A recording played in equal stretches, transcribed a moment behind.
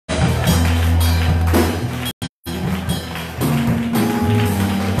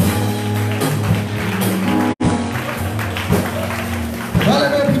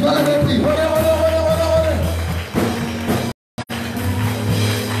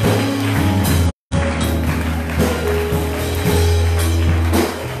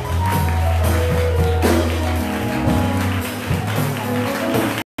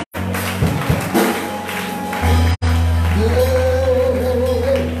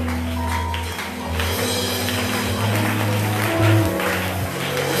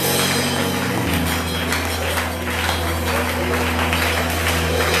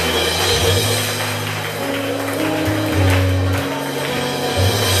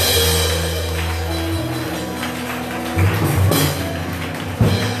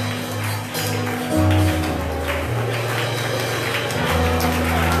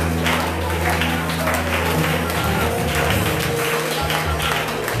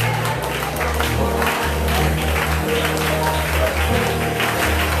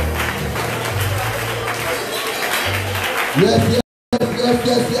Yes.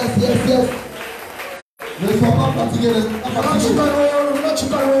 Ne sois pas fatigué. Ne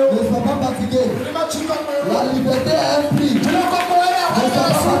sois pas fatigué. La liberté a un prix. Ne sois pas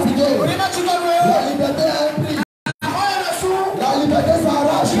fatigué. La liberté a un prix. La liberté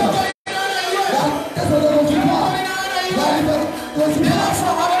s'arrache. La liberté se négocie pas. La liberté se négocie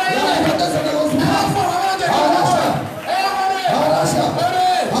pas. La liberté se négocie pas. Arrache.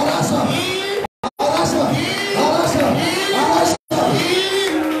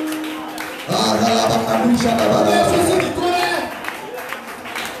 Yes.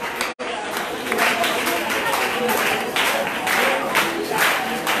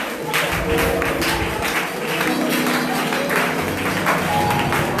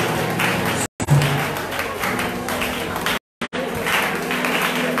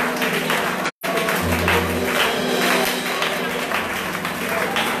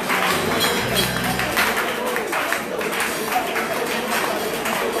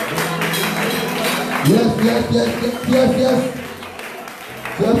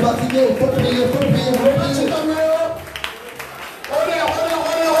 Tu es fatigué, il faut prier.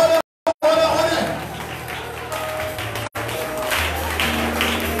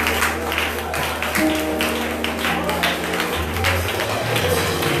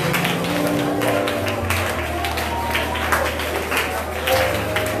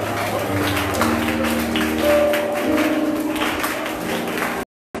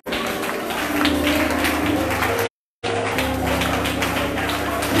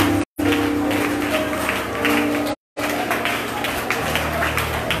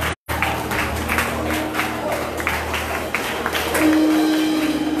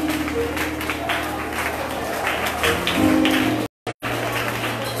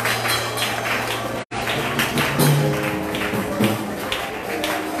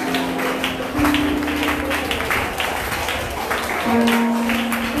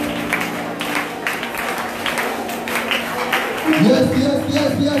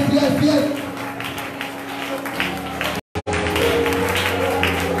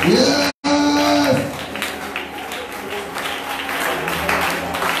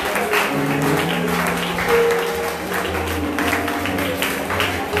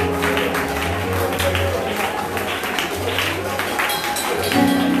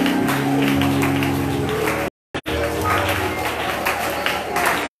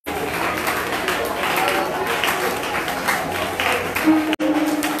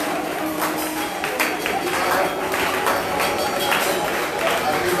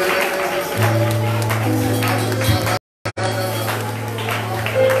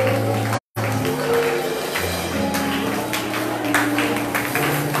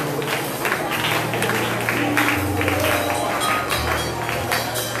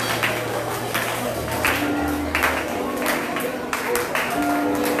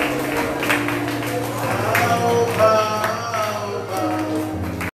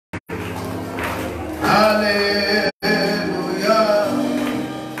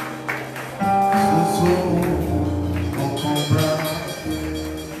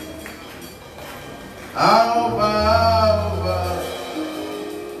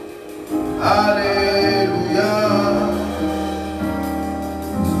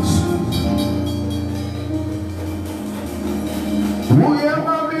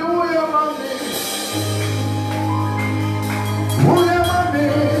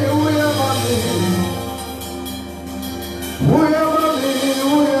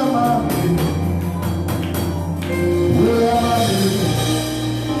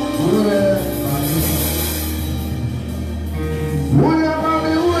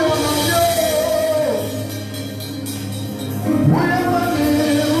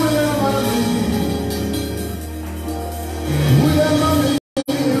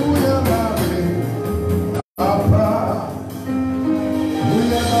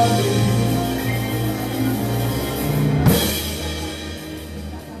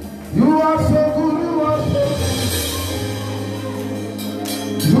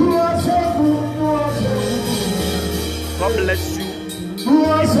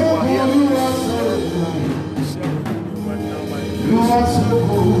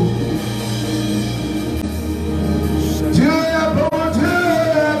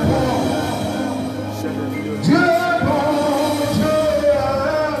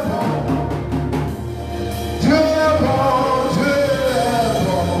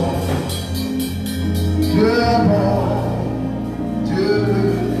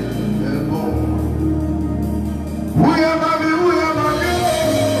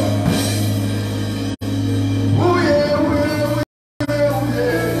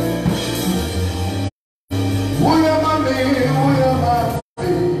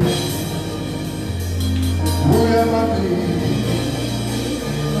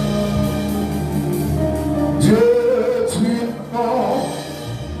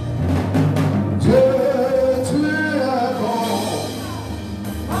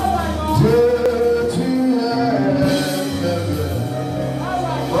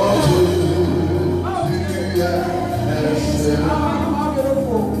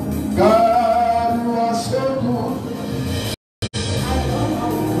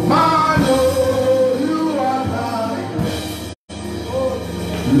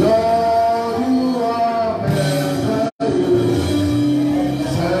 Lord, you are better.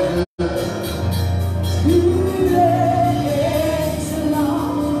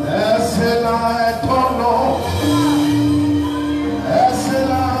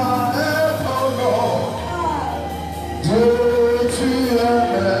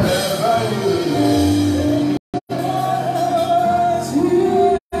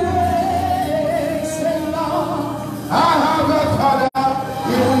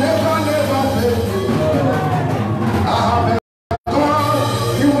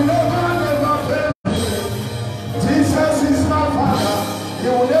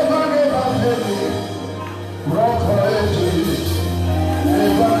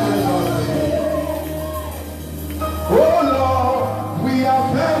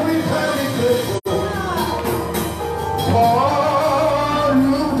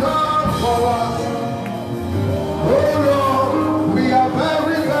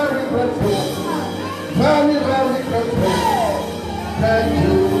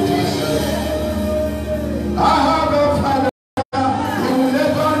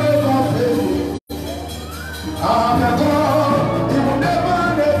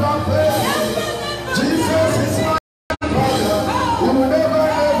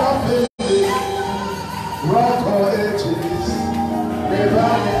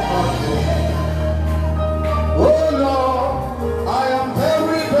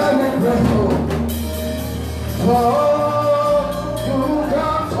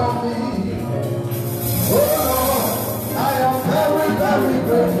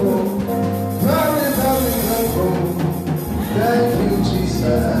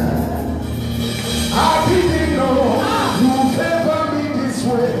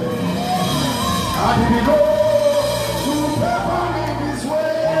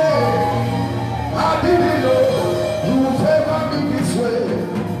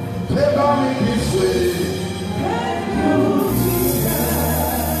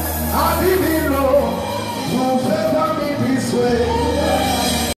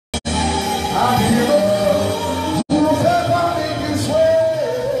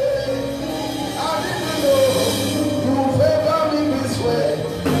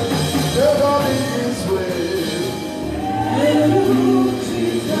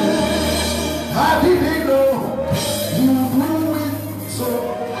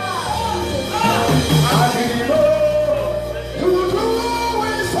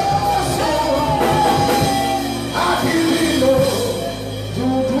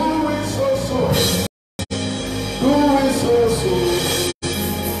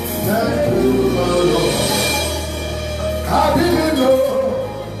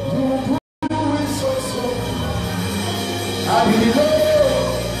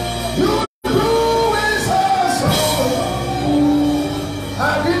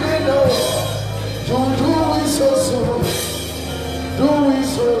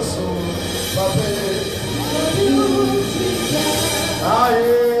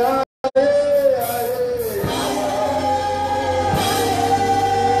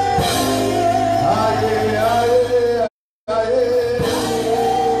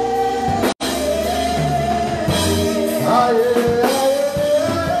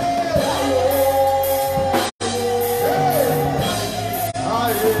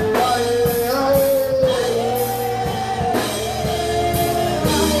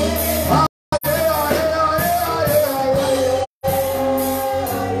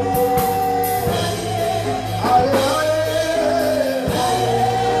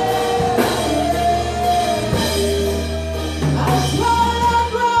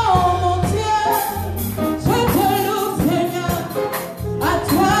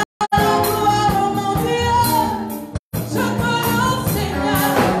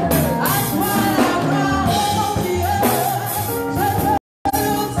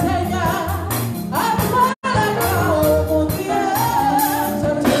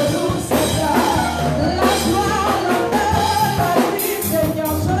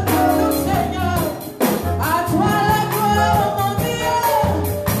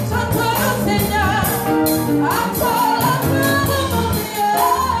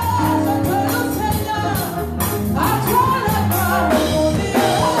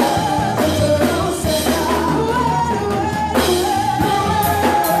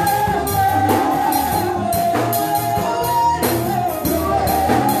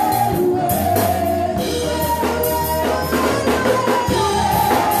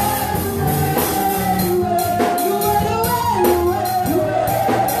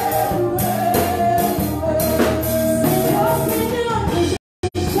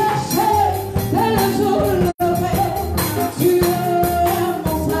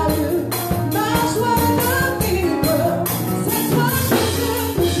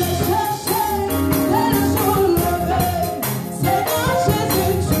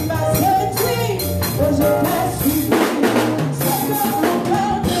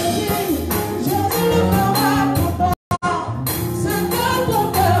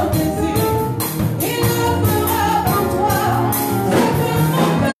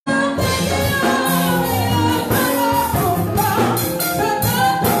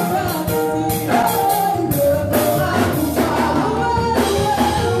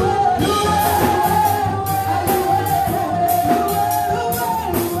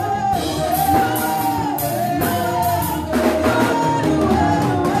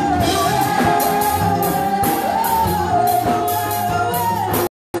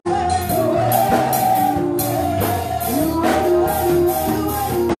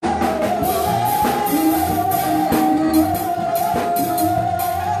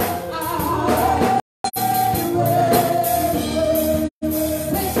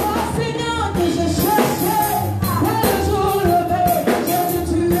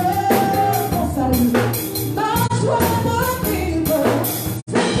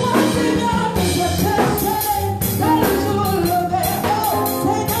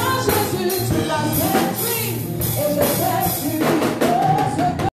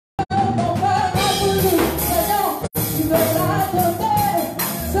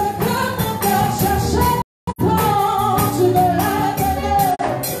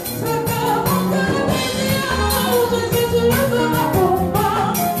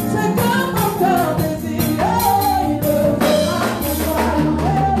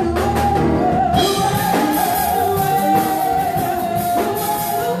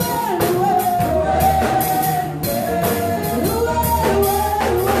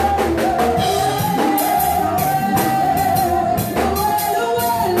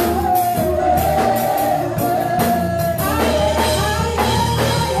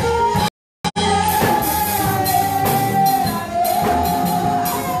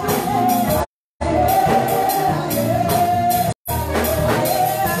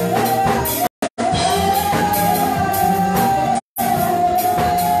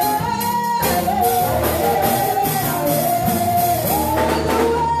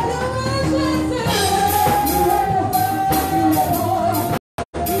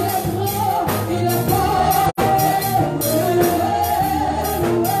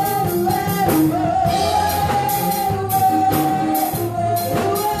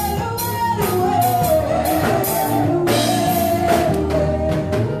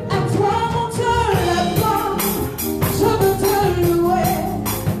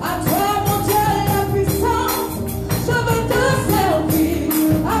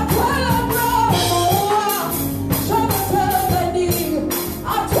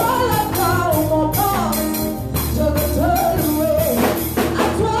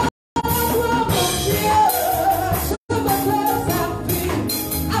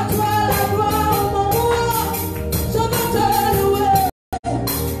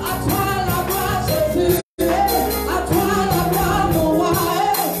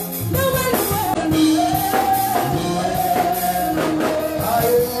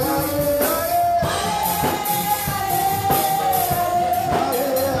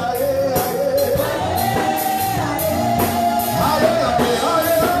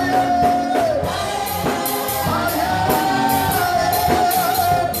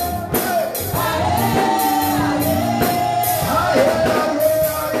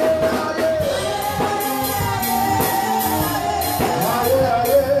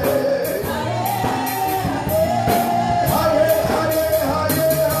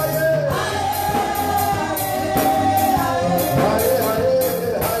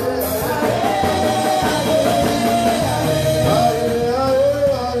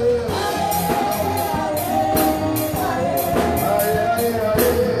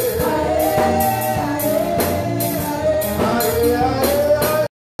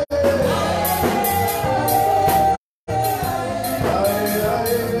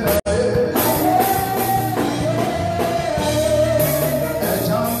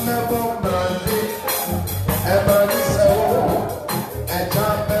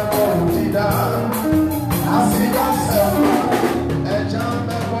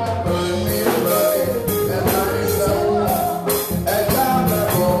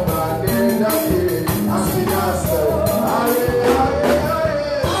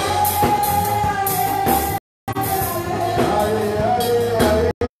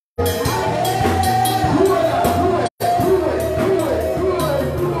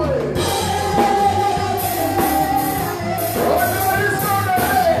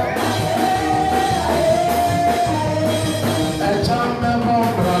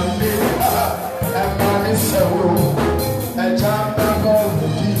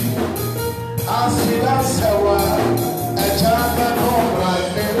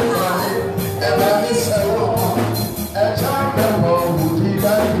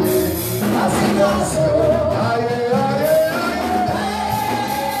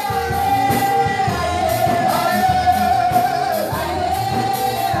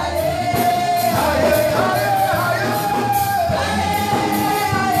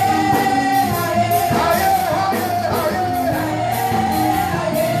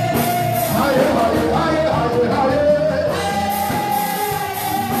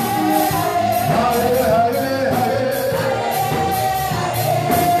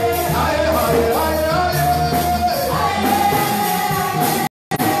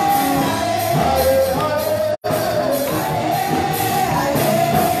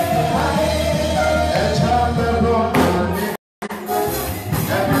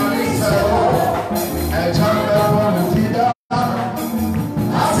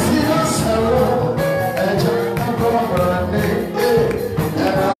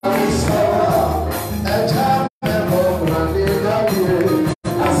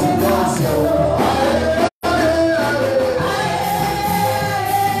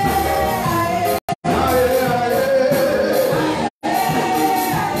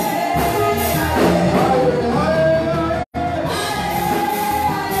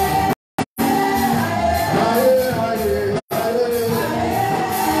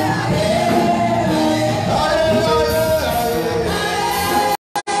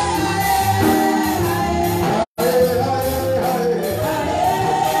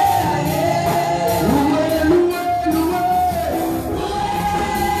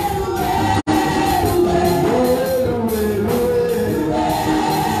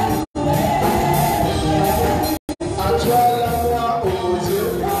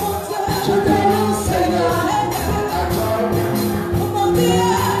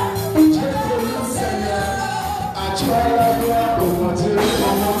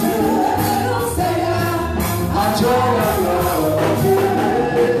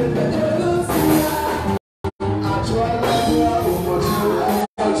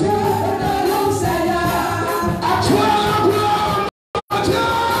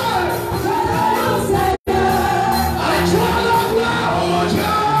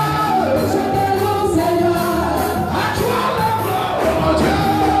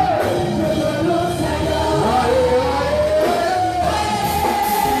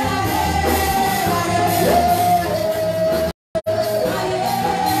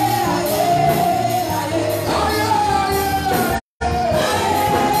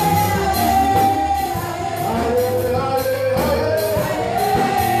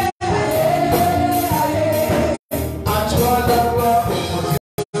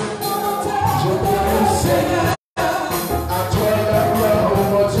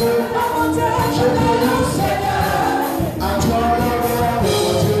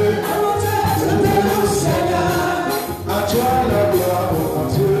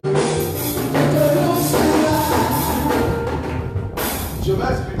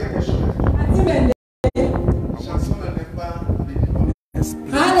 explains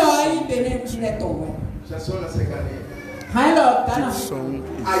this song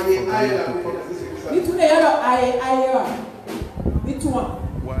is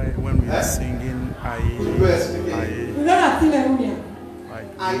why when we are singing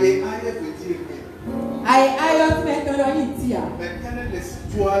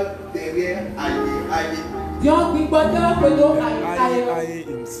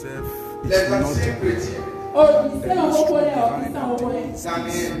himself is not the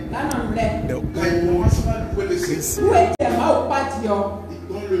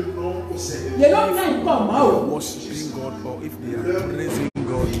worshiping God, or if they are praising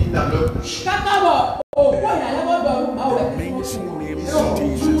God, the mention name of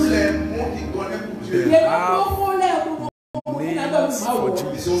Jesus. They have names for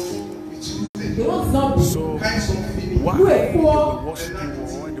Jesus. So while they were worshiping,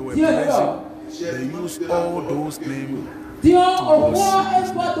 when they were praising, they used all those names to worship.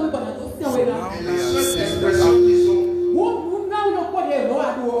 So now they are saying that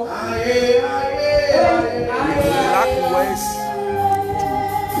we lack ways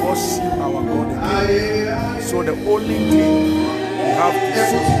to worship our God again. So the only thing we have to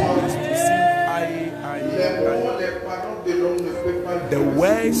sing is to sing the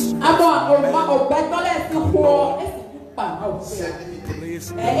words of men praise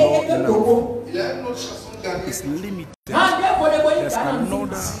the Lord enough. It's limited. There's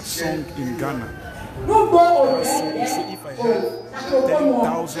another song in Ghana. If I have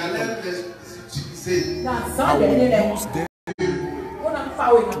 10,000, I will use them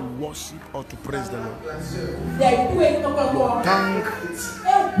to worship or to praise the Lord. Your tongue is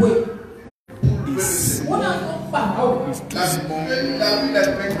too small to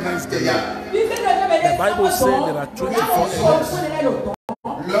praise the Lord. The Bible says there are 24 elders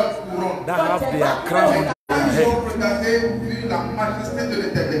that have their crown on their head.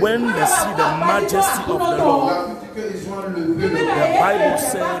 When they see the majesty of the Lord, the Bible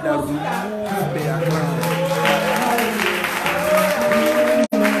says that remove their crown.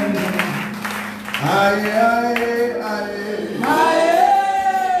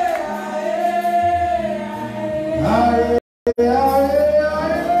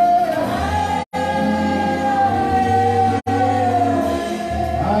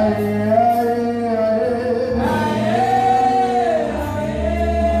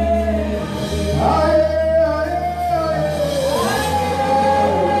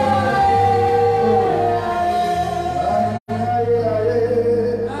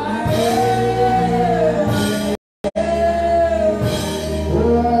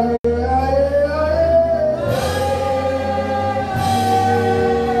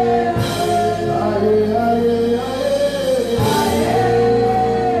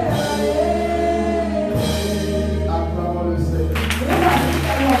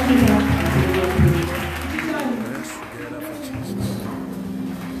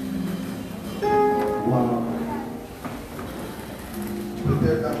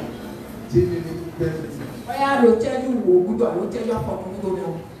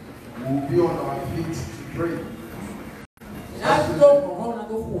 We'll be on our feet to pray.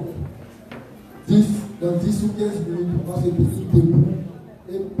 Dans 10 ou 15 minutes, on va se tenir debout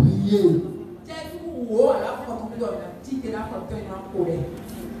et prier.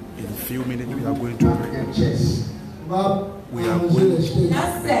 In a few minutes, we are going to pray. We are going to church.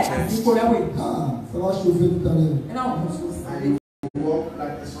 Ça va chauffer tout à l'heure. Walk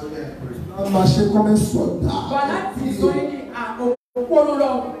like a soldier and pray. On va marcher comme un soldat.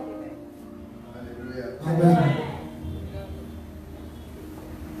 Alléluia. Amen.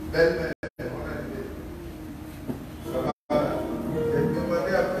 Belle mère, on a dit. Ça va. Elle peut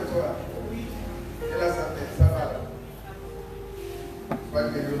demander après toi. Oui. Elle a sa tête, ça va. Pas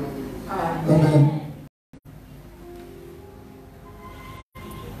que Dieu nous. Amen.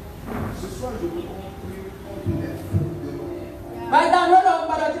 Ce soir, je veux qu'on prie contre les fous de l'eau. I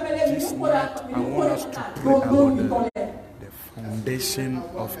want us to pray about the foundation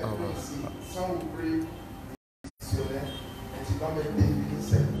of our heart.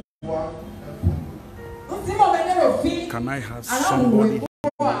 Can I have somebody to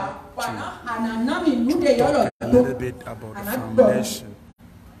talk a little bit about the foundation?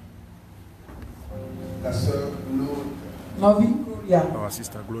 Our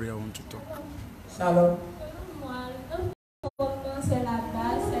sister Gloria wants to talk. Shalom. C'est la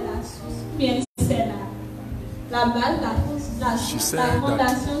base, c'est la source, bien c'est la base, la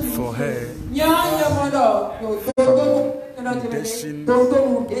fondation. For her, foundation is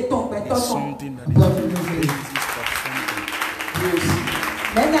something that is the basis of something.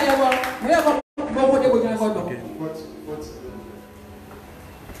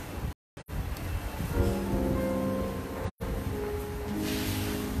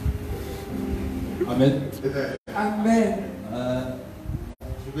 Amen. Amen.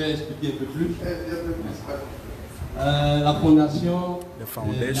 Je vais expliquer un peu plus. La fondation, the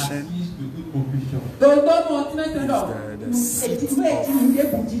foundation l'assise de toute conclusion.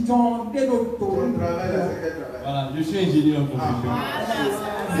 Voilà, je suis ingénieur en conclusion.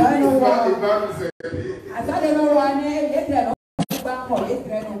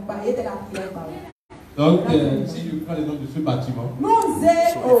 Donc, si je prends l'exemple de ce bâtiment,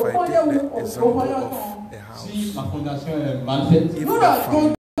 si ma fondation est mal faite,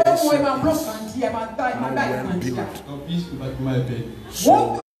 puisque le bâtiment est fait.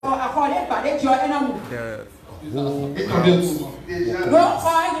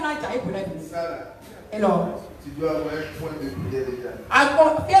 Tu dois avoir un point de prière déjà.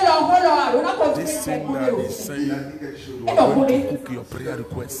 This thing that is saying you are going to cook your prayer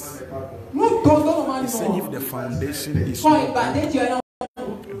request. He said if the foundation is not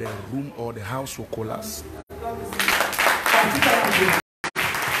good, the room or the house will collapse.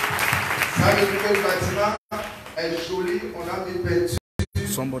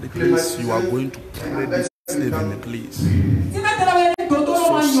 Somebody please, you are going to pray this evening, please.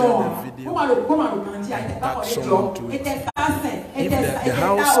 So share the video, tag someone to it. If the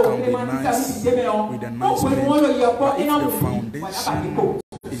house can be nice with a nice bed, but if the foundation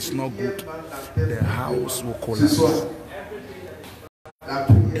is not good, the house will collapse.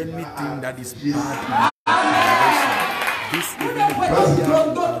 Anything that is bad in the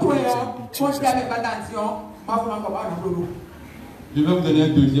foundation, this je vais vous donner un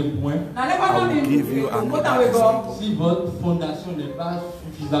deuxième point. I will give you another example. Si votre fondation n'est pas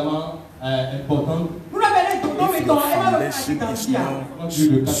suffisamment importante, if your foundation is not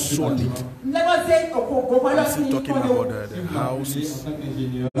solid, I'm still talking about the houses.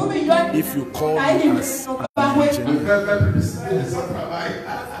 If you call me as an engineer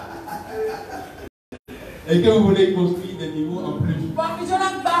et que vous voulez construire des niveaux en plus,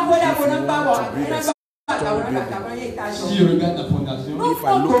 si je regarde la fondation, if I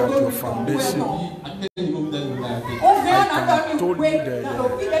look at your foundation, à quel niveau vous allez I can told you the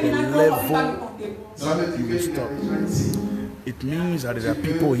level you will stop. It means that there are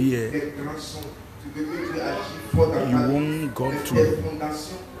people here you want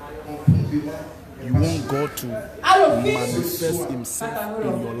God to manifest himself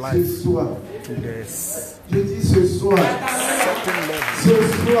in your life to the certain level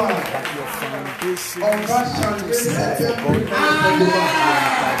that your foundation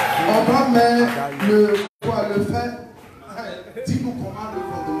on va mettre le fait. Dis-nous comment le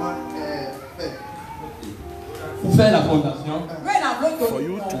fondement est fait. Pour faire la fondation, for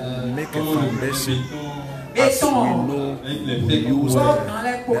you to make a foundation, as we know, we use the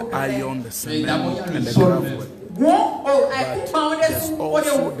iron, the cement, and the gravel. But there's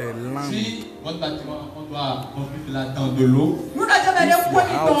also the land. si votre bâtiment, on doit construire là dans de l'eau, If your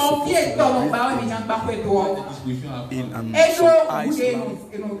house is in some ice land,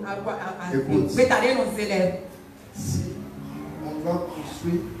 Si on doit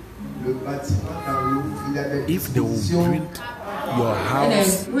construire le bâtiment dans l'eau, il y a des if they will dispositions. build your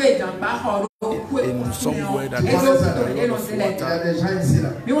house in somewhere that is a lot of Il y a water, des gens ici là.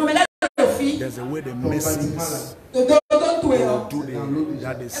 there's a way the masons Ton will do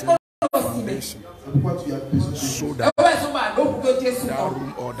that they say foundation, C'est pourquoi tu as besoin de so that that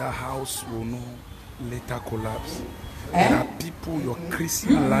room or that house will not later collapse. There are people, your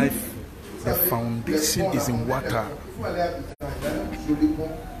Christian life, the foundation is in water. Il faut aller à joli pont.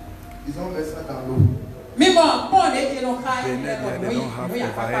 Ils ont mis ça dans l'eau. Benin, they don't have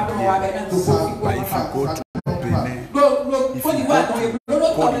overhead here. But if you go to Benin, if you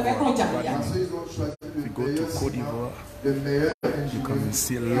go to Côte d'Ivoire, you can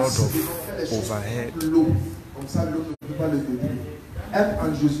see a lot of overhead. Comme ça, l'eau ne peut pas le détruire. Être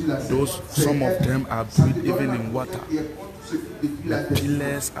en Jésus là, Some of them are built even in water. The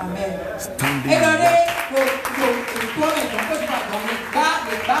pillars are standing in water.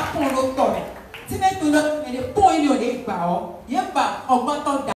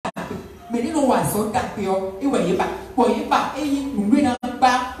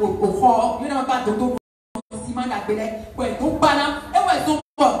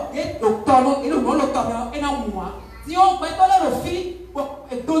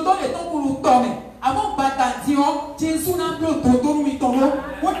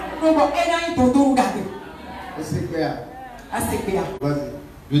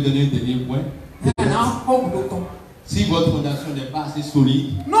 je vais donner un dernier point. Si votre fondation n'est pas assez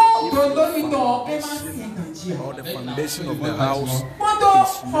solide, Or the foundation of the house is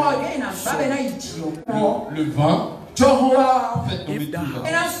le vent If the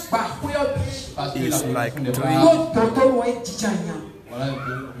house is like 3, if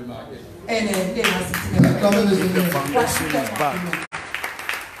the foundation is bad,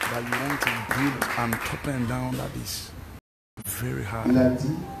 but you want to build and top and down, that is very hard.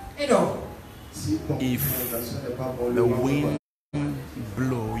 If the wind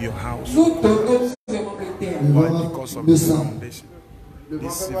blow your house, why? Because of the foundation.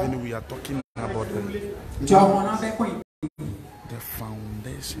 This evening we are talking about the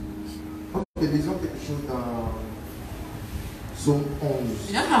foundations. Disons quelque chose dans Psaume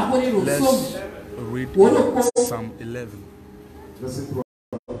 11. Let's read Psalm 11. Verset 3.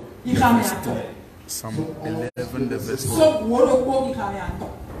 Psalm 11, the verse 3.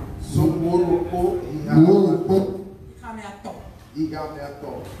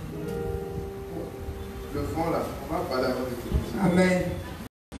 Le fond là, on va parler avec lui. Amen.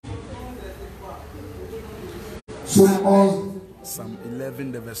 Psaume 11. Psalm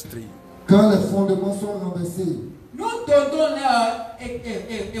 11, the verse 3. Quand les fondements sont renversés,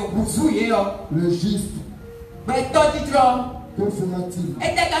 le juste, que fera-t-il?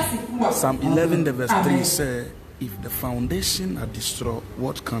 Psalm 11, the verse 3 says, if the foundation are destroyed,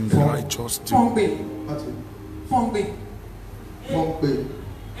 what can the righteous do?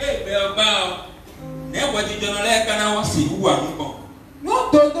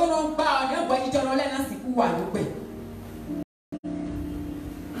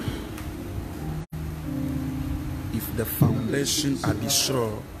 If the foundation are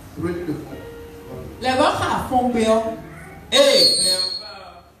destroyed,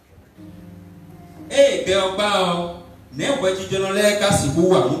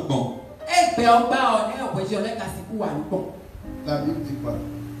 La Bible dit quoi?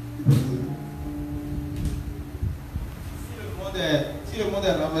 Si le monde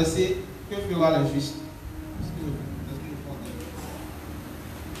est renversé, que fera le juste?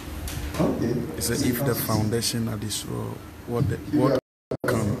 Okay. it says, if the foundation are destroyed, what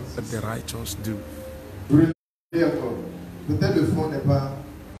can the righteous do? Peut-être le fond n'est pas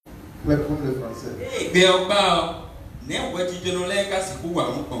très comme le français.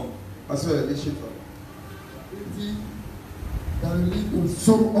 Parce que les chiffres. Il dit dans le livre de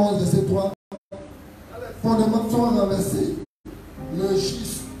Psaume 11, verset 3, les fondements sont renversés, le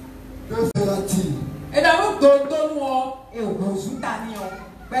juste, que fera-t-il?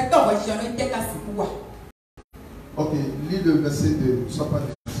 Ok, lis le verset 2, sois pas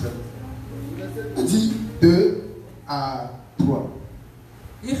difficile. Il dit 2 à 3.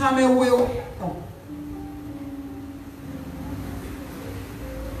 Donc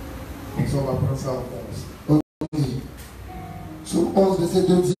ça, on va prendre ça en compte. ok. Psaume 11, verset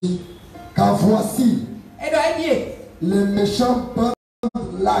 2 dit, car voici, les méchants pendent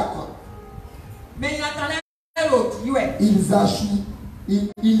l'acre. Ils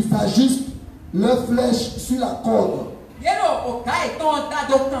ajustent leurs flèches sur la corde pour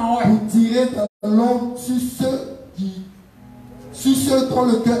tirer dans l'ombre sur ceux dont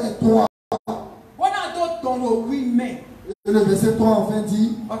le cœur est droit. Et le verset 3 enfin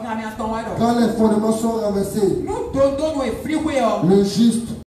dit, quand les fondements sont renversés, le juste,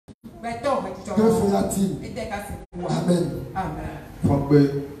 que fera-t-il? Amen.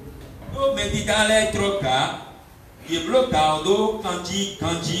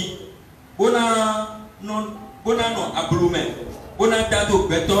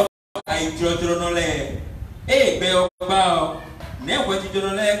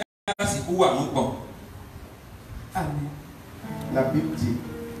 La Bible dit,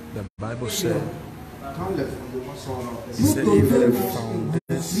 The Bible says, quand les fondements sont it says, renversés, if the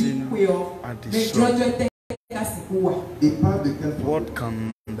foundation are destroyed, il parle de quel what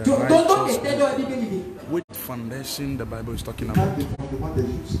can the righteous do? Which foundation the Bible is talking Il parle about? des fondements des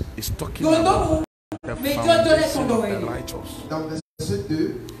justes. It's talking about the foundation of the righteous. Dans le verset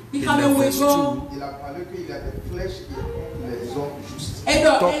 2, In the verse 2, il a parlé qu'il y a des flèches qui contre les hommes justes.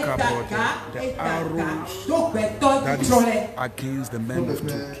 talk about the arrows that is against the men of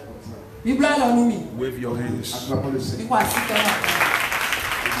truth. Wave your hands. Acclamons le Seigneur.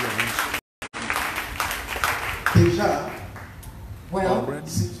 Déjà, Already,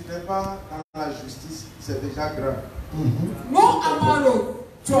 si tu n'es pas dans la justice, c'est déjà grave. if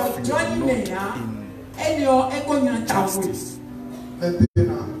you are not in justice,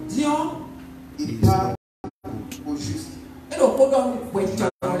 Maintenant, il parle aux justes.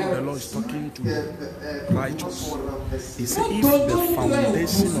 the Lord is talking to the righteous. He said, if the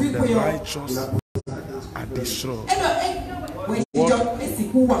foundation of the righteous are destroyed,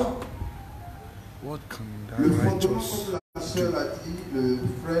 what can the Le fondement, righteous comme la soeur l'a dit, le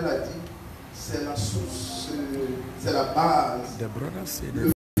frère l'a dit, c'est la source, c'est la base. The brother said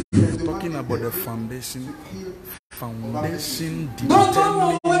that talking about the foundation determines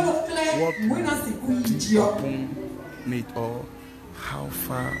what will happen it or how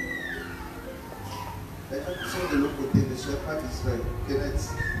far. Les gens qui sont de l'autre côté ne sont pas d'Israël.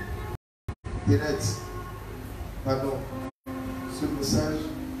 Kenneth, pardon, ce message ne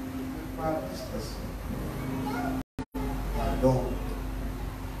fait pas distraction. Pardon.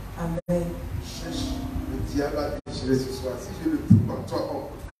 Amen. Cherche le diable à déchirer ce soir. Si je le trouve en toi,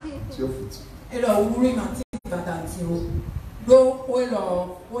 tu es foutu. Et là, vous voulez mentir, donc,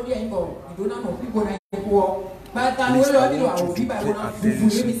 Please, I want you to pay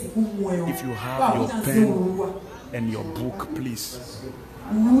attention. If you have your pen and your book, please.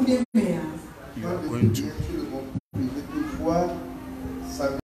 You are going to.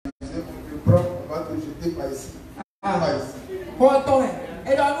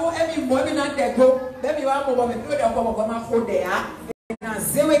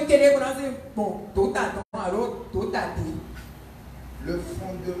 Le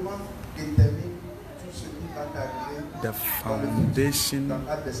fondement détermine tout ce qui va t'arriver. The foundation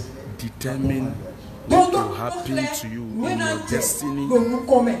determines what will happen to you in your destiny, in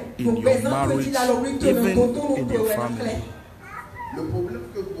your marriage, even in your family. Le problème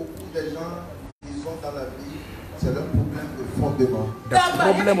que beaucoup de gens ils ont dans la vie, c'est le problème de fondement. The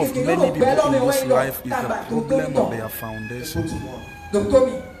problem of many people in this life is the problem of their foundation.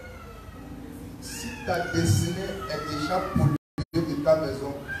 Si ta destinée est déjà polluée de ta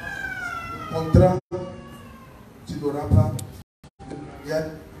maison, le contrat, tu n'auras pas. Rien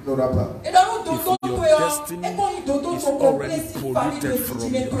n'aura pas. If your destiny is already polluted from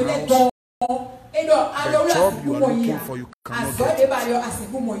your house, the job you are looking for, you cannot get it.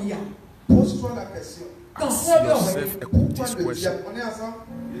 Pose-toi la question. Ask yourself this question. On est ensemble?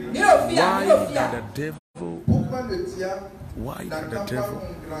 Why did the devil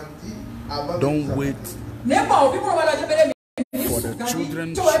don't wait for the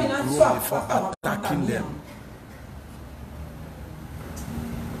children to grow before attacking them?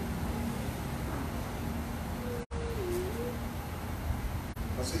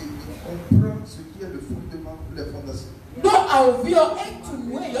 Parce qu'il comprend ce qui est le fondement pour les fondations.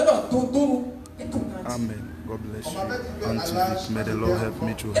 Amen. God bless you. Auntie Vic, may the Lord help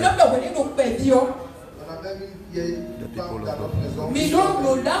me to help the people of God.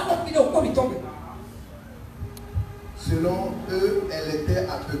 Selon eux, elle était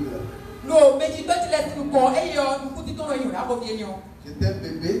aveugle. J'étais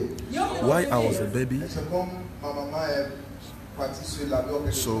bébé. Why I was a baby, C'est comme ma maman est partie se laver au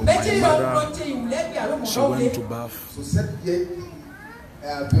quelque so chose. my mother, she went to bath. So cette vieille qui est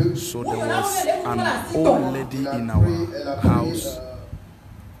aveugle, So there was an old lady in our house.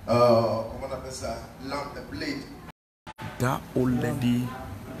 Comment on appelle ça? Lampe, blade. That old lady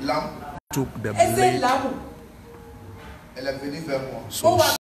Lampe, took the blade, elle est venue vers moi. so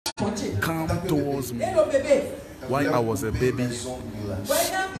she came towards me while I was a baby.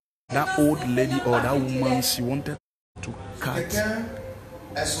 That old lady or that woman, she wanted to cut. Quelqu'un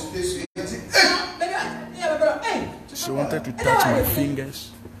est sauté sur elle et dit She wanted to touch my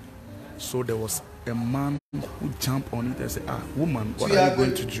fingers. So there was a man who jumped on it and said, woman, what are you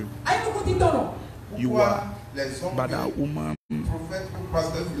going to do? You are. But that woman,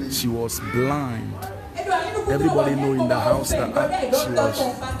 she was blind. Everybody know in the house that she was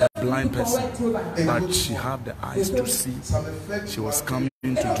a blind person, but she had the eyes to see. She was coming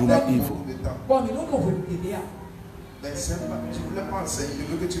to do me evil.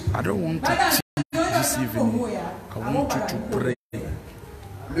 I don't want to teach this evening. I want you to pray.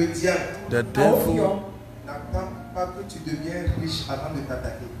 The devil,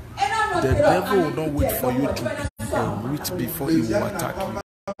 the devil will not wait for you to be rich before he will attack you.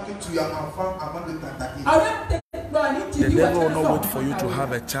 The devil will not wait for you to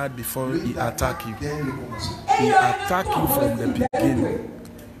have a child before he attack you. He attack you from the beginning.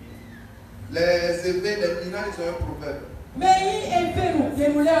 Les évêques, les minants, ils ont un proverbe.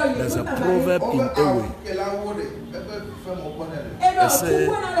 There's a proverb in Ewe. They say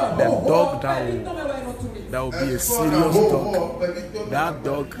the dog that will be a serious dog. That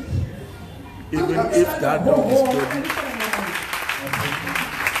dog, even if that dog is bloody,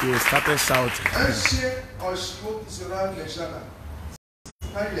 he will start shouting. Un chien en chivot qui sera méchant là.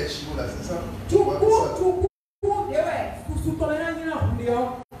 Quand il est chivot là, c'est ça?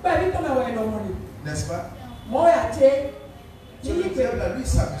 N'est-ce pas? So le diable là, lui, il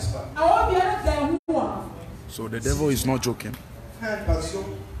s'amuse pas. So the devil is not joking. Fais attention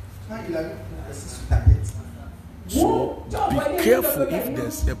quand il a mis sur ta tête. So be careful if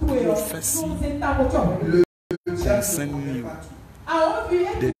there's a prophecy concerning you.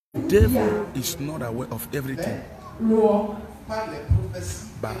 The devil is not aware of everything.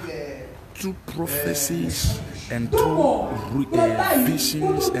 But through prophecies and through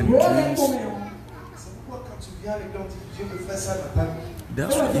visions and dreams,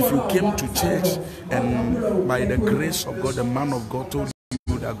 that's why if you came to church and by the grace of God, the man of God told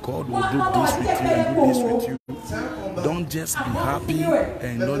you that God will do this with you and do this with you, don't just be happy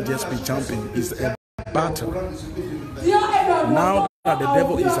and don't just be jumping. It's a battle. Now that the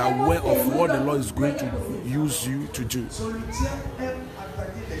devil is aware of what the Lord is going to use you to do,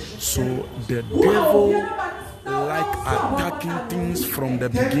 so the devil like attacking things from the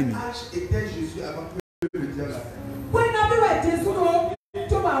beginning.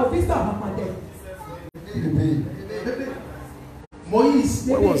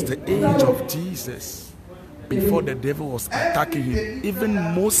 What was the age of Jesus before the devil was attacking him? Even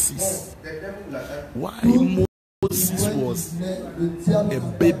Moses. Why Moses was a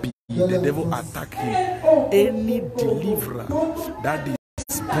baby, the devil attacked him. Any deliverer that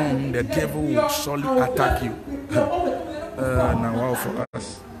is born, the devil will surely attack you. Now, wow for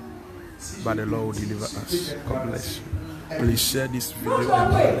us. But the Lord will deliver us. God bless you. Please share this video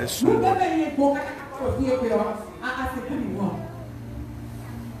and bless somebody.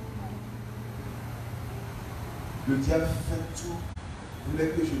 Le diable fait tout, voulait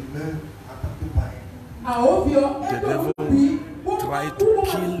que je meure attaqué par elle. The devil tried to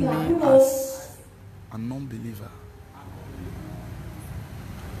kill me as a non-believer.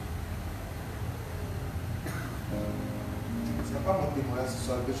 Ce n'est pas mon témoignage ce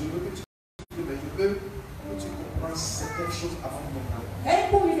soir, mais je veux que tu comprennes certaines choses avant de comprendre.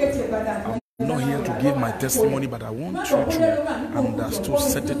 I'm not here to give my testimony, but I want you to understand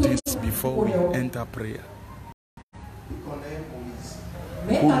certain things before we enter prayer.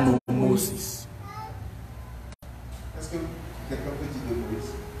 Who knows Moses?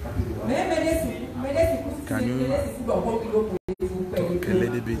 Can you talk a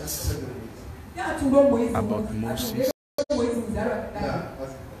little bit about Moses?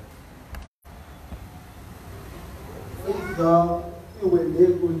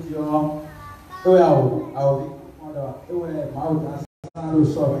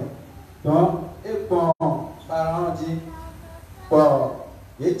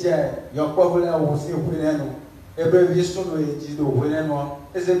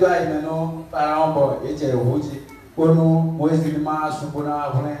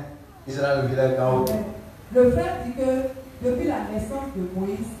 Le frère dit que depuis la naissance de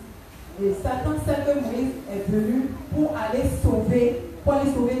Moïse, Satan sait que Moïse est venu pour aller sauver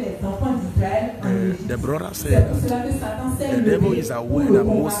les enfants d'Israël en Égypte. The brother C'est said pour cela que Satan s'est the devil levé is pour aware le that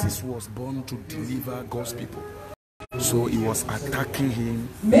combattre. Moses was born to deliver God's people. So he was attacking him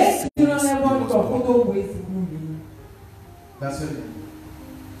Mais since tu he n'en as pas was encore born. photo Moïse Dans ce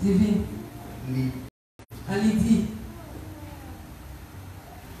divine livre, en Lydie.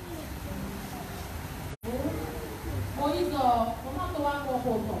 Moïse, comment tu vas mon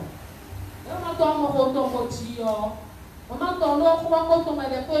photo? Comment tu vas mon photo, mon tio? Comment tu vas mon photo, mais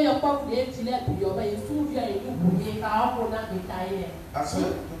les feuilles, pas de gilet, puis on va y souvenir et nous bouger, car on a détaillé. à ce tu ne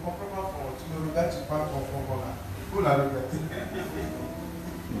comprends pas, tu me regardes, tu parles ton fond là. Pour la regarder.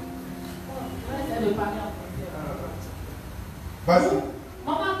 Essaye de parler en français. Vas-y.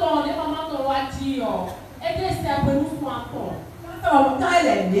 Maman, ton va dire, et que c'est après nous soit encore. Quand elle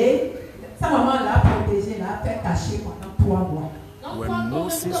est née, sa maman l'a protégée, l'a fait cacher pendant 3 mois. When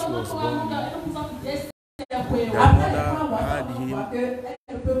Moses was born, the Après, mother 3 mois, had on voit him qu'elle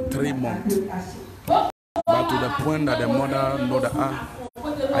ne peut 3 plus months. le cacher. But to the point that the mother know that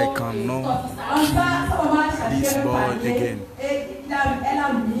I cannot kill this boy again.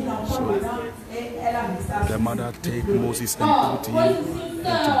 So the mother take Moses and put him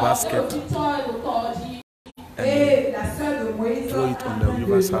into basket and throw it on the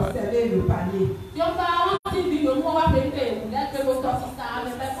riverside.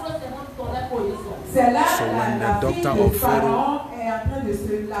 So when the doctor of Pharaoh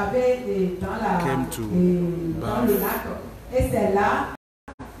came to bath,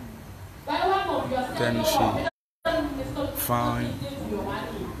 then she found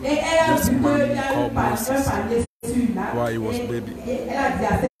this man called Moses while he was baby.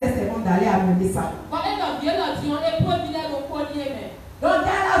 Donc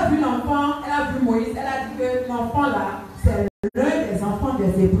elle a vu l'enfant, elle a vu Moïse, elle a dit que l'enfant là, c'est l'un des enfants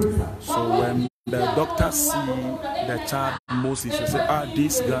des Hébreux. So when the doctor see the child Moses, he say,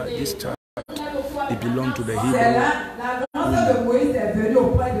 this child, he belonged to the C'est Hebrew. là, la grande de Moïse est venue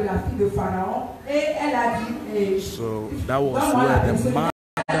auprès de la fille de Pharaon et So that was where the mother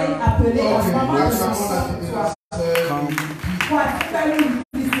of Moses come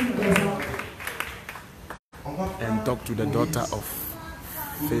and talk to the daughter of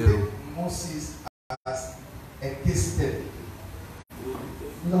Pharaoh. Moses as a tested.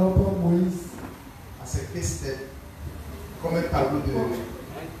 Nous allons prendre Moïse As a tested. Comme un tableau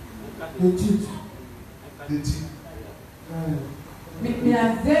d'étude. d'étude. Mais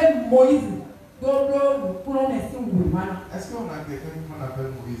Moïse, Est-ce qu'on a quelqu'un qu'on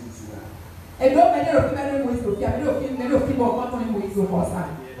appelle Moïse ici là? Et donc, Moïse,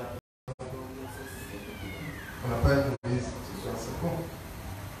 On appelle Moïse ce soir, c'est bon.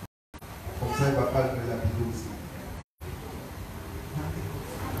 Comme ça, il va pas le lapider aussi.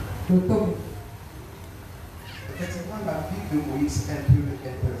 Effectivement, la vie de Moïse est un peu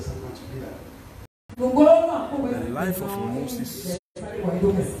intéressante quand tu lis là. The life of Moses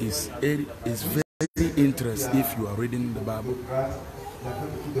is very interesting if you are reading the Bible.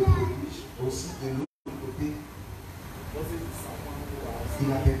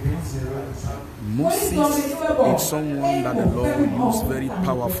 Moses is someone that the Lord used very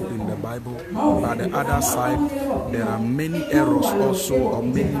powerful in the Bible. But the other side, there are many errors also or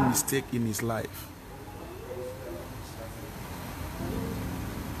many mistakes in his life.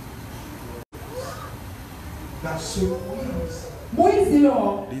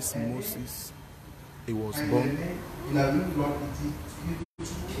 This Moses, he was born.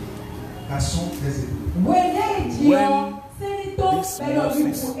 When this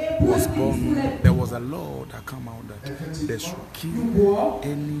Moses was born, there was a law that came out that they should kill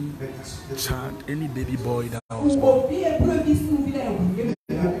any child, any baby boy that was born.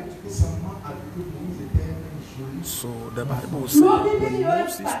 So the Bible says when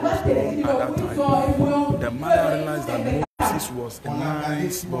Moses was born at that time, the mother realized that Moses was a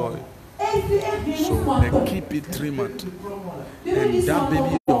nice boy. So they keep it 3 months. And that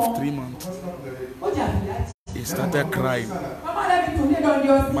baby of 3 months, he started crying.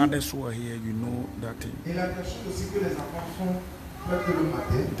 Mothers who are here, you know that thing.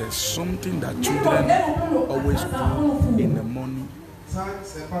 There's something that children always do in the morning.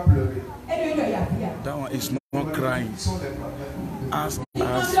 That one is not crying. As we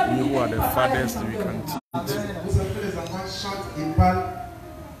who are the fathers, we can teach.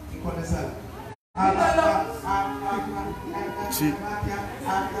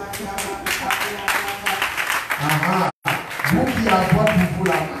 Vous qui avez pour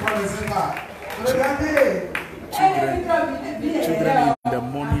la connaissez pas. Regardez. Children in the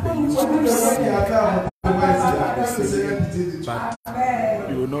morning they used to sing, but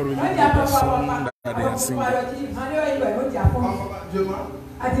you will not really know the song that they are singing.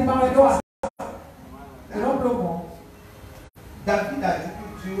 David a dit que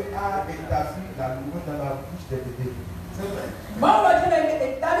Dieu a établi la loi dans la bouche des bébés. C'est vrai.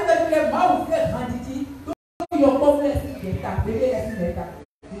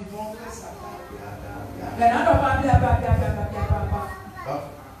 Ils vont faire ça.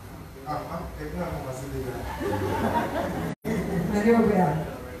 Quelqu'un a commencé déjà.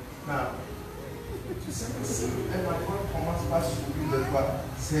 Tu sais que si un enfant commence par souffrir de toi,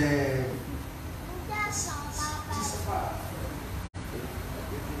 c'est. Tu sais pas.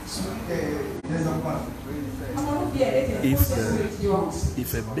 Des enfants.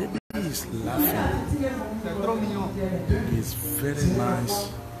 If a baby is laughing, it's very nice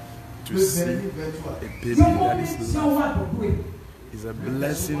to see a baby that is laughing. It's a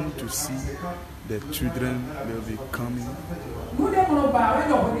blessing to see the children will be coming.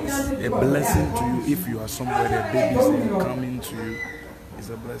 It's a blessing to you if you are somewhere, the babies are coming to you. It's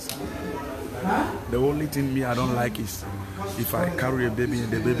a blessing. The only thing me I don't like is if I carry a baby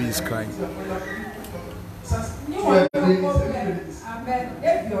and the baby is crying.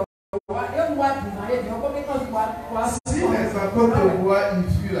 Si les enfants te voient, ils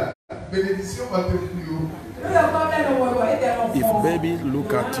fuient là. Bénédiction va te fuir. If babies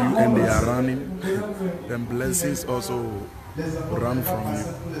look at you and they are running, then blessings also run from you.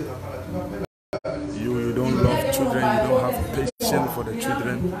 You don't love children, you don't have patience for the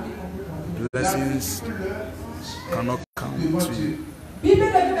children. Blessings cannot come to you. The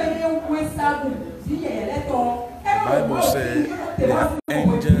Bible says there are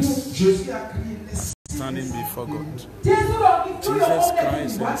angels standing before God. Jesus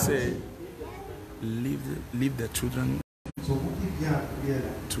Christ and said, leave the children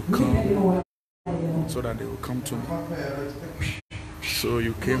to come so that they will come to me. So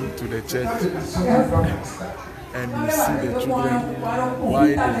you came to the church and you see the children while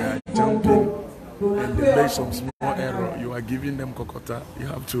they are jumping and they make some small error. You are giving them kokota. You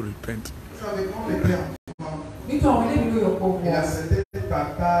have to repent. Why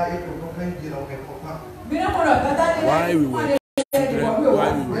we were children,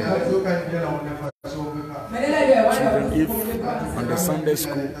 if on the Sunday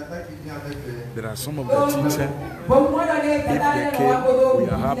school, there are some of the teachers, if they came, we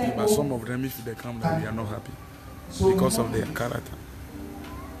are happy, but some of them, if they come, then we are not happy because of their character.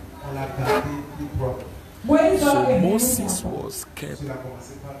 So Moses was kept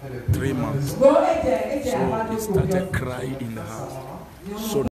 3 months. So he started crying in the house.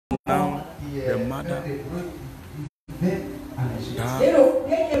 So now the mother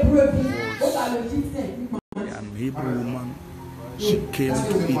was an Hebrew woman. She came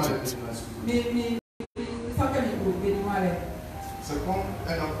to Egypt.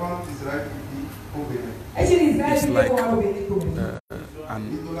 It's like an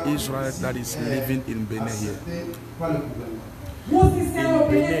Israelite that is living in Benin here. In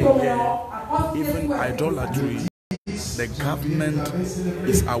Benin here, even idolatry, the government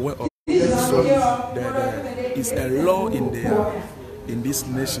is aware of it. So it's a law in this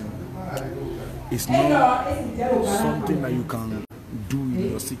nation. It's not something that you can do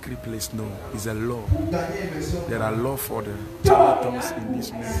in your secret place. No, it's a law. There are laws for the charlatans in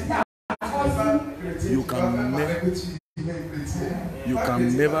this nation. You can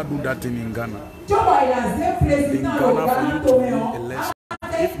never do that thing in Ghana. In Ghana, for you to win election,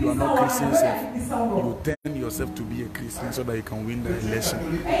 if you are not Christian, you turn yourself to be a Christian so that you can win the election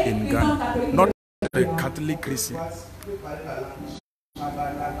in Ghana. Not a Catholic Christian.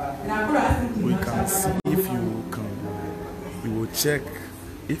 We can see if you can. We will check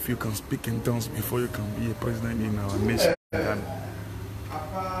if you can speak in tongues before you can be a president in our nation, Ghana.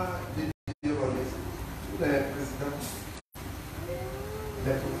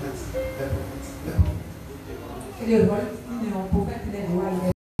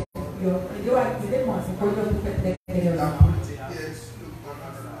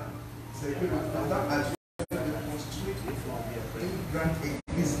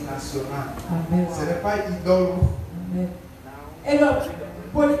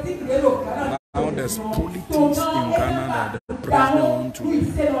 Now there's politics in Ghana that the president wants to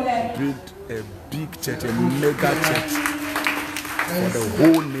build a big church, a mega church for the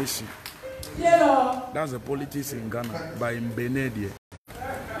whole nation. That's the politics in Ghana. But in Benin,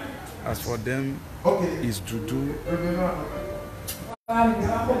 as for them, is to do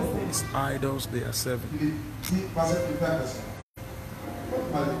it's idols they are serving.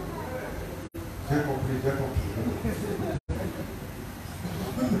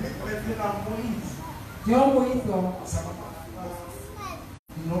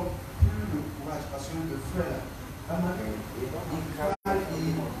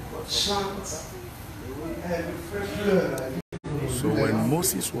 So when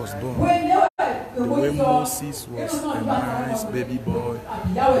Moses was born, the way Moses was a nice baby boy,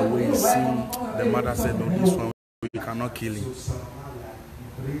 the way he sing, the mother said, no, this one we cannot kill him.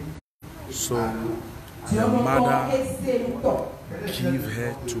 So the mother gave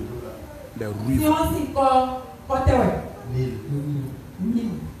her to the river.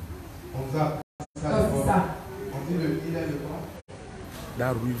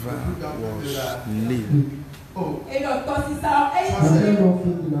 That river was Nile.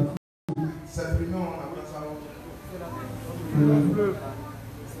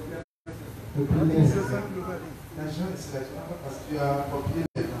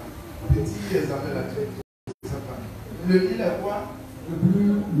 Le Nil est quoi? Le plus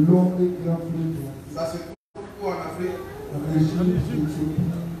long et grand fleuve. Ça se trouve où en Afrique? En Égypte.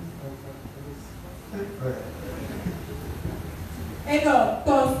 Et donc,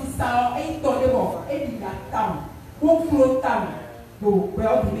 ton si ça est ton démon, et dit la tam, pour flotter, donc,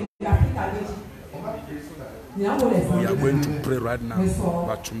 l'Afrique a dit. We are going to pray right now,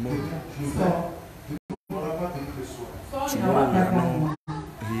 but tomorrow we are not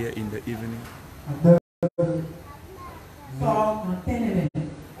here in the evening.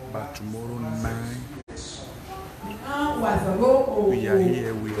 But tomorrow night we are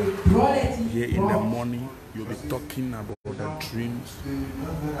here. We are here in the morning. You'll be talking about the dreams.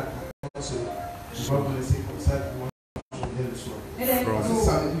 So, from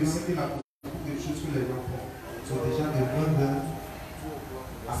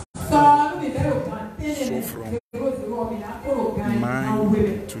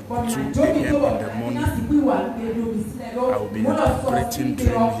 9 to 2 a.m. in the morning, I will be interpreting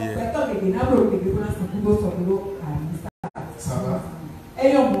dream here.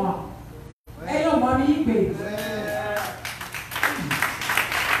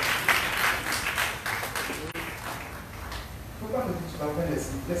 Pourquoi me dis-tu pas faire les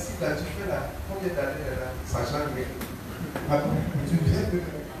signes? Les signes là, tu fais la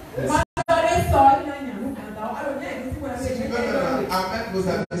Ahmed vous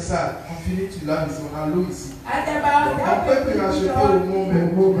avez ça, on finit, tu l'as, ils sont à l'eau ici. On peut te racheter au mot,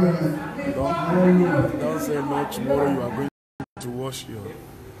 mais Don't say no, tomorrow you are going to wash your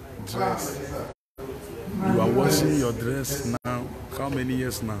dress. You are washing your dress now. How many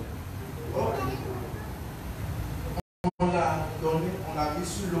years now? On l'a donné, on l'a mis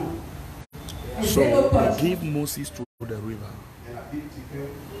sur l'eau. So they give Moses to the river.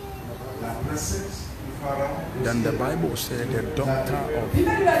 Then the Bible said the daughter of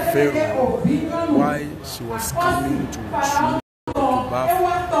Pharaoh, while she was coming to bath,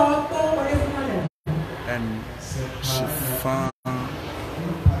 and she found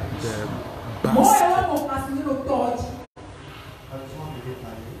the basket,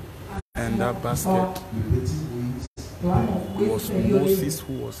 and that basket was Moses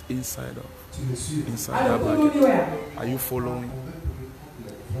who was inside that basket. Are you following?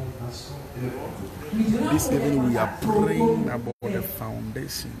 This evening we are praying about the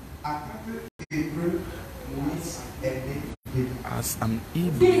foundation. As an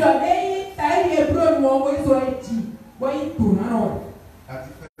Hebrew,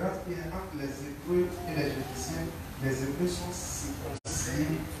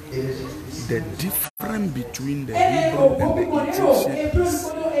 the difference between the Hebrew and the Egyptian is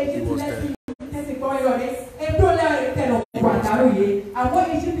was the Hebrew,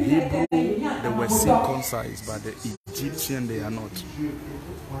 they were circumcised, but the Egyptian they are not.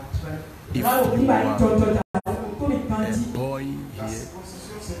 If you are a boy here,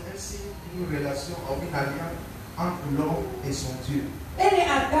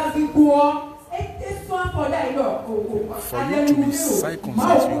 for you to be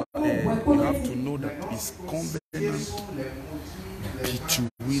circumcised, you have to know that it's covenant between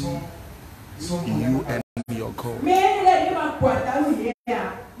you and your God.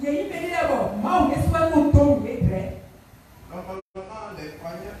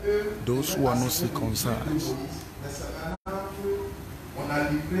 Those who are not circumcised,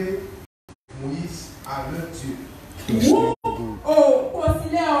 it's not good.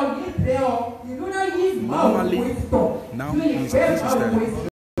 Normally, now this is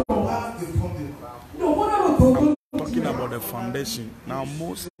talking about the foundation. Now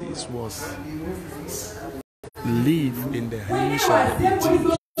Moses was live in the hands of the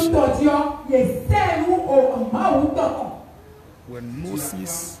Egyptians.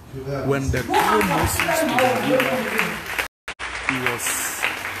 When they threw Moses to the river, he was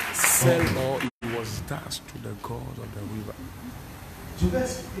sold or he was dashed to the God of the river.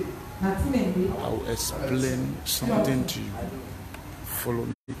 I'll explain something to you. Follow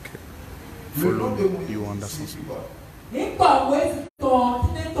me. Follow me. You understand?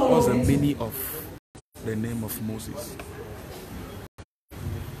 What's the meaning of the name of Moses?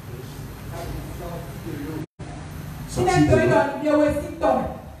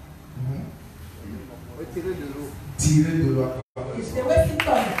 Tirer de l'eau.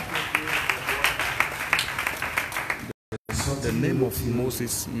 The name of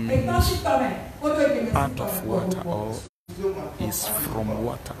Moses means out of water or is from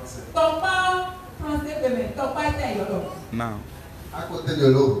water. Now,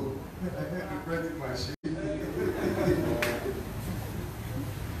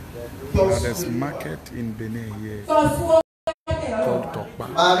 there's market in Benin here called Tokpa.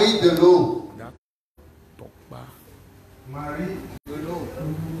 Marie de l'eau. That Tokpa. Marie de l'eau.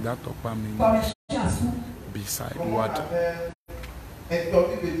 That Tokpa means beside water. Enfant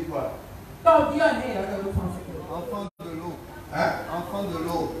de l'eau. Enfant de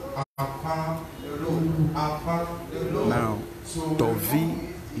l'eau. Enfant de l'eau. Enfant de l'eau. Now, Tovi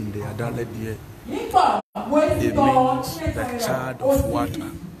in the other here, it means the child of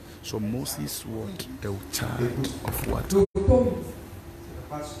water. So Moses was the child of water.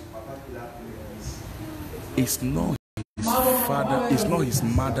 It's not his father, it's not his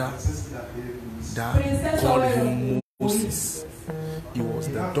mother that called him Moses. He was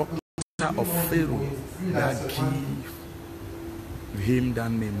the daughter of Pharaoh that gave him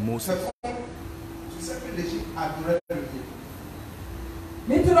that name Moses.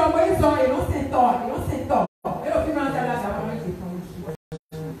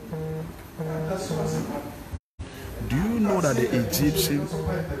 Do you know that the Egyptians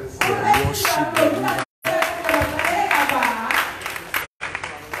worship the river?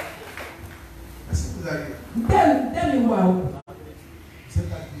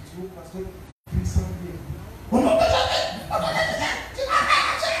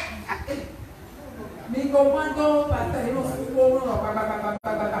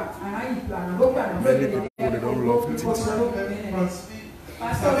 Many people, they don't love teaching.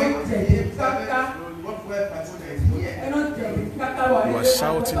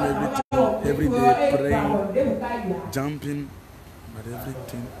 shouting every day, praying, jumping, but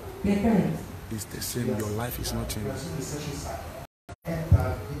everything is the same. Your life is not changing.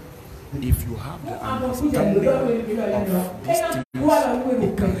 If you have the understanding of these things,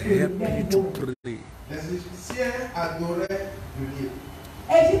 it can help you to pray.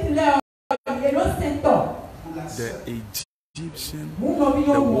 The Egyptian,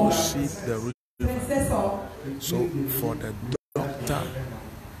 they worship the river. So for the daughter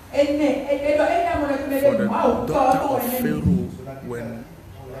of Pharaoh, when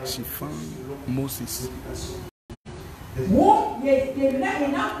she found Moses,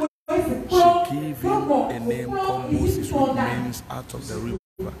 she gave him a name called Moses, which means out of the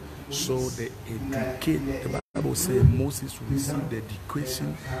river. So the Bible says Moses received the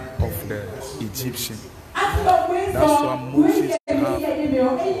education of the Egyptian. That's why Moses had the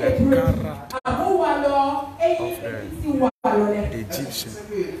character of the Egyptian.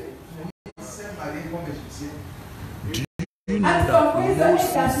 Do you know that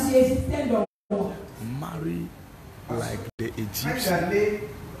Moses married like the Egyptian?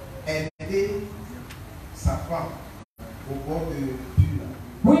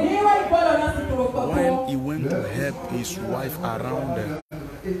 When he went to help his wife around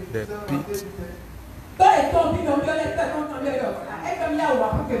the pit,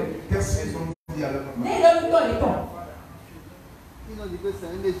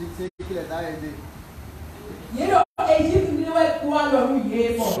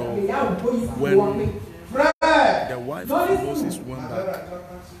 so when the wife of Moses went back,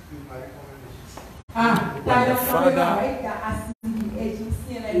 when the father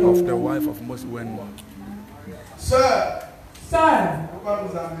of the wife of Moses went back,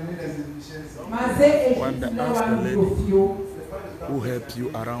 when they asked the lady who helped you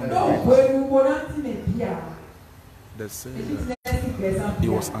around the river, they said that he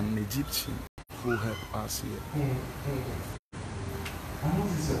was an Egyptian who helped us here.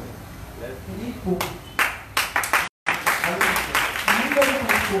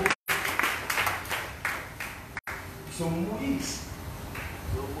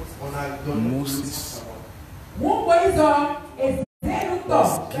 Moses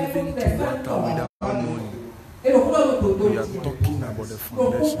was given to water without knowing. We are talking about the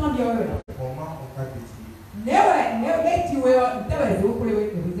foundation.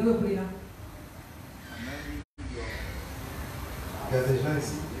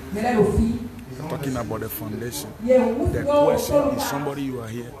 Talking about the foundation. The question is, somebody you are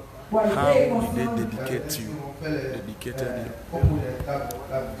here, how did they dedicate you? Dedicated you.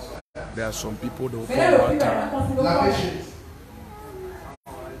 There are some people that will come water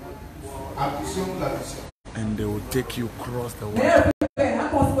and they will take you across the water.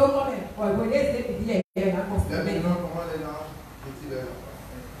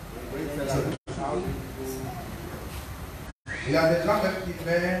 Il y a des gens qui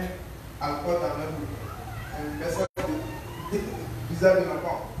mettent alcool dans leur bouche. Bizarre de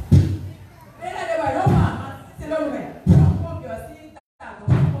l'enfant. There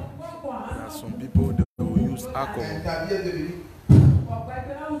are some people that will use alcohol.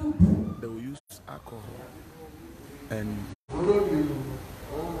 They will use alcohol and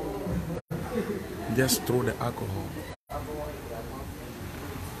just throw the alcohol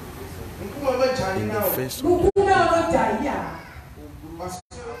in the face of the people.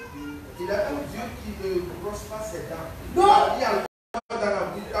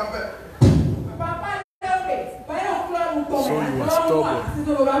 So you are stubborn.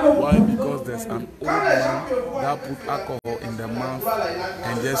 Why? Because there's an old man that put alcohol in the mouth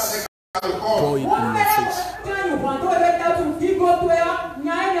and just pour it in your face.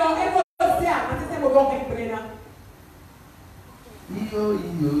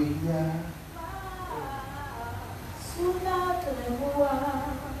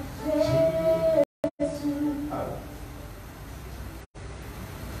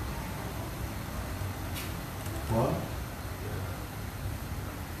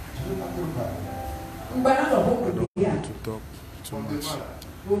 I don't want to talk too much.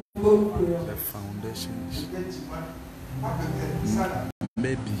 The foundations.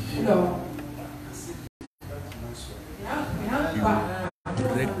 Maybe you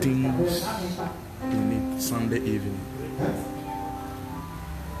direct things in it Sunday evening.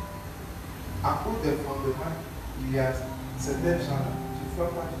 À cause des fondements, il y a certains gens,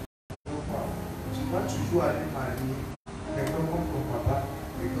 tu vas toujours aller marier quelqu'un comme ton papa,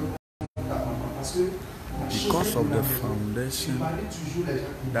 quelqu'un comme ta maman. Parce que because of the foundation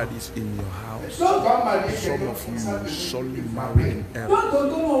that is in your house, some of you will surely marry in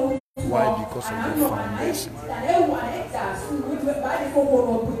error. Why? because of the foundation.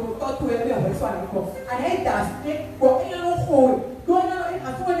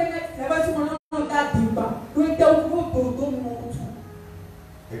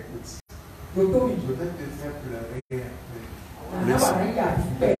 Listen,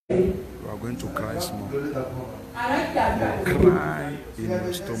 you are going to cry small. Cry in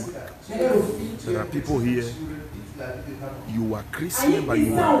your stomach. There are people here, you are Christian, but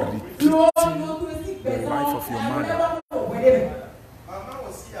you are repeating the life of your mother.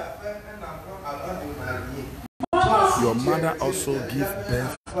 Your mother also gave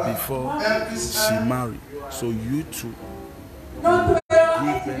birth before she married. So you too give birth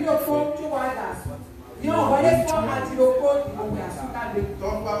before you are going to marry.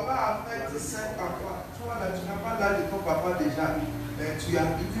 Ton papa a fait 17 enfants. Toi là, tu n'as pas l'âge de ton papa déjà. Mais tu as eu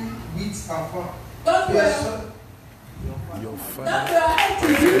 8 enfants. Your father.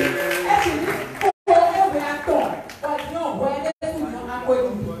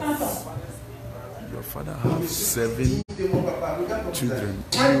 Your father has 7 children.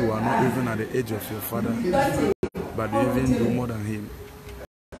 You are not even at the age of your father, but you even do more than him.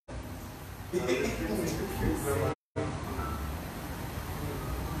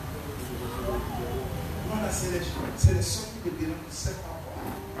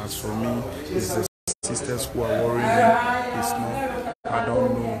 As for me, it's the sisters who are worrying. It's not, I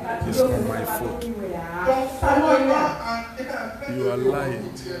don't know, it's not my fault. You are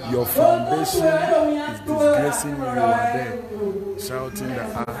lying. Your foundation is disgracing you. You are there shouting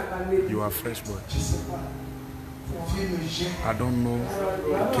that you are fresh boy. I don't know.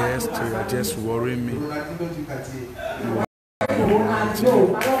 Guess you are just worrying me. You are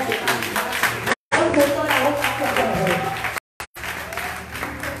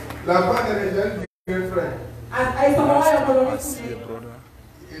la voix de l'évêque du frère.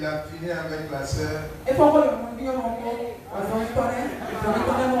 Il a fini avec la sœur.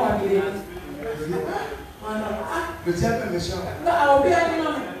 Le diable est méchant.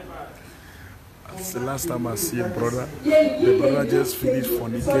 It's the last time I see a brother. The brother just finished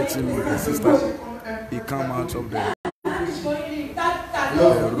fornicating with his sister. He came out of the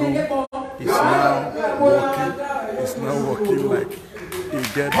room. He's now walking like he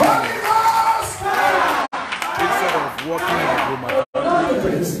get instead of walking like Roman.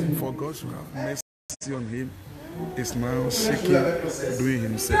 For God to have mercy on him, is now shaking, doing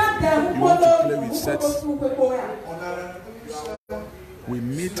himself. You want to play with sex? We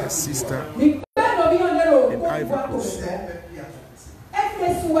meet a sister in Ivory Coast.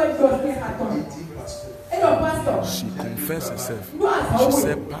 She confessed herself. She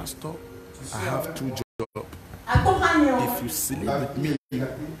said, Pastor, I have 2 jobs. If you sleep with me,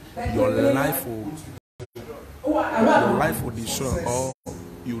 your life will destroy or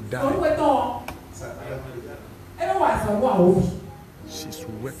you die. She's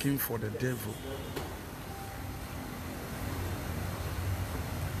working for the devil.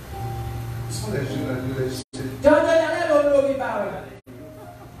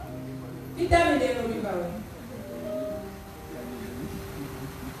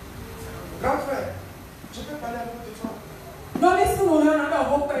 Grand frère, je peux parler avec toi.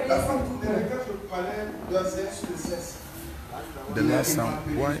 The last time,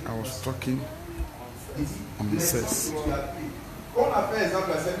 why I was talking on the sex.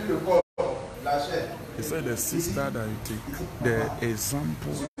 He said the sister that you take, the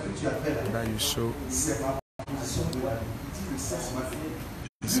example that you show. He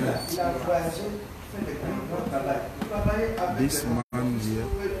said, this man here,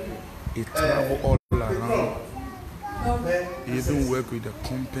 he travel all around. He even work with the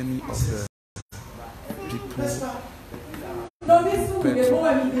company of the people, but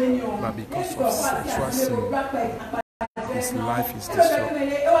because of sexual sin, his life is destroyed.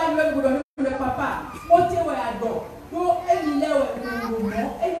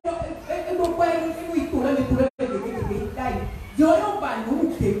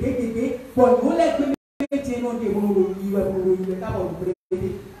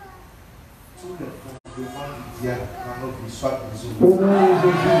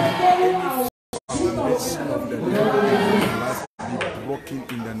 Broken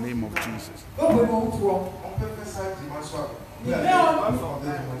in the name of Jesus.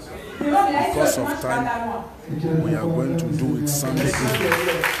 Because of time, we are going to do it Sunday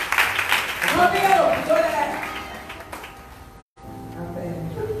evening.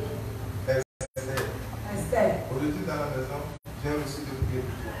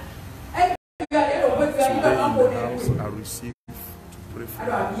 I received to pray for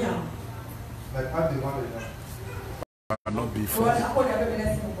you, but not before.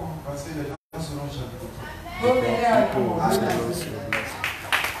 seront jamais contents. People will tell us your blessing.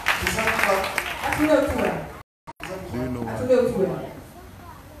 C'est ça pourquoi? Do you know why?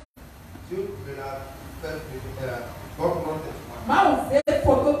 Dieu me l'a fait venir. Votre nom est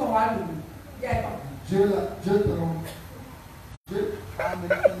Dieu te rend. Dieu,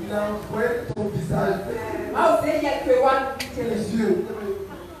 il a envoyé ton visage. Les yeux.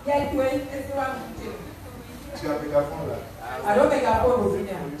 Tu as mégaphone là. Tu as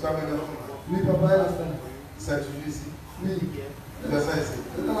mégaphone. Oui, papa est là. C'est toujours ici. Oui. C'est ça ici.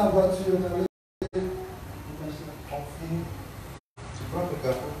 C'est dans la voiture. On finit. Tu prends le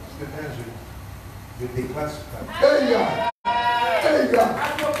mégaphone, parce que là, je déclare sur ta vie. Hey, gars! Hey, gars!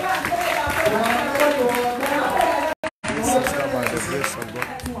 Sister, by the grace of God,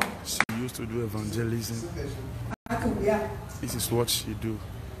 she used to do evangelism. This is what she do.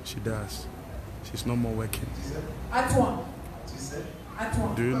 She does. She's no more working.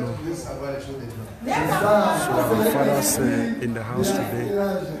 Do you know? So our father said in the house today,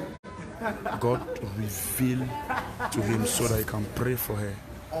 God revealed to him so that he can pray for her.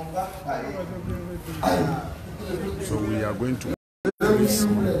 So we are going to pray.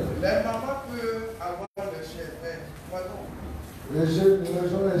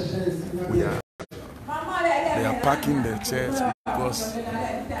 They are packing the chairs because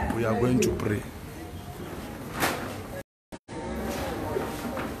we are going to pray.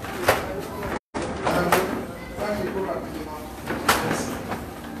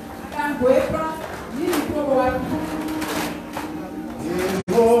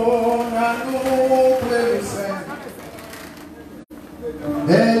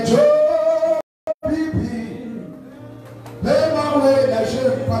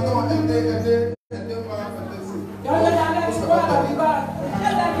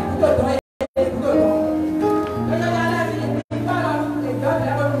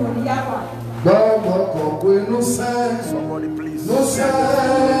 Somebody please. We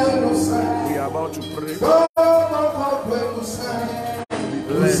are about to pray.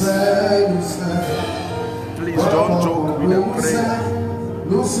 Please don't joke with the prayer.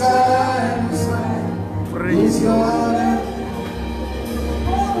 Praise God.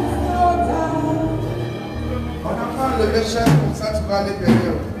 On apprend le méchant comme ça, tu vas aller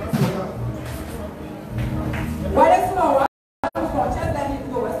derrière.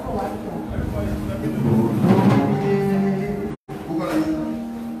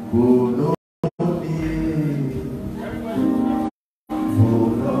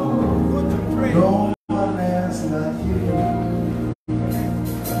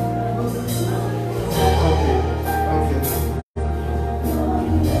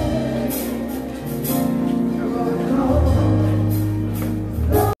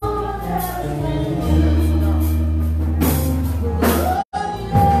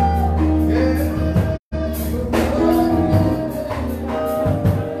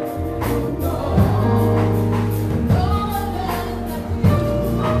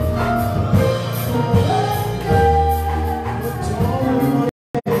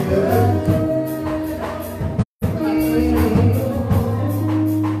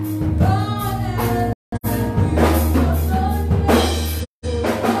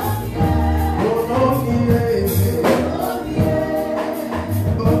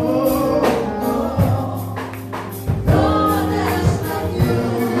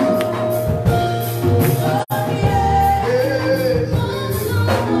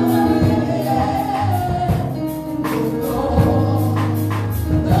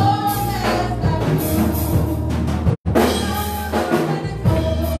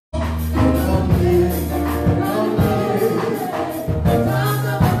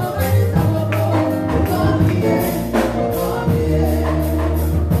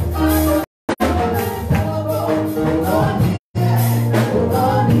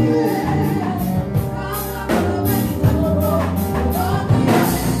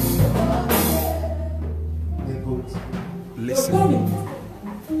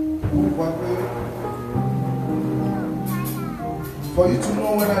 For you to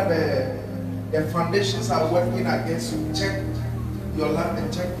know whether the foundations are working against you, check your life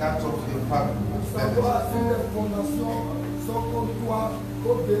and check that of your family.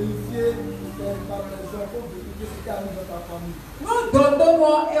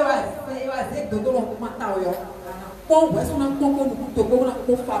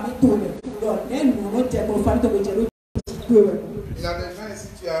 Il y a des gens ici,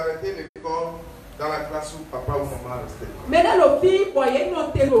 tu as arrêté l'école dans la classe où papa ou maman restait. Mais dans le pays, il y a une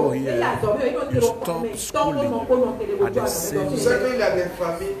autre People here, you stop schooling at the same Tu sais qu'il y a des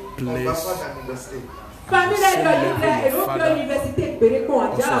familles qui n'ont pas d'université. famille de l'université,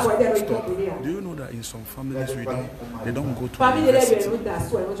 that in some families they don't go to Famille university. élève nous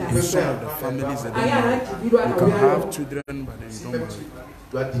d'asseoir, nous In some of the d'asseoir. families they don't Aïe, marry. aïe, You can have children but then you don't marry.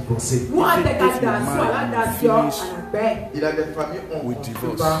 doit divorcer. Nous, on a des If you cas d'asseoir, là, marry, d'asseoir, finish à la paix. Il a des familles on with construit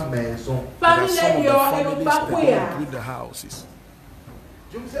divorce. par maison. There are Famille some of the élève, families ils they n'ont pas don't pris. build the houses.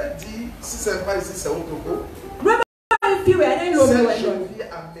 Je vous ai dit, si ce n'est pas ici, c'est au Togo. Une fille, elle est Cette l'homme. jeune fille a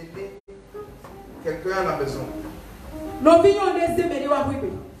mené quelqu'un à la maison. L'opinion des émédés va vous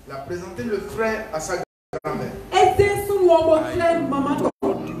Il a présenté le frère à sa grand-mère. et c'est sous le frère, maman.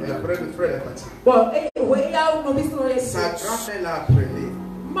 Et après, le frère est parti. Bon, et il y a un novice sur les Sa grand-mère l'a appelé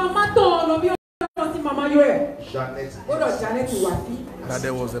maman, ton novice, maman, Jeannette. oh non, Janet, ou Wafi. That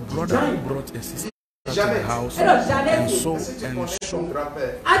there was a brother who brought a sister to the Jeannette. house Et non, and Janet, so Si tu and connais so. ton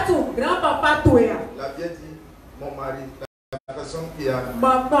grand-père, à ton grand-papa, toi. il a bien dit, mon mari, la personne qui a...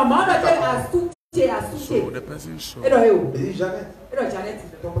 Maman, elle a soutenu, So the person saw et non, Il dit, Jeannette, et non, Janet.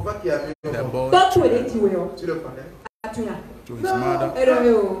 ton papa qui a mis the au monde, boy Donc, tu es dit, oui, tu le connais? to his mother. et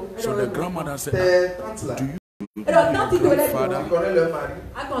non, So the grandmother said, Tes tantes là, do you et non, quand tu te lèves, grandfather? tu connais leur mari?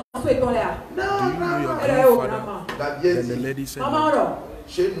 attends, tu es ton là. Do you know your Et non, grandfather? maman. Il a bien Then the dit, lady said, Maman, no. non.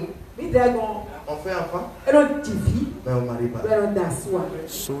 chez nous, Il dit, non, on fait enfant, et non, tu vis, mais on marie pas. et non, d'asseoir.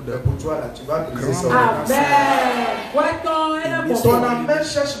 So Mais the pour toi là, tu vas briser son Grand-mère. cœur. Amen. Ouais, ton, et non, This bon. Ton amène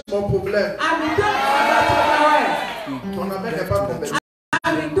cherche mon problème. Amen, toi, Ton amène n'est pas compétent.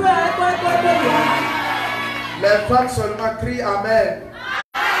 amen, toi, toi. Les femmes seulement crient Amen.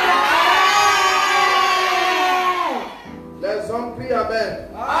 Les hommes crient Amen.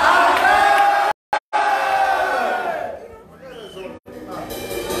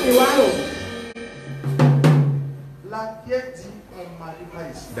 La vieille dit on ne marie pas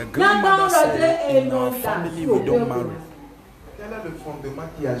ici. the grandmother said, in our family we don't marry. Quel est le fondement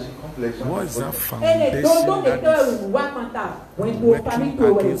qui agit contre les gens? What is that Et les dons foundation de that cœur, is ou wakanta, ou une famille, working tu es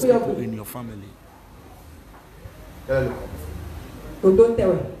against people in your family? Quel est le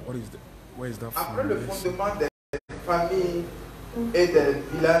fondement? Where is that Après le foundation? fondement des familles et des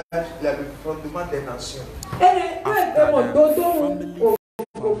villages, il y a le fondement des nations. Et les mon dodo,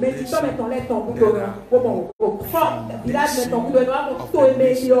 au Mexique, mettons les tombes au village, mettons le noir, au tout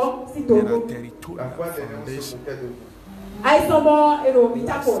aimé, si There are Togo. La fois territorial dernière, on se foundation. moquait de vous. Aïe, son bon, et le Last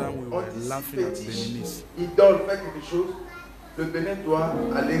Michapo. time we On were dit si laughing at fétiche, Beninese. idole fait quelque chose, le Bénin doit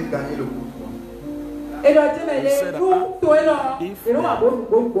aller gagner le coup. Et le Dieu, nous, toi, là, et nous, à bon, The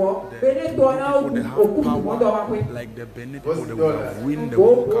Bénin, toi, là, people they au coup du have monde, on va power voir. like the Benin people, they would have win the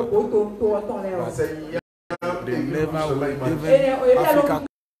World Cup. C'est Yam They et never will. Yam.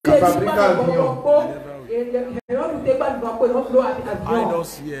 Even Africa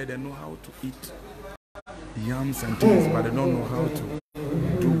idols here, they know how to eat yams and things, but they don't know how to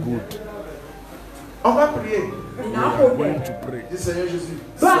do good. On va prier. We are going to pray. Dis Seigneur Jésus.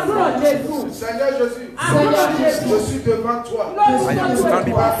 Jésus. Seigneur Jésus. Seigneur Jésus. Je suis devant toi. I am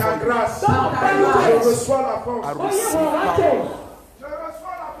standing Par ta before you. grâce, je reçois la force. I receive power. Je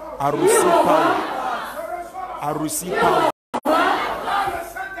reçois la force. I receive power. I receive power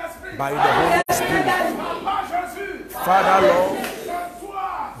by the Holy Spirit. Father Lord,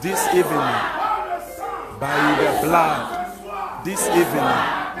 this evening, by the blood, this evening,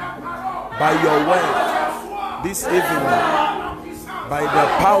 by your word, this evening, by the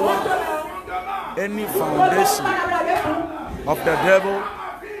power, any foundation of the devil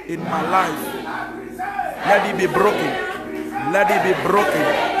in my life, let it be broken. Let it be broken.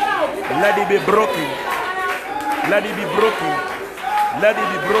 Let it be broken. Let it be broken. Let it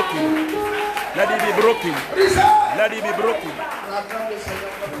be broken. Let it be broken. Let it be broken.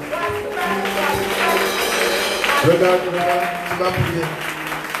 Regarde, tu vas prier.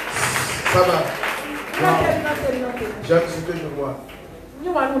 Ça va. J'aime ce que je vois.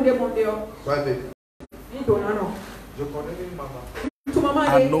 Sois bête. Je connais une maman.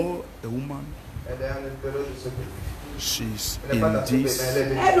 I know a woman. Elle est à l'intérieur de ce pays. She's Elle n'est pas in dans ce pays, this. mais elle est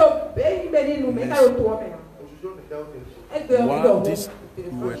bénie. Aujourd'hui, on était au Bénin. While this we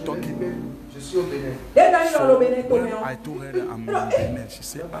were talking, Je suis au Bénin. so when I told her that I'm in Benin, she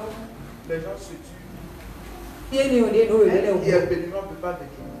said, ah, Les gens se tuent. Elle qui est béninois ne peut pas venir.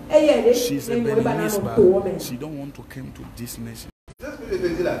 she's a Beninese, but she don't want to come to this nation. C'est ce que je te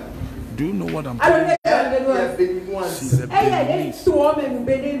dis là. Do you know what I'm telling you? Elle qui est béninoise. She's a Beninese, but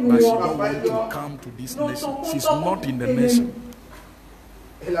she don't want to come to this nation. She's not in the nation.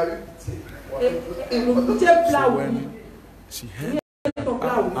 Elle a eu pitié. So when she heard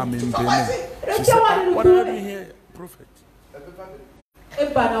I'm in Benin, she said, ah, what are you doing here, prophet? Elle ne peut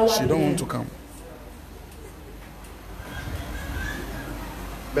pas venir. She don't want to come.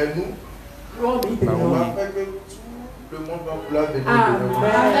 Mais nous, But on we, va faire que tout le monde va vouloir venir. Amen.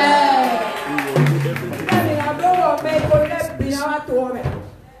 we will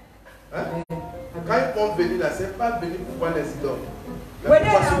Quand ils vont venir là, c'est pas venir pour voir les idoles. Mais pour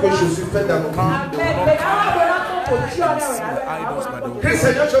voir ce que Jésus fait dans nos vies. Que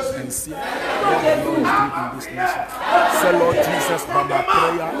Seigneur Jésus. Say, Lord Jesus, by my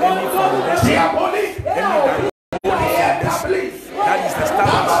prayer, any foundation, that is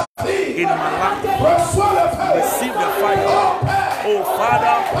established in my life, receive the fire. Oh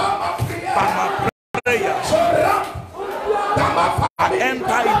Father, by my prayer, I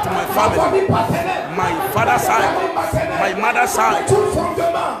enter into my family, my father's side, my mother's side.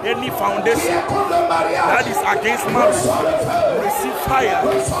 Any foundation that is against marriage, receive fire,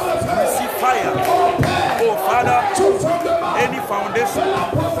 receive fire. Oh Father, any foundation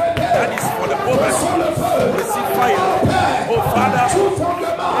that is for the poverty, receive fire. Oh Father,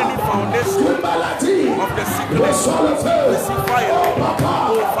 any foundation of the sickness, receive fire.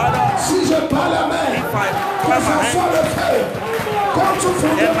 Oh Father, if I clap my hands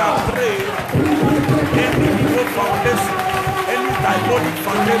and I pray, any evil foundation, any diabolic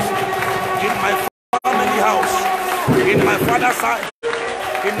foundation in my family house, in my father's side,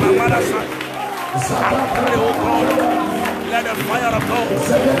 in my mother's side, I pray, oh God, let the fire of God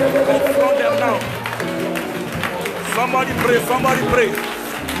confront them now. Somebody pray, somebody pray.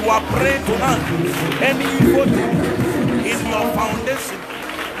 You are praying tonight. Any evil thing in your foundation,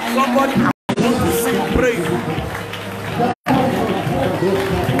 somebody want to see you pray.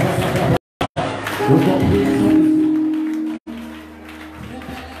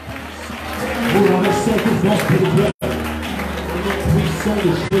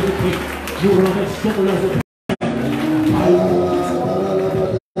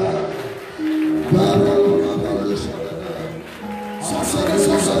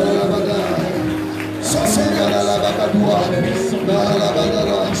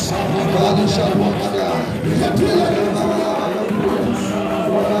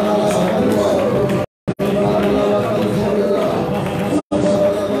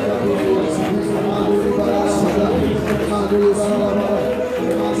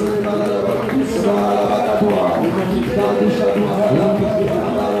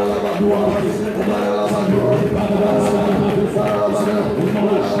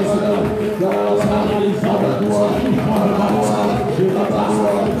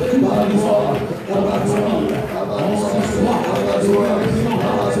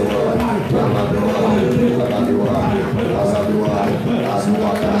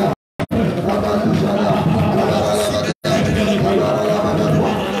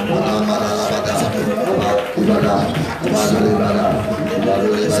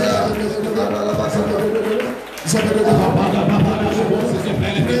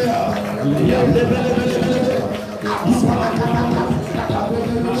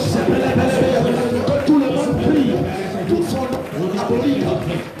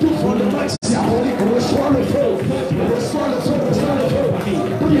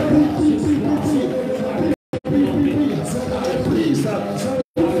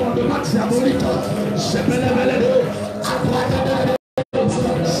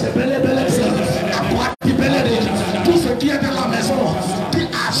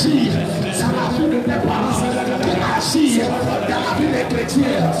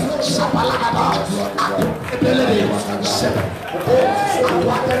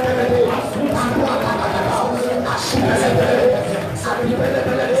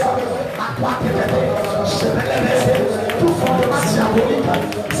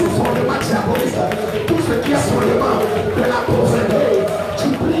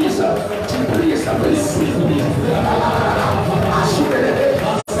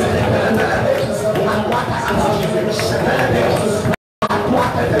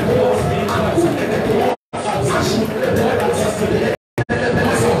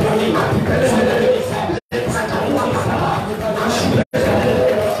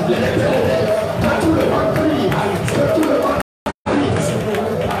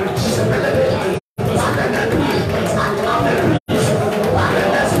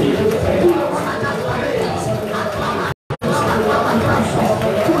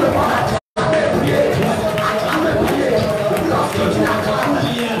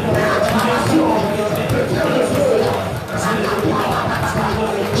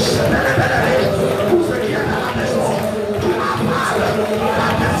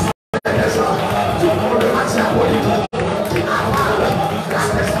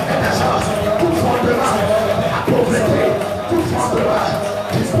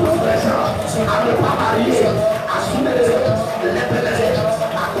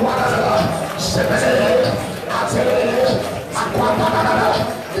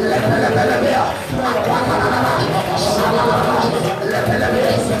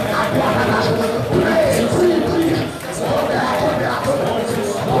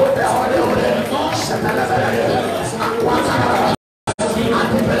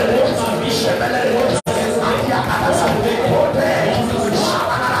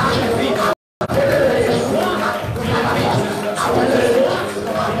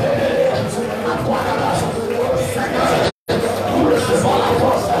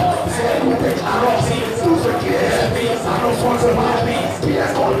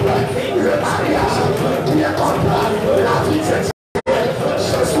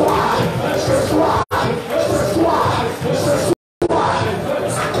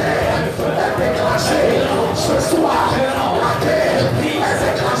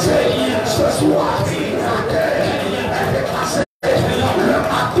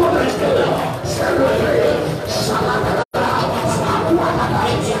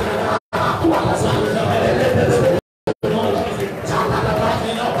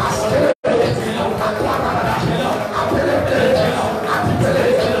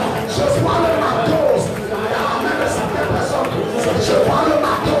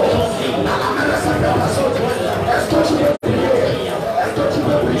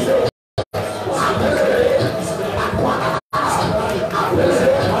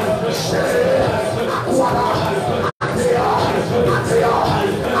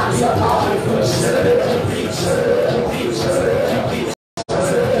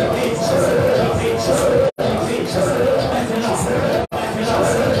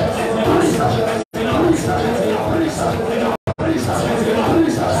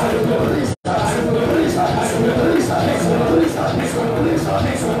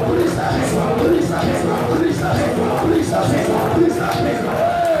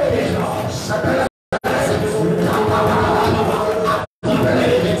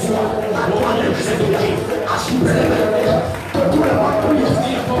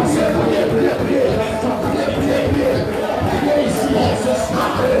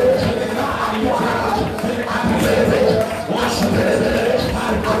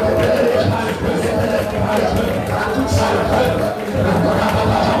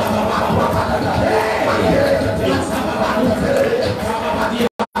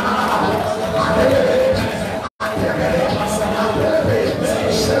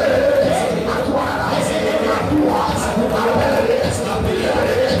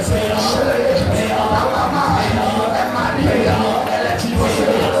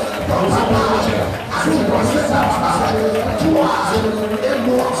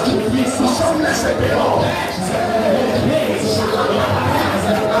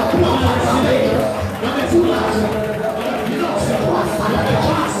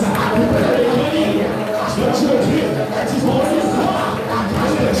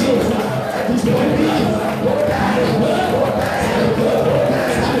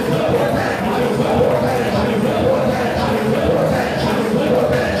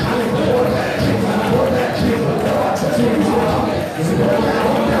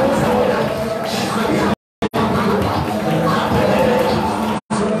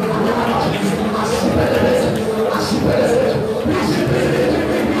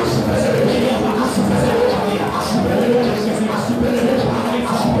 Benin.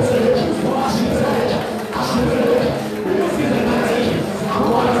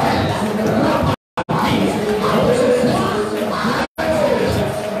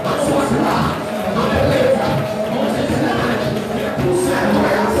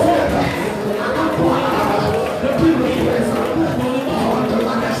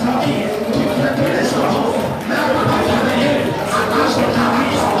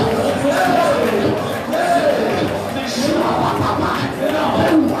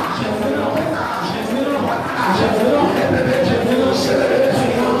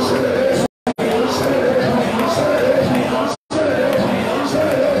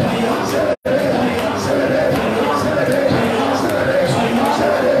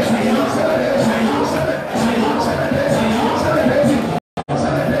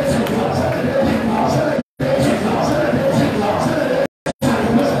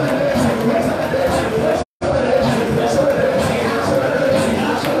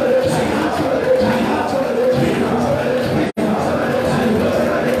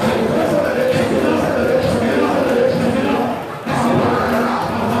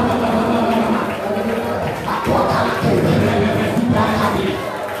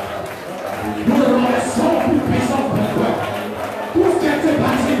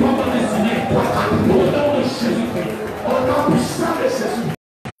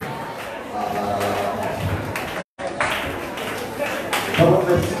 Alors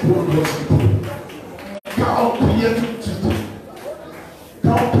merci pour l'hospitalité. Quand on priait tout de suite,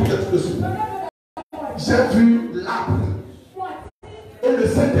 j'ai vu l'arbre. Et le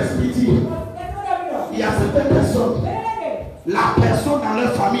Saint-Esprit dit, il y a certaines personnes, la personne dans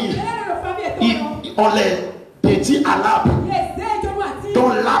leur famille, on les dédie à l'arbre.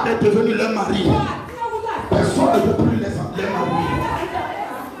 Donc l'arbre est devenu leur mari. Personne ne peut plus les marier.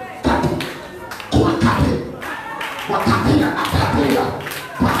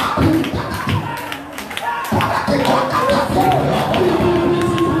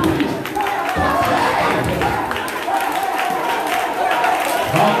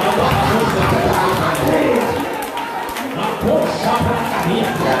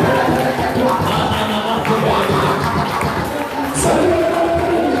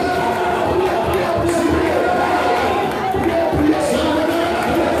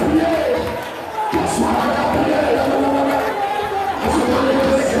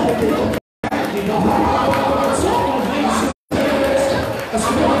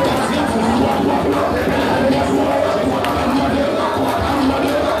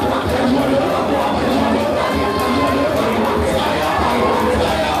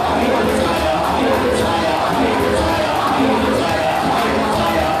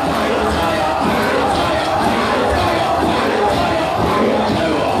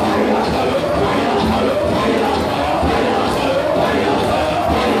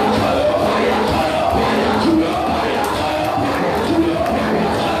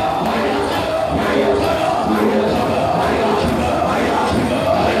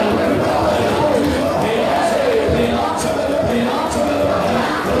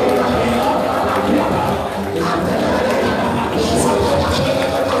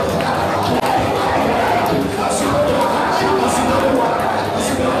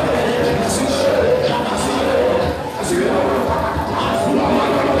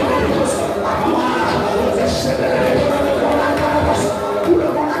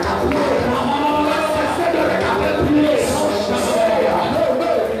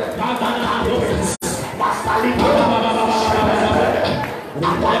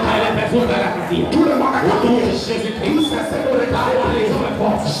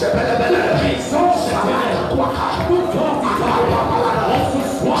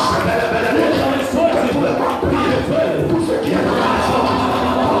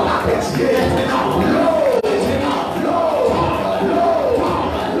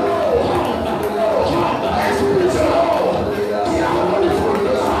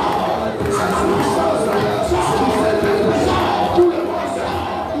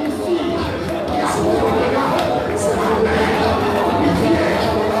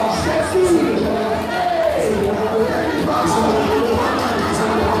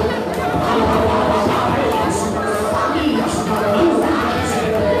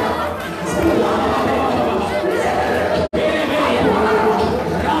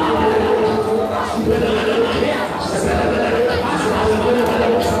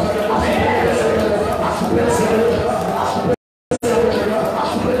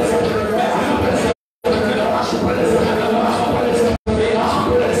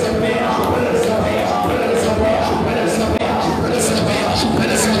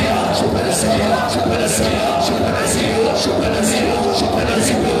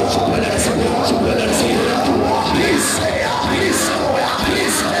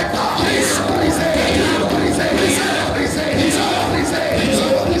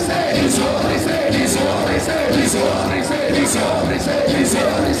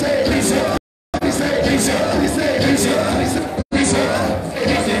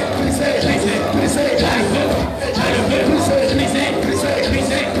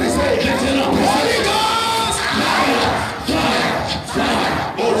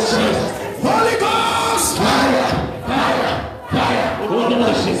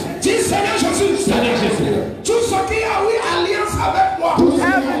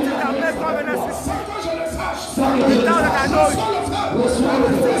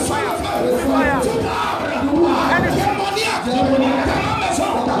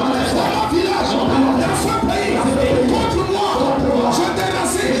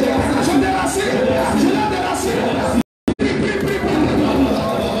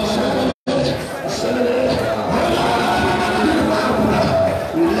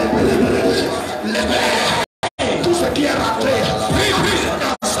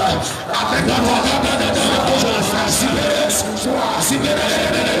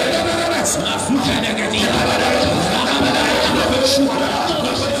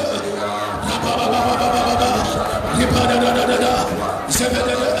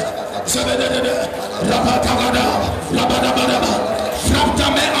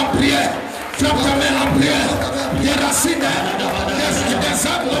 Attrape ta main en prière. Des racines, des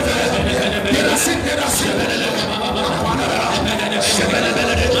arbres, des racines, des racines.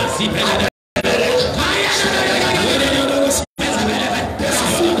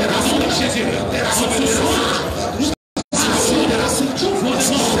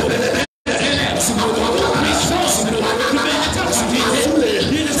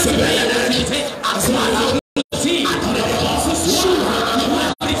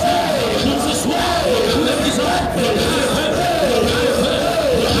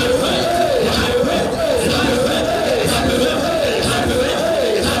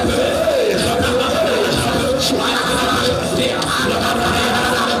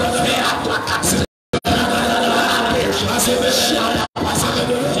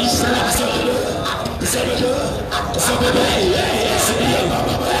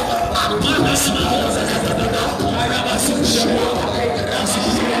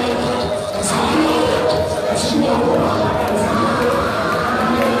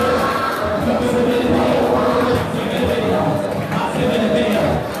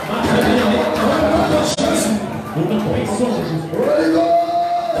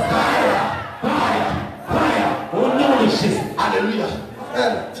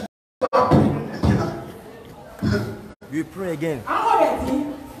 You pray again.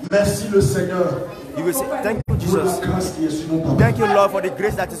 Merci le Seigneur. You will say, thank you, Jesus. Thank you, Lord, for the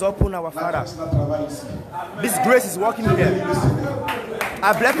grace that is upon our Father. This grace is working here.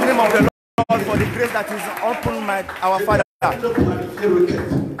 I bless the name of the Lord for the grace that is upon our Father.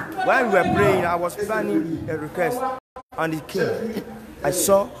 While we were praying, I was planning a request on the king. I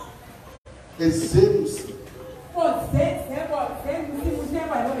saw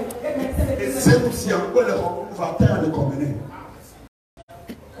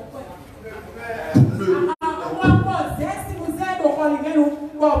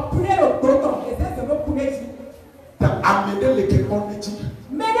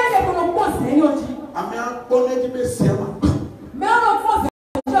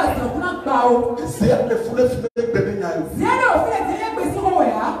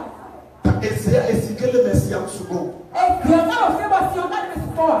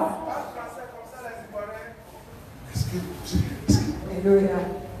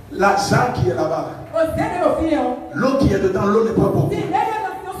l'argent qui est là-bas, l'eau qui est dedans, l'eau n'est pas bonne.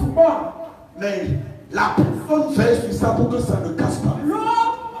 Mais la personne veille sur ça pour que ça ne casse pas.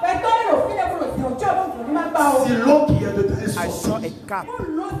 Si l'eau qui est dedans est I saw sortie, a cup.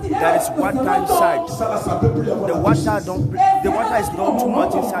 There is water inside. The water is not too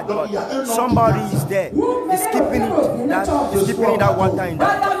much inside, but somebody is there. Is keeping that water in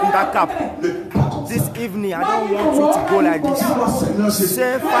that cup. This evening, I don't want you to go like this.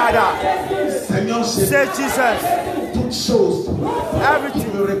 Say, Father. Say, Jesus.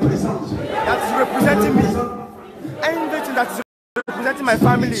 Everything that is representing me, everything that is representing my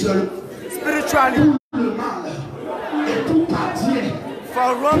family, spiritually,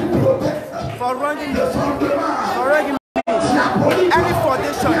 for wronging me, any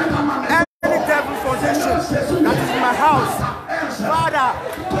foundation, any devil foundation that is in my house, Father,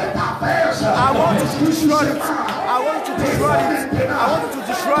 I want you to destroy it. I want you to destroy it. I want you to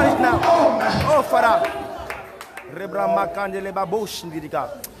destroy it now. Oh, Father.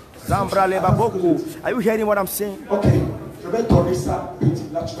 Are you hearing what I'm saying? Okay.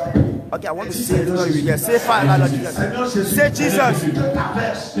 Okay, I want to say it. Say Father, Lord Jesus. Say Jesus.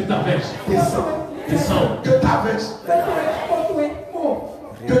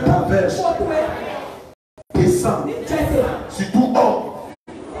 Que ta verge descend sur tout homme,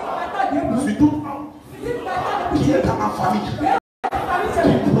 sur tout homme qui est dans ma famille,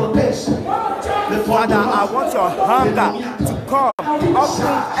 qui protège. Father, I want your hunger to come upon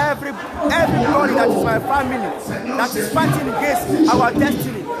everybody that is my family, that is fighting against our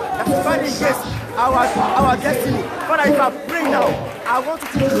destiny, that is fighting against our destiny. Father, if I pray now, I want you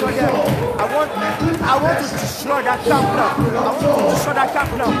to destroy them. I want to destroy that camp now. I want to destroy that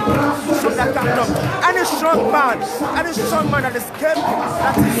camp now. Destroy that camp now. Any strong man that is capable,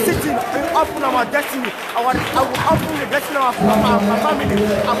 that is sitting up on our destiny, I will open the destiny of our family.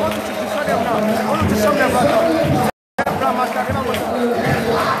 I want you to destroy them now. I want you to show them right now.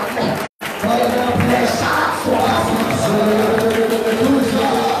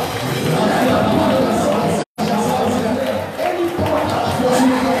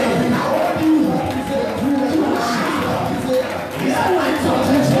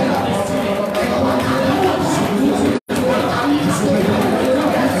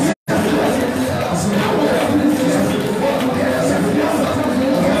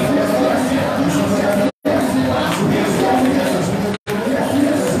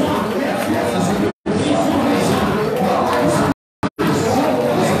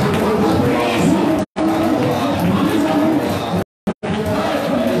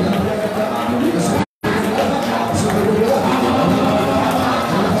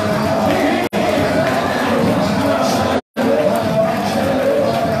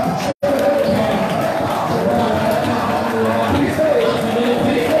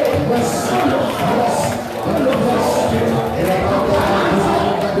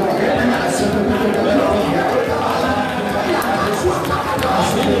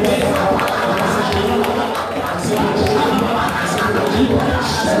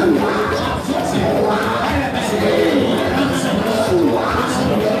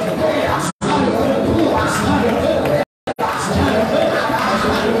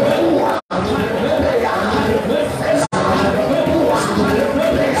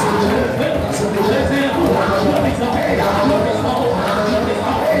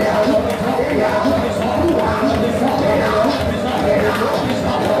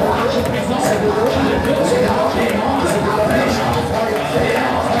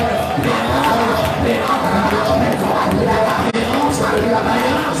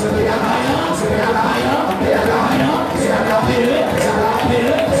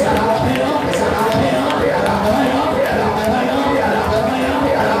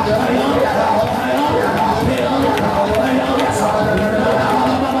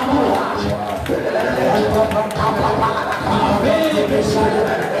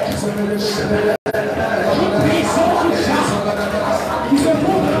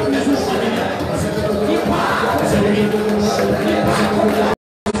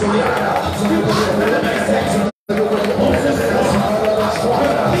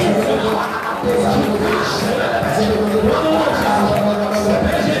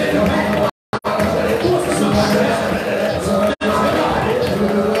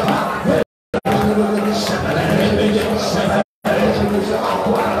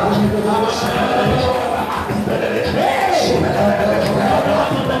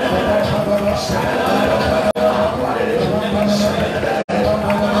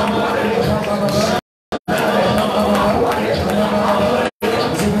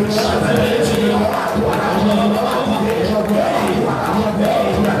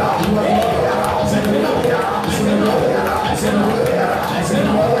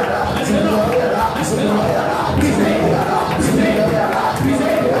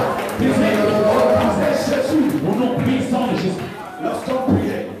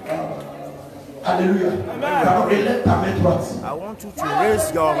 I want you to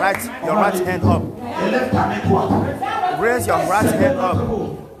raise your right hand up. Raise your right hand up.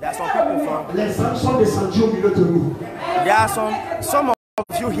 There are some people from. There are some of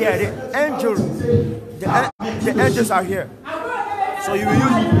you here. The angels are here. So you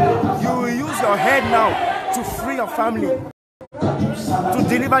will use your head now to free your family, to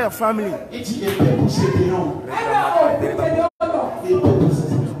deliver your family.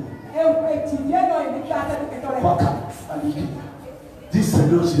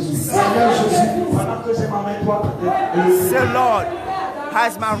 Say, Lord,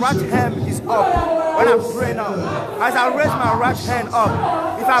 as my right hand is up, when I pray now, as I raise my right hand up,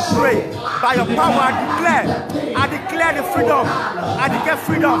 if I pray, by your power I declare the freedom. I declare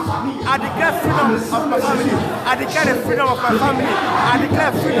freedom. I declare freedom of my family. I declare the freedom of my family. I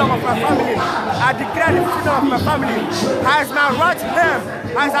declare freedom of my family. I declare the freedom of my family. As my right hand,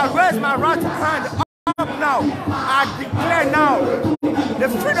 as I raise my right hand up now, I declare now the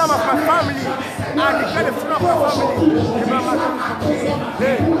freedom of my family. I declare the freedom of my family.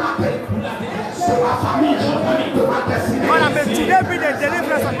 Father, may today be the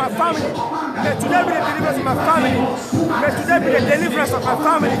deliverance of my family. May today be the deliverance of my family. May today be the deliverance of my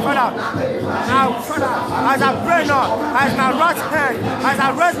family, Father. Father, as I pray now, as my right hand, as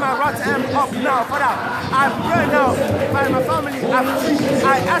I raise my right hand up now, Father, I pray now by my family. I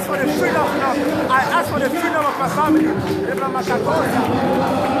ask for the freedom now. I ask for the freedom of my family.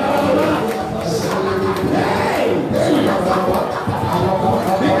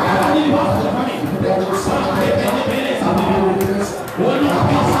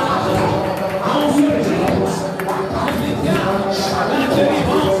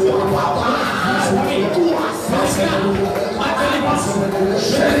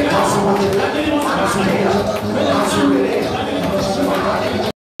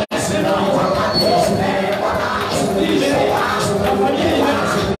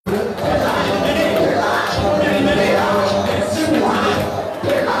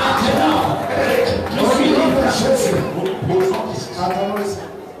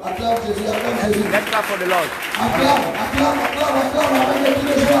 Let's clap for the Lord.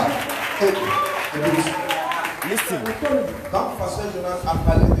 Listen.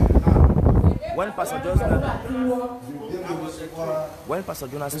 When Pastor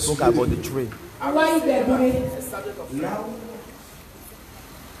Jonas spoke about the tree,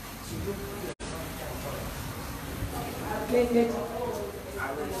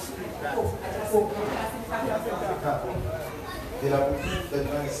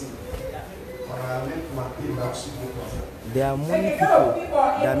 there are many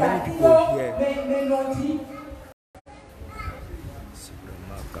people here.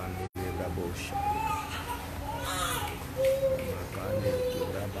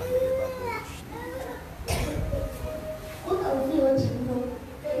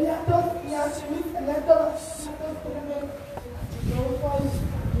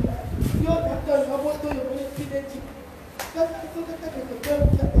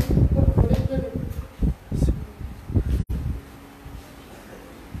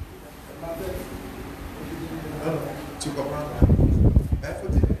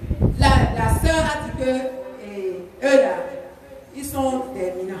 La sœur a dit que eux là, ils sont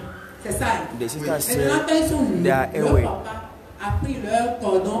des minants. C'est ça. The sister said they are away. a pris leur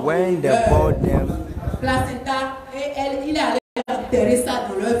cordon, When they leur bought them, placenta, et il est allé enterrer ça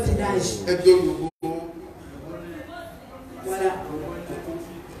dans leur village. Voilà.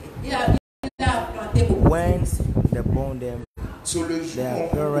 Il a planté beaucoup. when they born them, their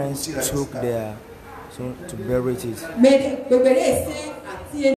parents took their son to bury it. Mais le bébé est à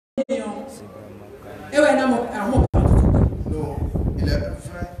tirer. Et ouais, non, il est un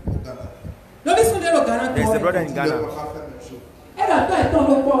frère au Ghana. There's a brother in Ghana.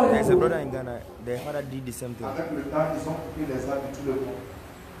 There's a brother in Ghana. Their father did the same thing. Avec le temps, ils ont pris les arbres de tout le monde.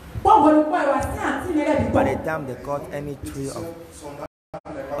 By the time they cut any tree of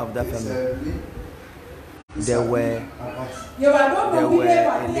that family, they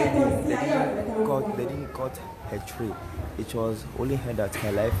didn't cut her tree. It was only her that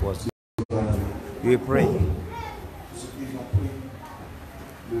her life was. You pray.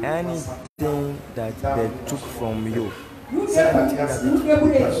 Anything that they took from you, you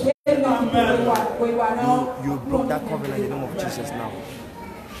broke that covenant in the name of Jesus now.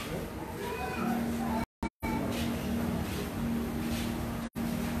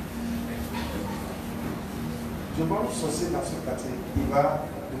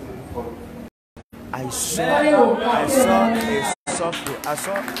 I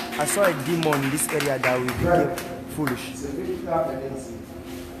saw a demon in this area that will become foolish.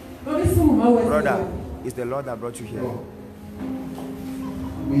 Brother, it's the Lord that brought you here.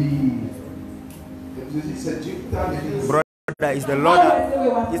 Brother, it's the Lord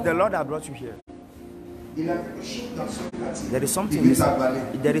that brought you here. There is something in this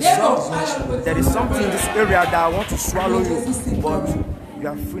area that I want to swallow you, but you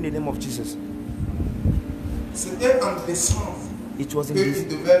are free in the name of Jesus. It was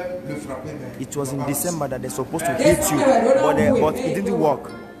in December that they're supposed to hit you, but it didn't work.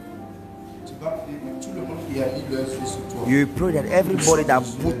 You pray that everybody that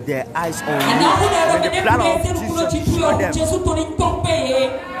put their eyes on you, when the plan of Jesus show them.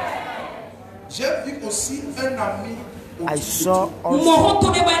 I saw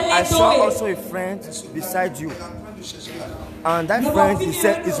also a friend beside you, and that friend, he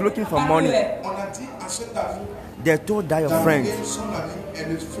said, is looking for money. They told that your friend should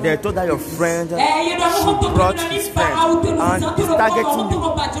brought his friend, and he's targeting you.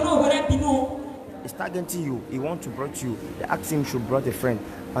 He's targeting you. He wants to brought you. They asked him should brought a friend,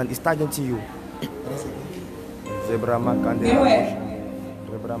 and he's targeting you.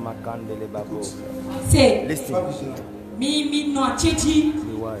 Listen. Be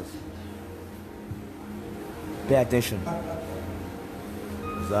wise. Pay attention.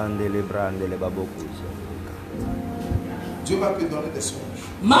 The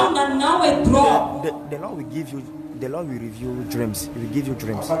Lord will give you. The Lord will reveal dreams. He will give you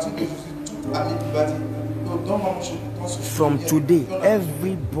dreams. From today,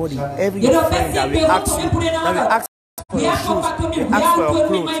 everybody, every friend that will ask you, that will ask for your shoes, they ask for your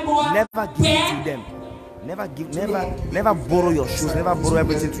clothes, never give it to them. Never borrow your shoes, never borrow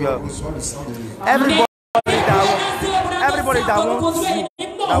everything to your. Everybody that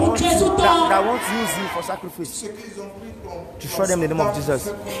wants to use you for sacrifice, to show them the name of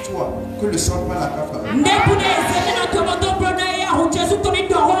Jesus.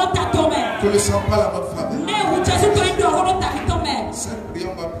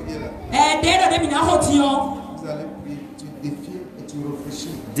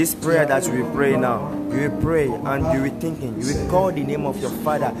 This prayer that you will pray now, you will pray and you will thinking, you will call the name of your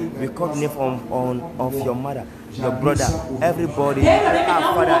father, you will call the name of your mother, your brother, everybody.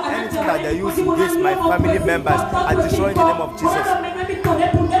 Father, anything that they use against my family members, I destroy in the name of Jesus.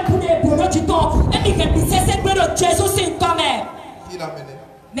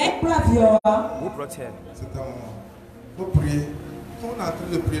 Who brought her? Vous priez. On est en train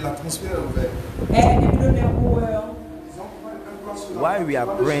de prier, l'atmosphère est ouverte. While we are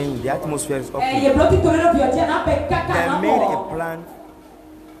praying, the atmosphere is open. They made a plan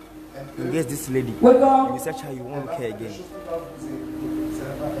against this lady. You search her, you won't look her again.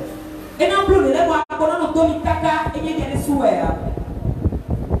 You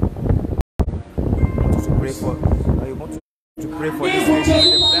want to pray for this lady.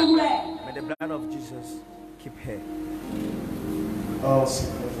 May the blood of Jesus keep her. Oh,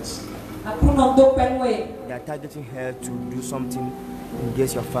 they are targeting her to do something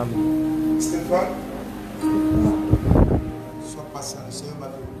against your family.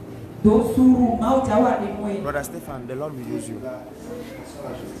 Brother Stefan, the Lord will use you.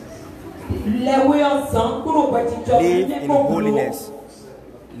 Live in holiness.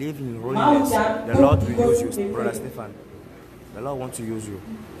 Live in holiness. The Lord will use you, Brother Stefan. The Lord wants to use you.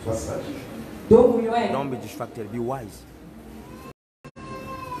 Don't be distracted. Be wise.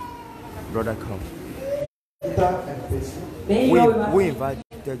 Brother, come. We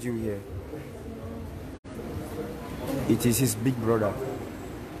invited you here. It is his big brother.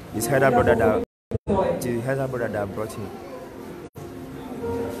 His elder brother that brought him.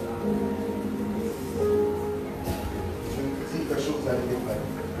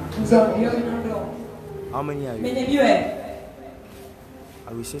 How many are you?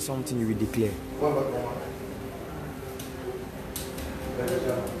 I will say something, you will declare.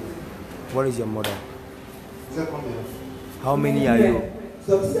 What is your mother? How many are you?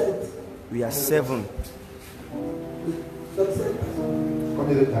 We are 7.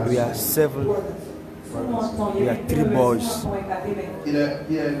 We are 7. We are 3 boys.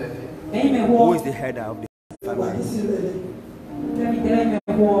 Who is the head of the family?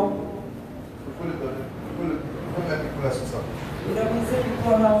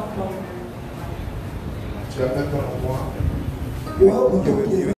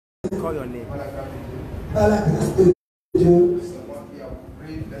 Call your name. À la grâce de Dieu, c'est toi qui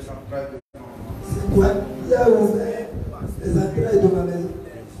as ouvert les entrailles de ma maison,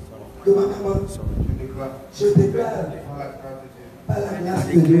 de ma maman. Je déclare par la grâce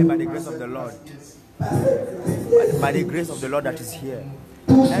de Dieu, by the grace of the Lord, by the grace of the Lord that is here,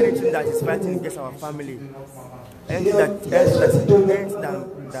 anything that is fighting against our family, anything that is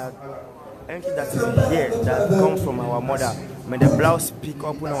here that comes from our mother, may the blood speak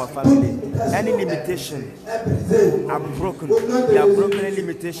up in our family. Any limitation are broken. They are broken. Any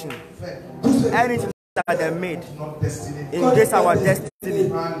limitation, anything that they made against our destiny.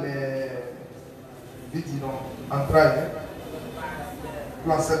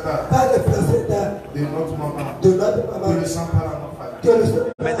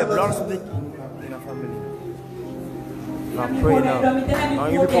 May the blood speak in our family. Now pray now. Now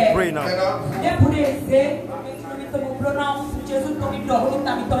you people pray now.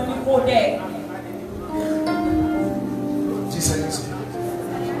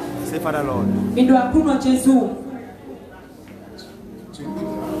 Say, Father Lord,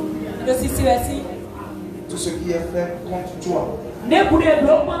 tout ce qui est fait contre toi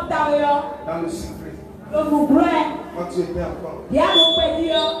dans le secret, quand tu étais encore,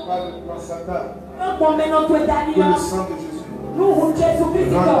 par le Satan, que le sang de Jésus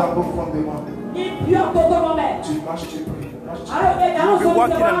rentre dans profondément. Tu marches, tu pries. you're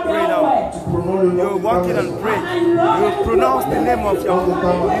walking and pray now. You're walking and pray. You pronounce the name of your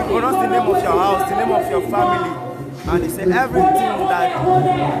house, the name of your family, and they say everything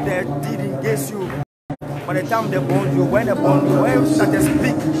that they did against you. By the time they born you, when they born you, everything that they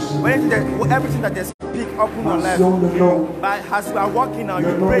speak, everything that they speak up in your life. But as you are walking now,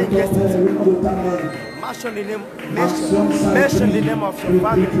 you pray against it. Mention the name of your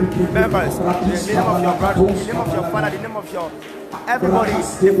family members, the name of your brother, the name of your father, the name of your everybody,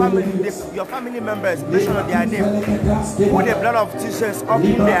 the family, your family members. Mention their name. Put the blood of Jesus up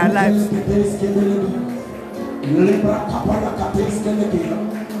in their lives.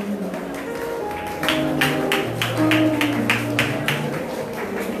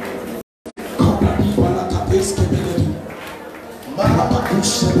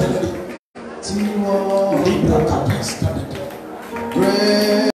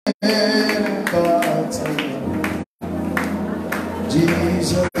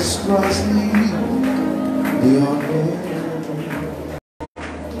 Jesus Christ, your name.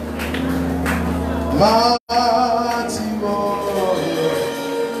 Mighty warrior,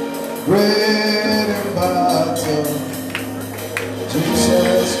 great in battle.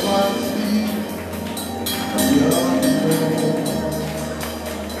 Jesus Christ, your name.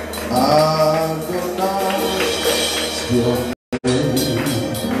 Adonai, your name.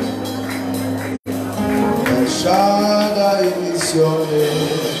 El Shaddai is your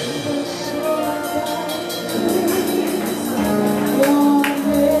name.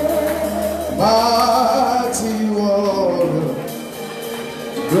 Mighty warrior,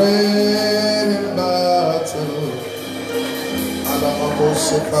 great in battle.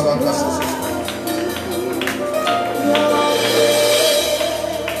 Alamabose Kalakasas.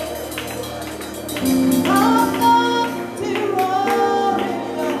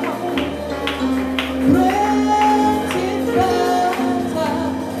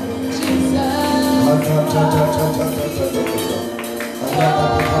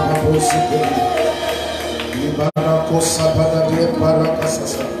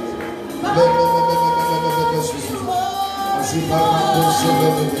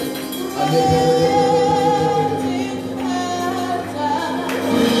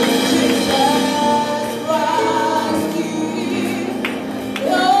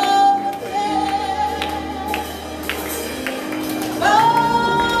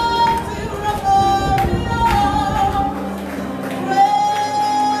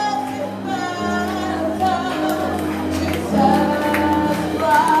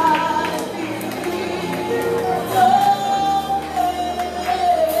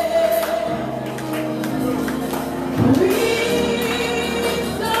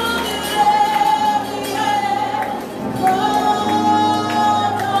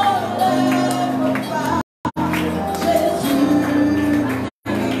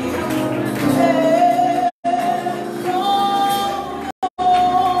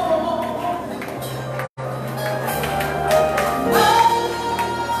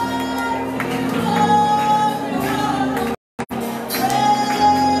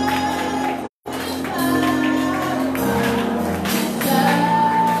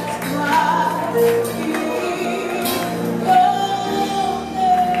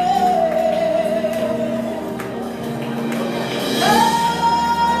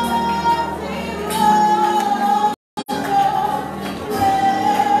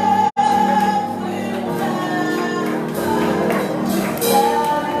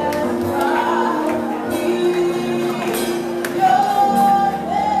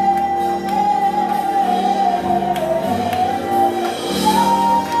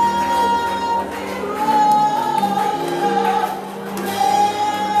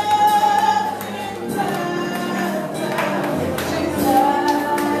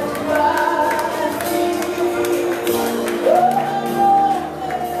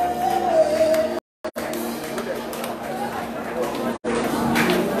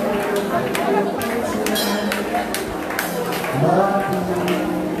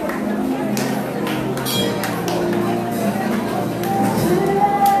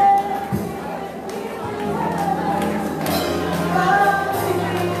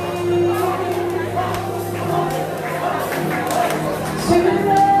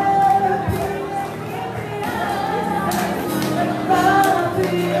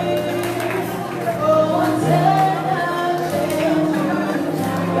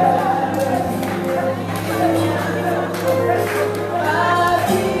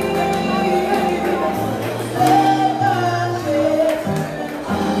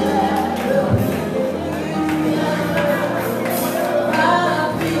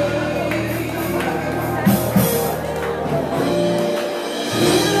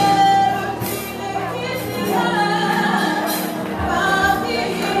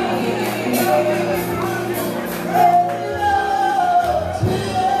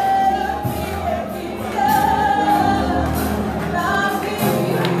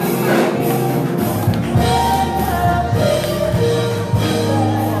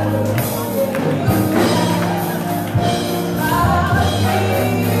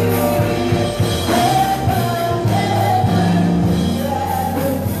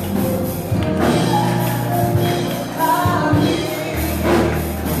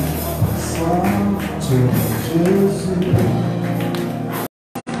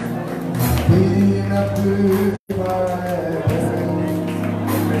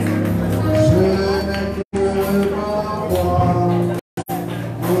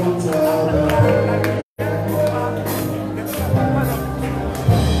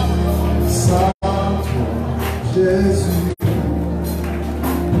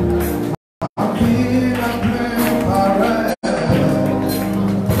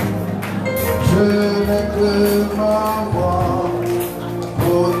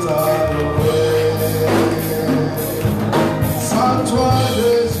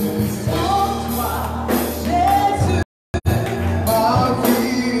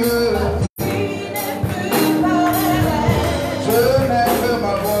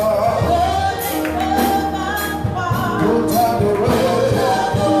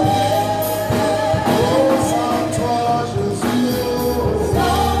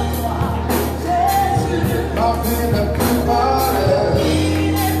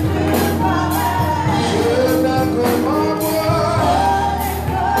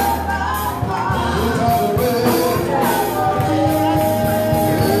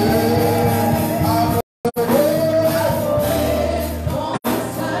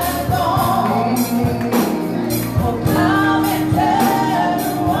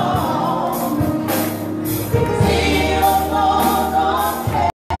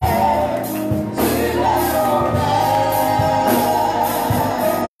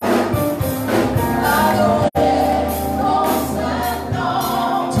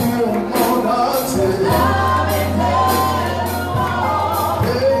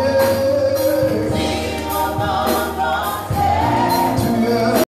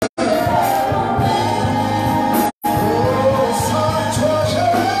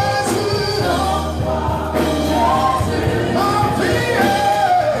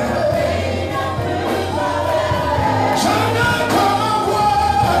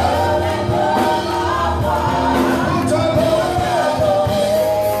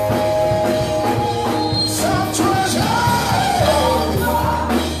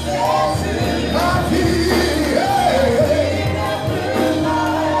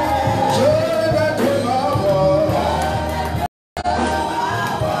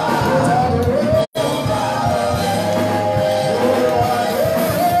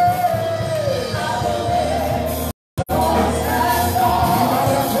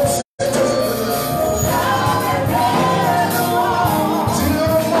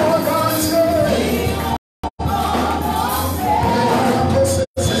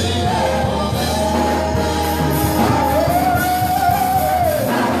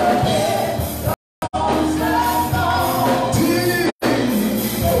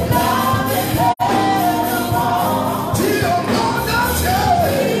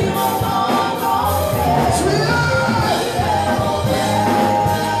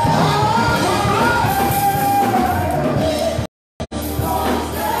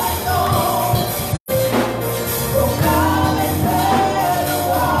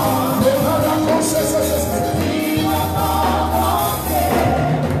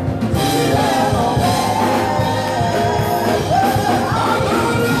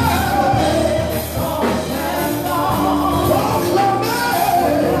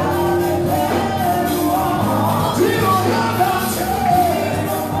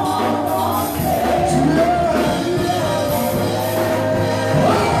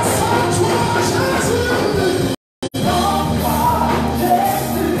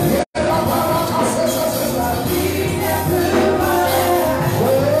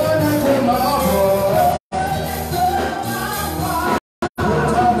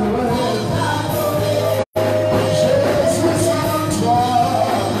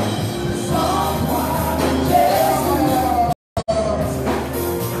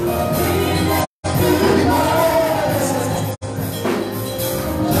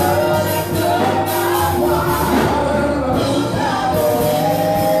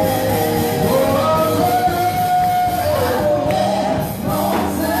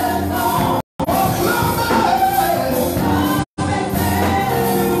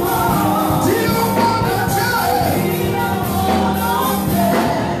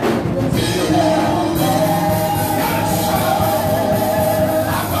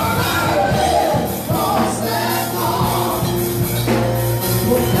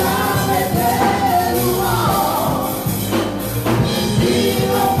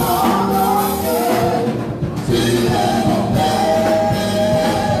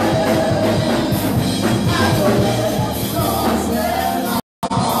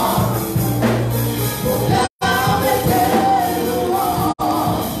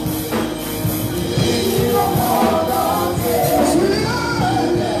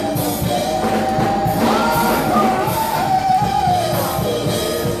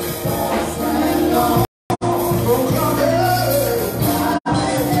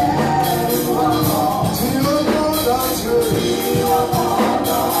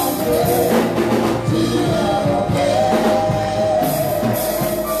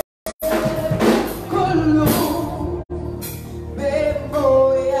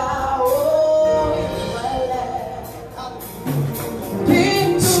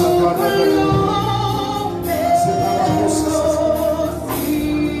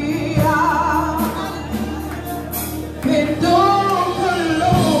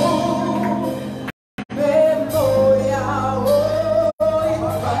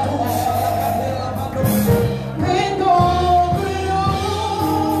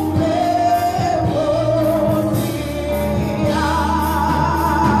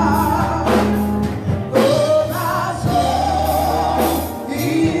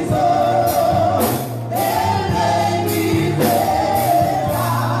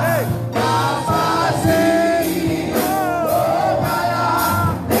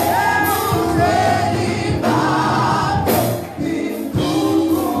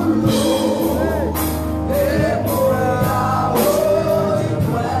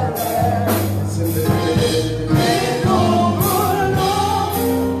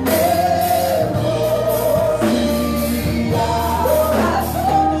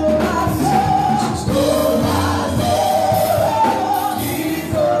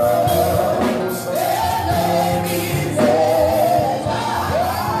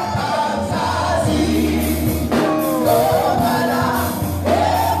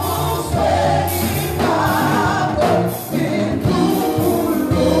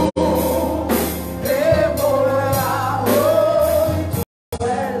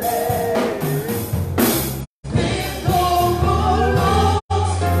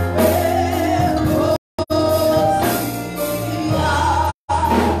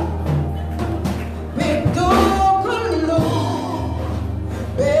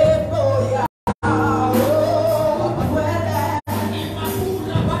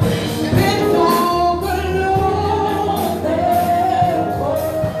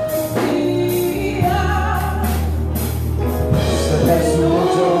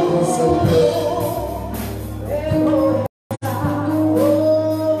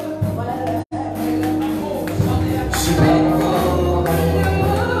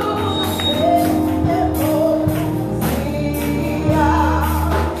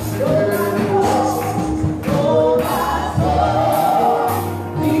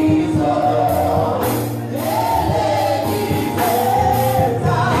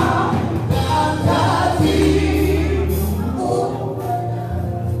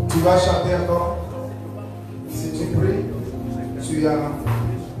 vas chanter encore. Si tu pries, tu as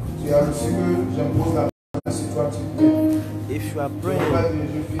reçu que j'impose la main sur toi. If you are praying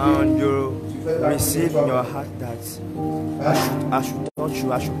and you receive in your heart that I should touch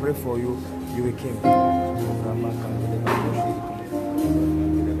you, I should pray for you, you will come.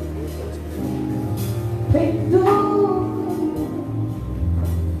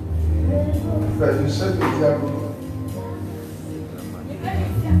 Je sais que diable.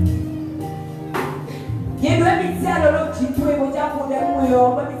 Il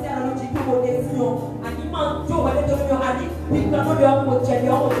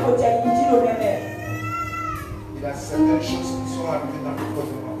y a certaines choses qui sont arrivées dans le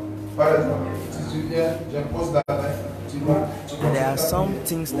gouvernement. Par exemple, si tu viens, j'impose la main, tu vas. There are some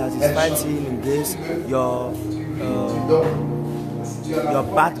things that is fighting against your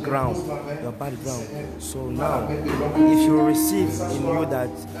background. So now, if you receive in you that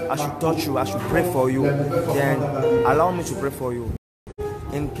I should touch you, I should pray for you, then allow me to pray for you.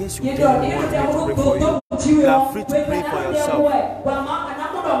 In case you don't want me to pray for you, you are free to pray for yourself.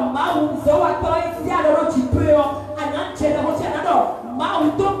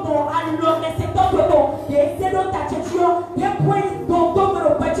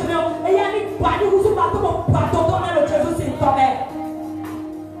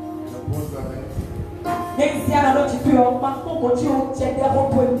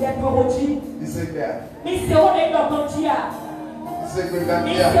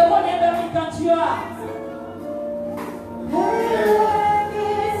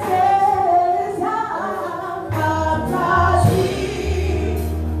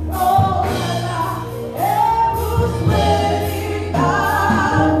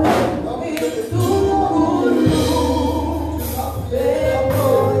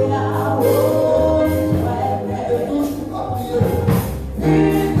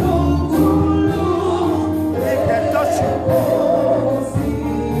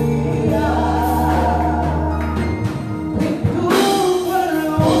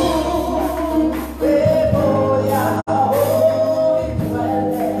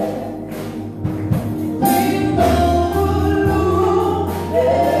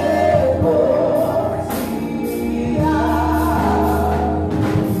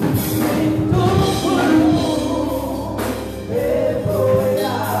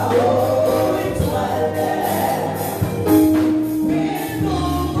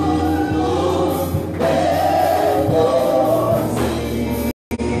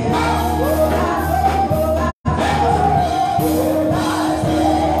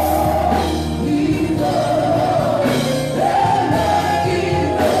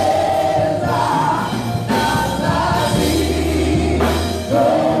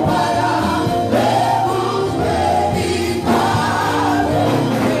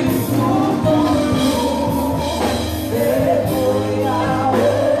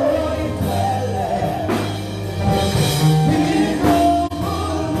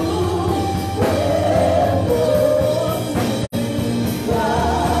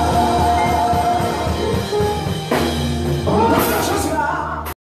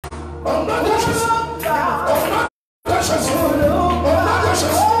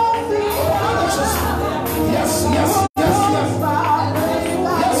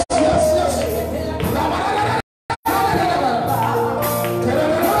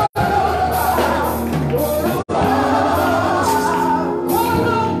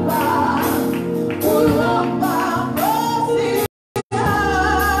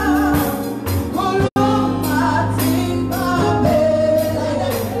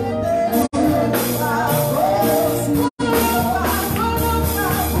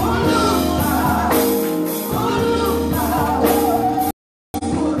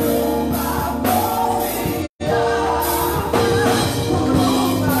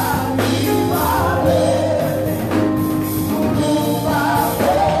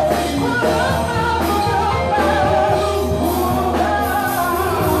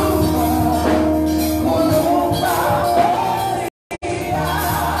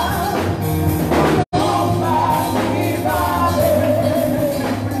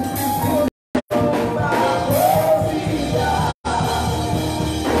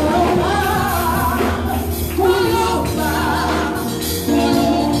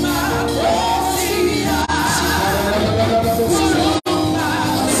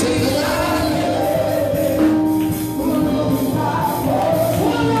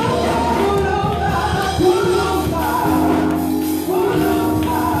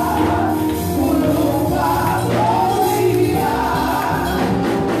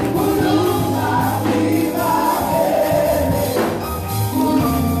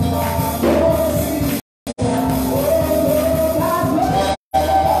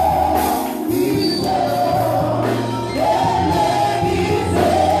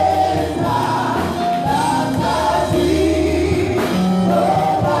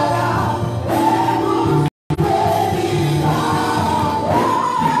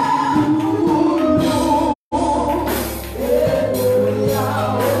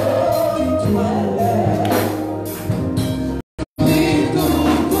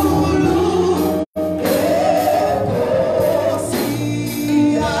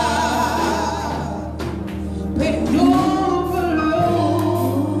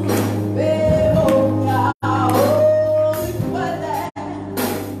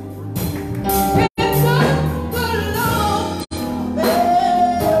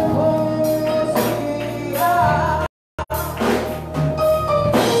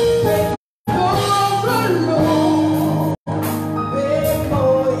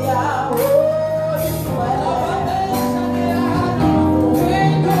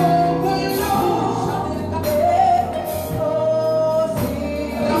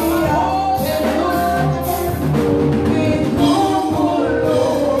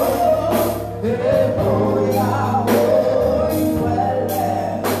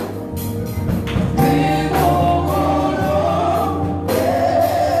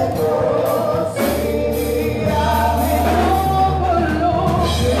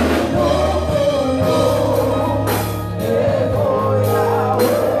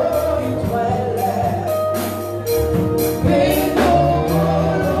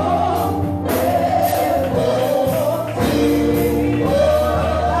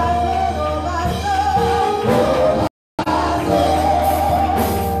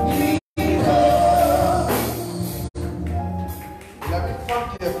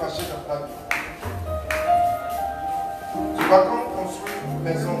 est fâché dans ta vie. Tu vas comme construire une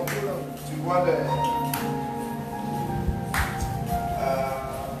maison. Tu vois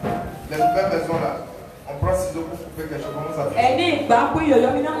les nouvelles maisons là. On prend ciseaux pour couper quelque chose. Comment ça fait?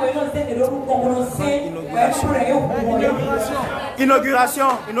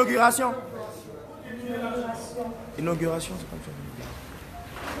 Inauguration, c'est comme ça.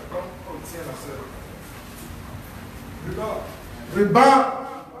 Ruban.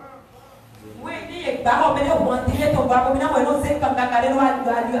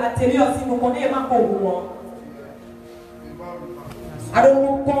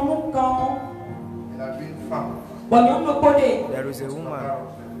 There is a woman.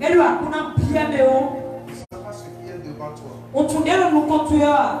 Elle ne sait pas ce qui est devant toi. Mais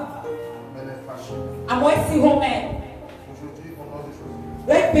elle est fâchée. Aujourd'hui, au nom de Jésus.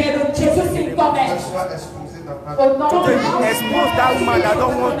 Elle soit exposée dans ta vie. Today, expose that woman that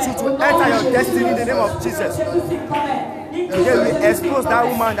don't want you to enter your destiny in the name of Jesus. Today, we expose that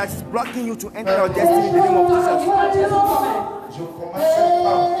woman that is blocking you to enter your destiny in the name of Jesus. Je commande cette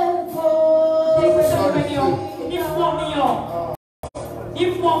femme.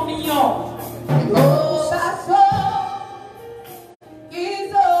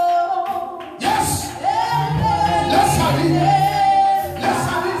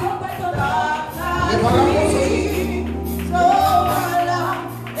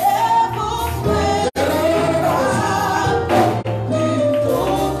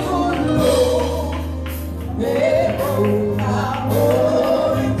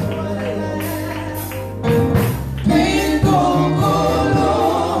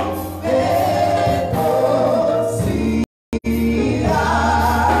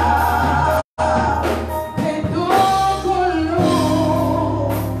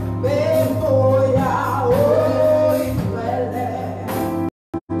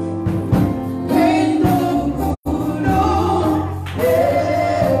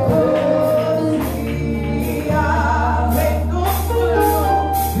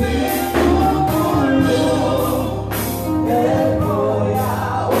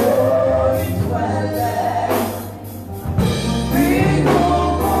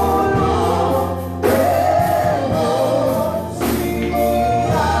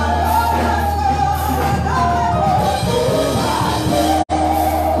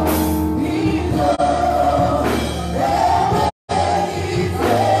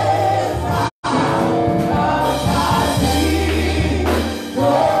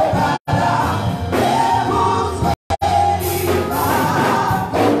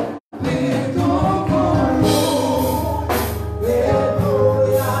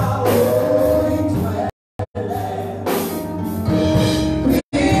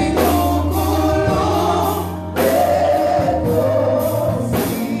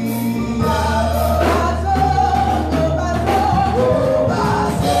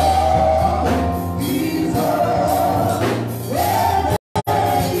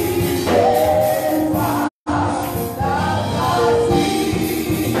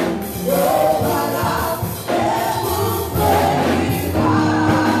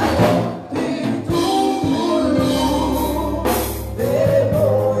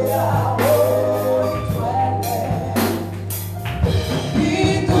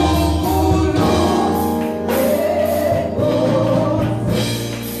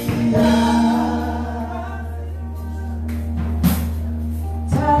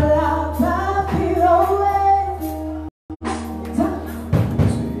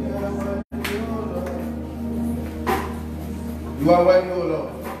 You are when you Lord.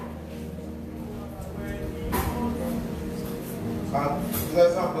 Is that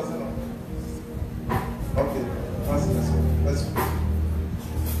some person? Okay. Let's go.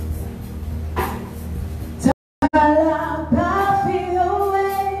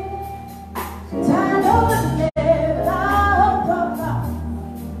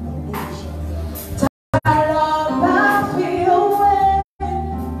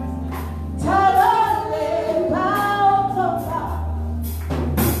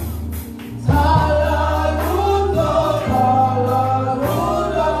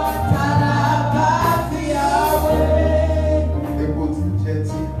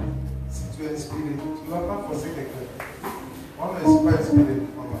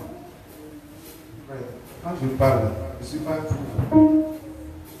 Quand je parle, je ne suis pas tout.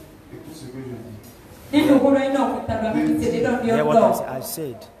 Écoute ce que je dis. Hear what I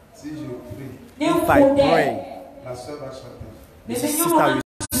said. Si je prie, If I pray, la sœur va chanter. the sister will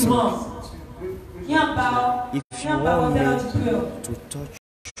sing. If you want me to touch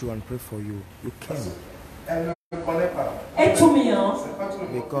you and pray for you, you can. Because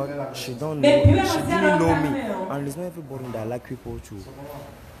she don't know, she didn't know me, and it's not everybody that like people to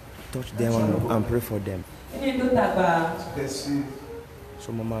touch them and pray for them.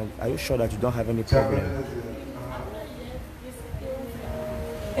 So Mama, are you sure that you don't have any problem?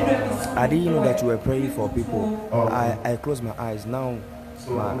 I didn't know that you were praying for people. I closed my eyes. Now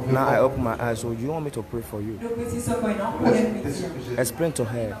I open my eyes. So you want me to pray for you? Explain to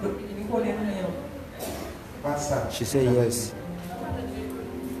her. She said yes.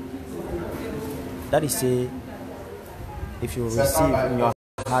 Daddy say, if you receive in your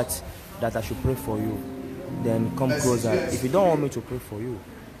heart that I should pray for you, then come closer. If you don't want me to pray for you.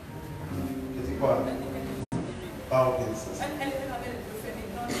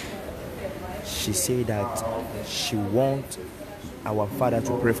 She said that she wants our father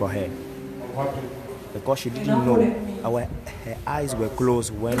to pray for her. Because she didn't know. Her eyes were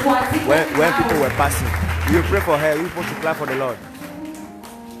closed when people were passing. You pray for her, you supposed to clap for the Lord.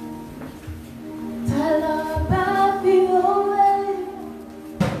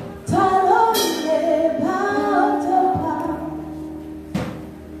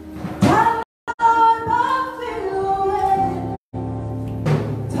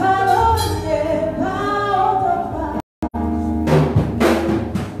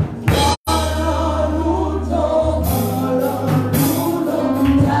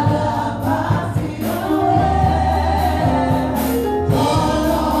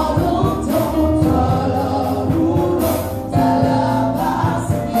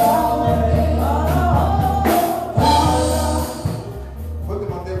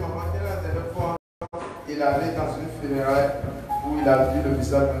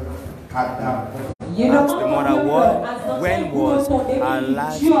 Asked the mother when was her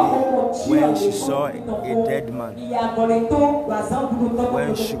last day when she saw a dead man.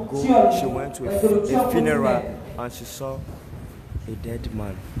 When she went to a funeral and she saw a dead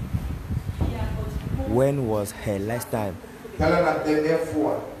man. When was her last time?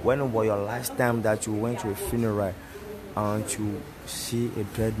 When was your last time that you went to a funeral and you see a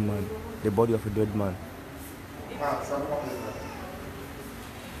dead man, the body of a dead man?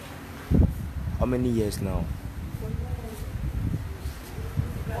 How many years now?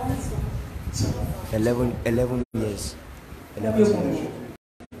 11 years. 11 years.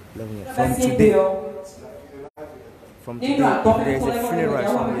 From today, there is a funeral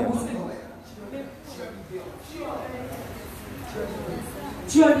somewhere.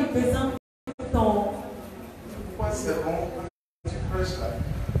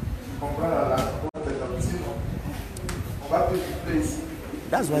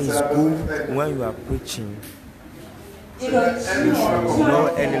 That's why it's good when you are preaching. You should know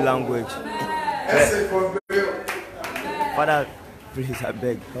any language. Father, please, I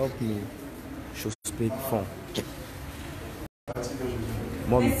beg, help me. Should speak from.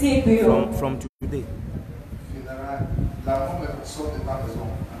 Mommy, from today.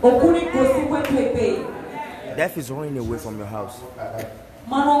 Death is running away from your house.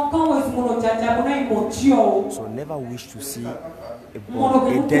 So never wish to see a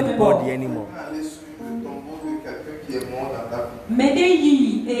dead body anymore.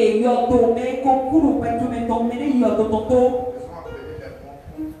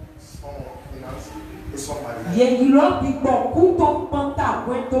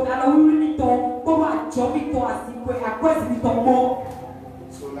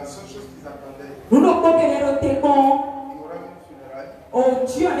 Oh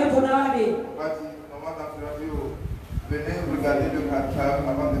Dieu, on est bon à aller. Venez regarder le cartable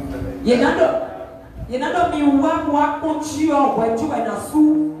avant de fermer. Yenado mi wa konchio wetu na su.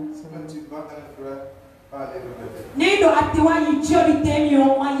 Nido atiwa yichio litemio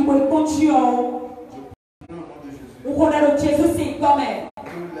ma yibo konchio. Ukona lo Jesus c'est comme.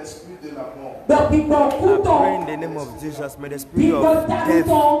 I pray in the name of Jesus, may the spirit of death,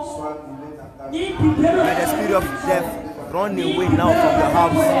 may the spirit of death run away now from your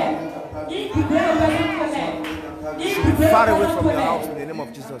house. Far away from your house in the name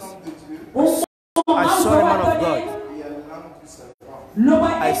of Jesus. I saw a man of God.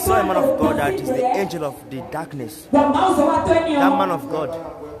 I saw a man of God that is the angel of the darkness. That man of God.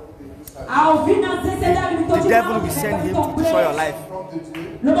 The devil will send him to destroy your life.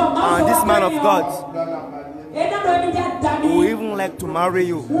 And this man of God will even like to marry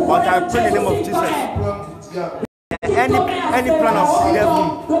you. But I pray in the name of Jesus. Any plan of the devil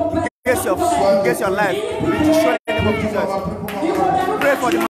against your life will be destroyed in the name of Jesus. Pray for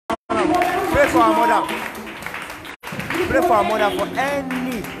the mother. Pray for our mother. Pray for our mother for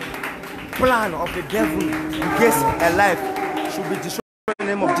any plan of the devil against her life should be destroyed in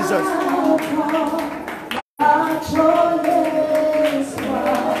the name of Jesus.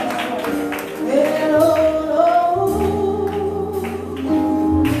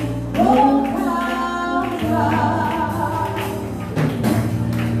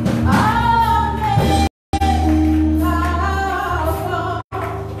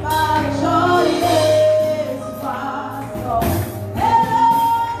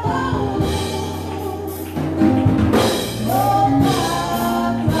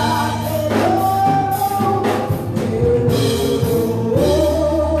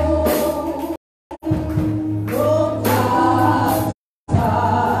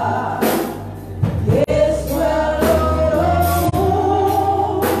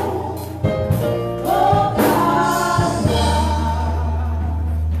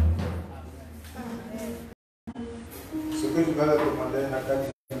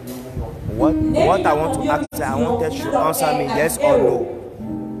 What I want to ask her, I want her to answer me yes or no.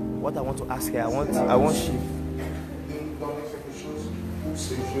 What I want to ask her, I want she.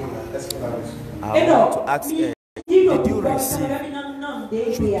 I want to ask her, did you receive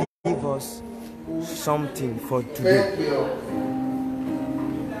to give us something for today?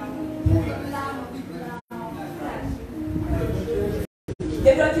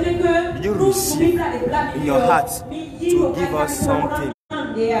 Did you receive in your heart to give us something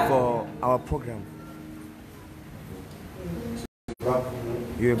for our program?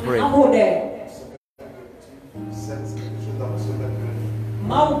 You will pray.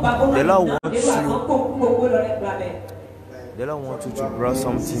 The Lord wants you to grow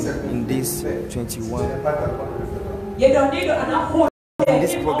something in this 21. In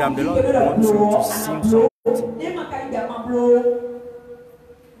this program, the Lord wants you to sing something.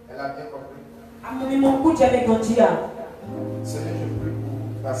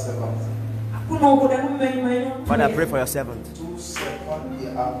 Father, I pray for your servant.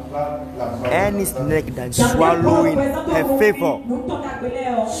 Any snake that is swallowing her favor,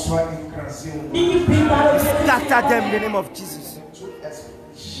 scatter them in the name of Jesus.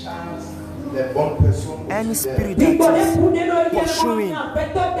 Any spirit that is pursuing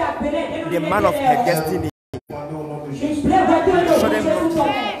the man of her destiny, show them no.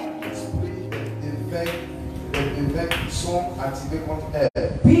 Sont activés contre elle.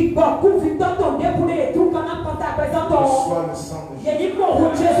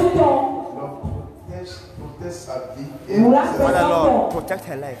 Father Lord, protect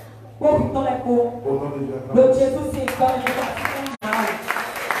her life.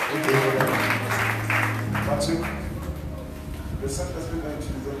 Mathieu, le Saint-Esprit va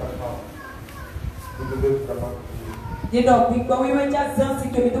utiliser ta parole. Vous devez vraiment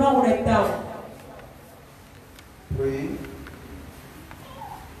prier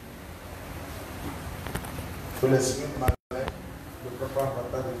pour l'esprit malin de préparer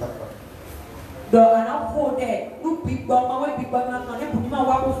la de ta part.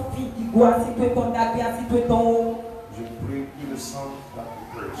 Je prie que le sang la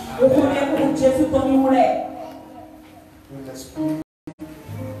protège.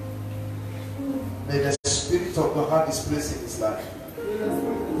 May the spirit of the heart is placed in his life.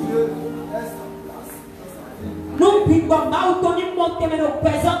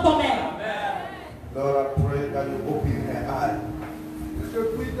 Lord, I pray that you open her eye.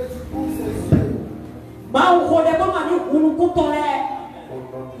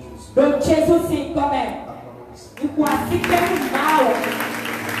 Donc Jésus c'est quand même. People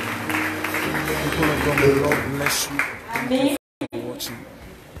of God, the Lord bless you. Amen. Watching.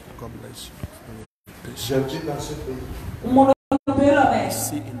 God bless you. Je dis dans ce pays,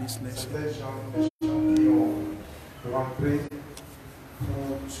 see in this nation. certains gens qui ont rentré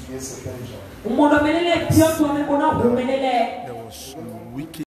pour tuer certains gens. There was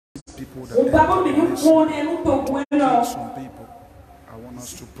wicked people that kill some people. I want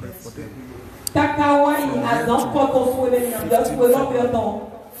us to pray for them.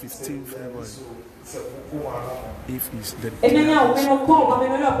 15 February. If it's the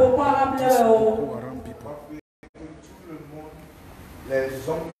Les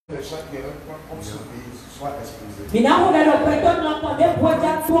hommes méchants qui rentrent comme ce pays soient exposés. Any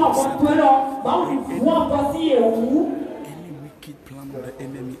wicked plan of the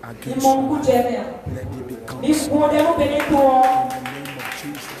enemy against you, let it be cancelled. In the name of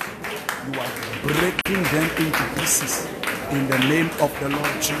Jesus, you are breaking them into pieces. In the name of the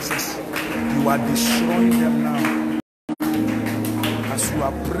Lord Jesus, you are destroying them now. As you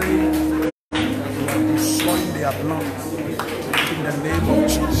are praying, you are destroying their plans. In the name of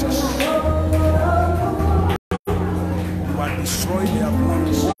Jesus, you are destroying their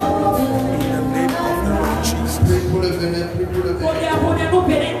plans. In the name of the Lord Jesus.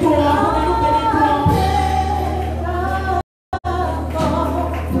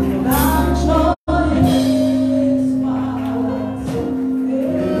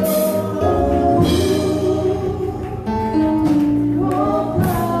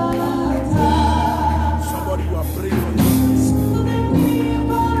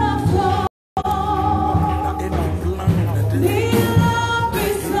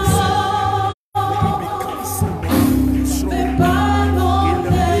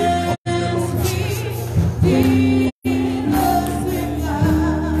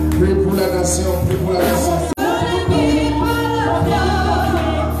 Prie pour la nation, prie pour la nation.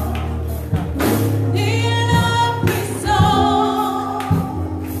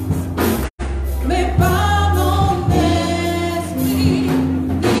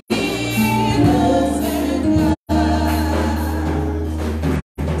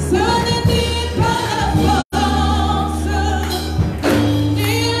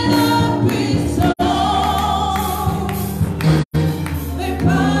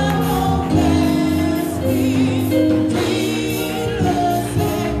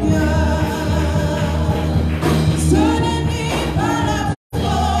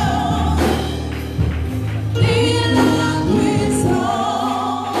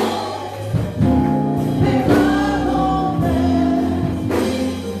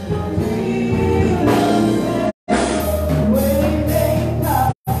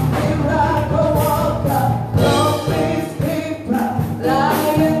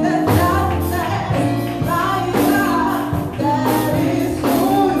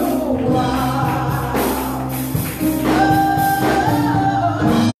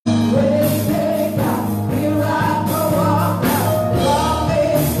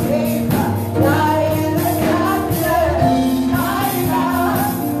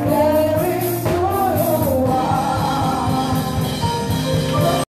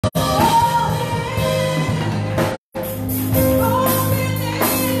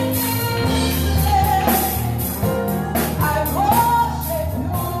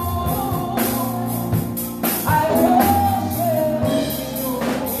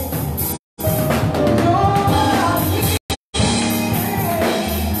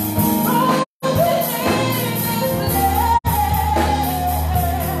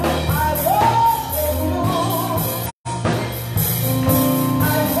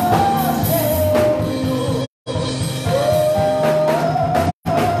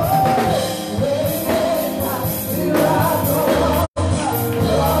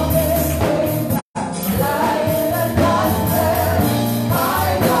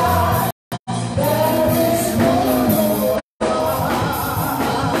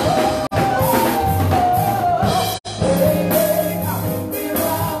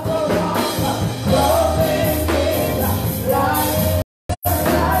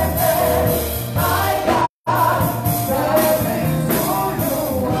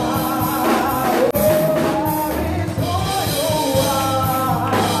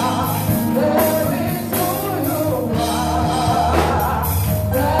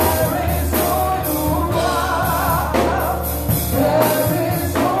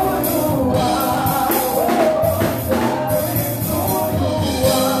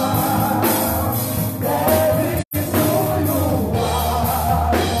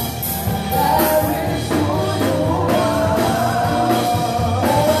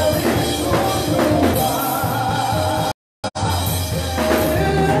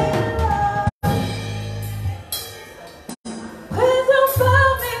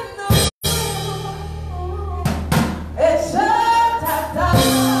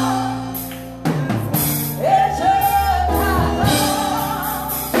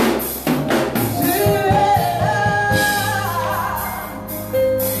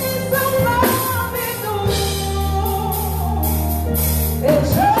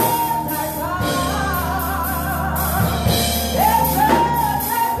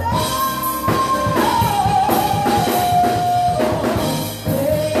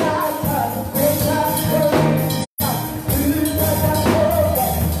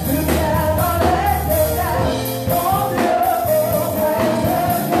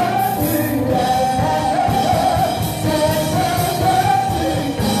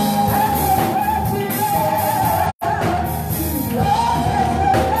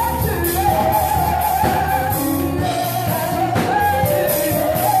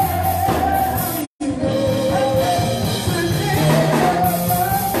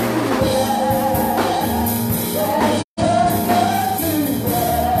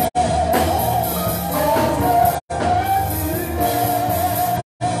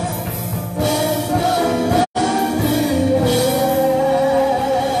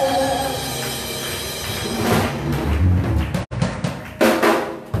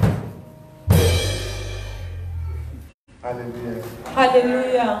 Alléluia.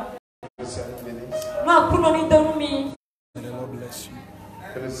 Alléluia. Que le Seigneur nous bénisse. May the Lord bless you.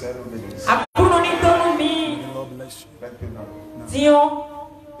 Que le Seigneur nous bénisse. May the Lord bless you. Maintenant,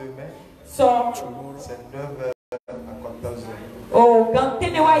 demain, Tomorrow, c'est 9h à 14h.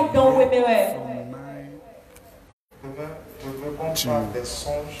 from 9 Je veux qu'on parle des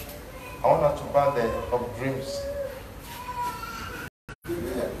songes. I want to parle of dreams.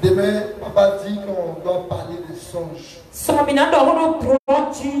 Demain, papa dit qu'on doit parler des songes. Quand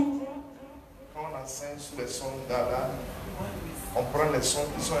on enseigne sur les songes d'Allah, on prend les sons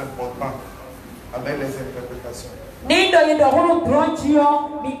qui sont importants avec les interprétations.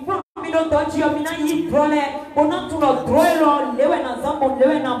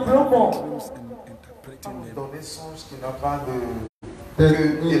 Donner des songes qui n'ont pas de queue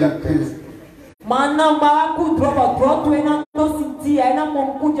et la tête.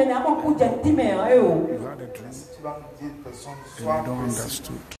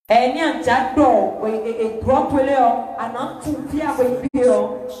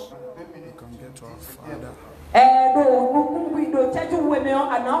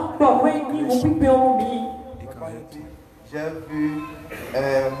 J'ai vu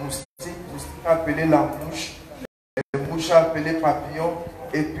moustique appelé la mouche, mouche appelée papillon,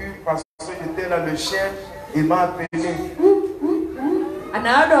 et puis parce que j'étais là, le chien, il m'a appelé.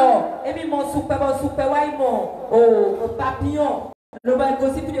 Papillon. Le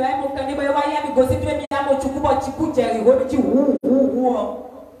gossip de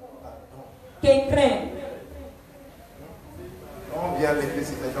On vient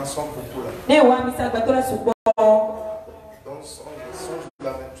l'église, les gens sont pour tout là. Donc,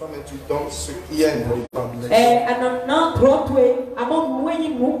 mais tu donnes ce qui est important.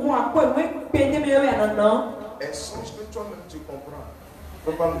 Est-ce que toi-même tu comprends? Tu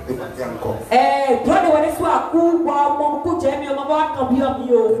ne peux pas me demander encore. And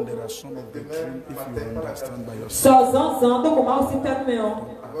there are some of the dreams if you understand by yourself. On va vous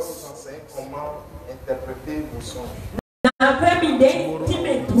enseigner comment interpréter vos songes. I'll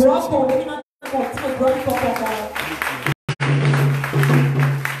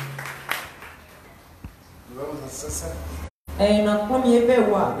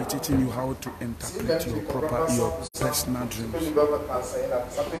be teaching you how to interpret your personal dreams. If you don't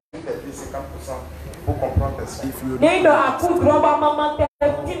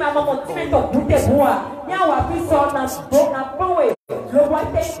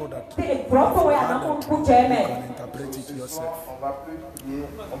interpret it yourself.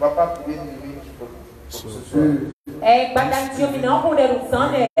 On va pas prier nuit.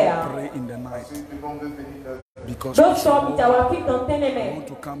 Pray in the night. Because you want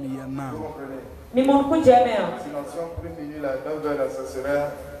to come here now.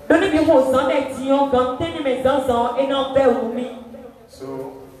 So,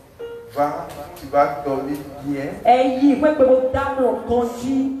 tu vas dormir bien et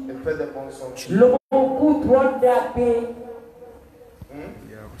faire des bons songes.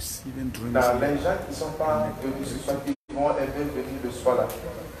 Les gens qui ne sont pas venus ce soir, qui vont aimer venir le soir là,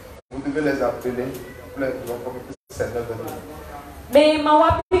 vous devez les appeler. C'est 9h. Mais ma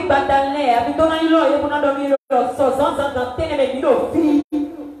wapi batalé, abitona ilo yebuna domiro so zonza tene me bido fi.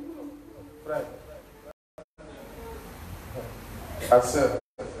 Sa sœur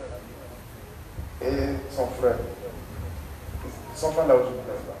et son frère. Ils sont pas là aujourd'hui.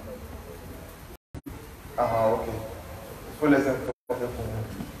 Ah ok. Il faut les informer pour nous.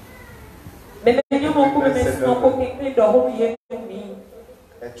 Mais nous mon coup mais sinon pour que do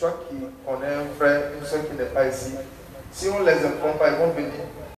et toi qui connais un frère, une soeur qui n'est pas ici, si on les informe pas, ils vont venir.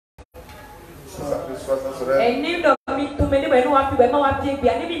 Ça peut soit ça serait. Et nous dormi tout mais nous on va bien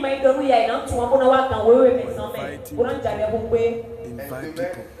bien ni mai do ya ina tu on na wa kan wewe maison mais pour en jabe bokwe.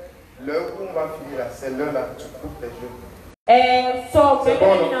 L'heure où on va finir là, c'est l'heure là tu coupes les jeux. So que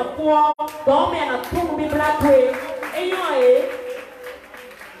ni na pour donc mais na tout mi blatwe. Et yo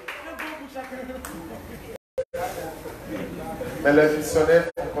Mais les missionnaires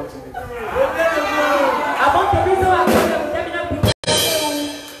vont continuer.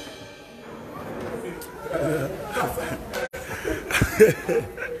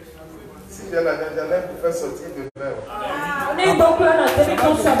 Si j'ai la dernière pour faire sortir de mer.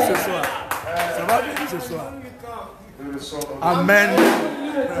 Ce soir. Ça va bien ce soir. Amen.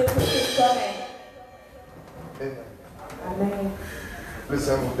 Amen. Le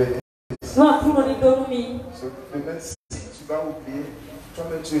Seigneur vous bénisse. Demain, si tu vas oublier,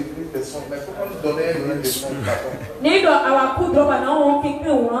 toi-même tu écris des sons, mais il faut pas nous donner un livre de sons.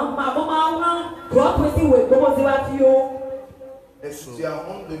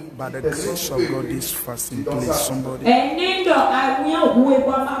 By the grace of God, this fasting place, somebody. It's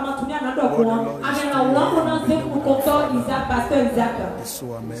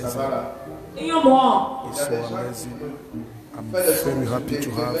so amazing. It's so amazing. I'm very happy to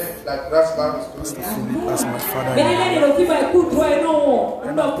have Pastor Philip as my father.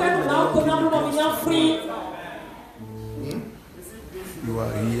 You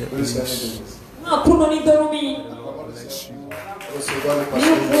are here, please. God bless you. recevoir le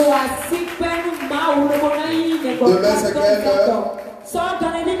Demain, c'est quelle heure?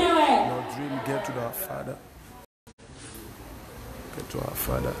 Your dream, get to our Father. Get to our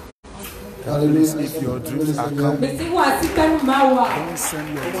Father. Please, if your dreams are coming, don't send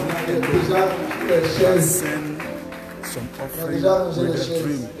your dream alone. Send some offering with the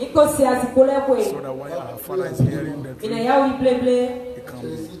dream. So that when our Father is hearing the dream, he can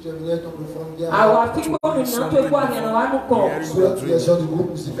do something before hearing the dream.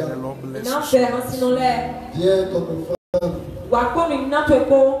 May the Lord bless you. Après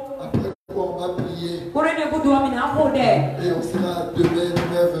quoi on va prier. Et on sera demain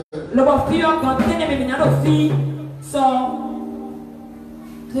 9h.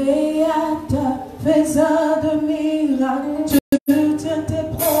 Créateur, faiseur de miracles, tu tiens tes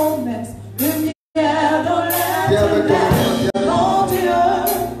promesses, lumière dans l'air, mon Dieu,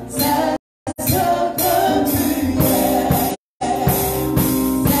 c'est ce que tu es,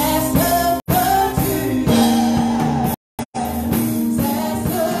 c'est ce que tu es, c'est ce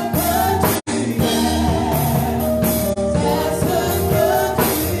que tu es, c'est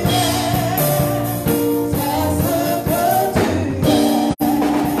ce que tu es, c'est ce que tu es.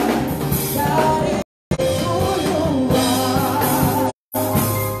 God is who you are.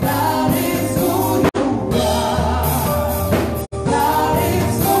 God is who you are. God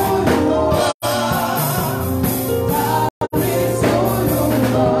is who you are. God is who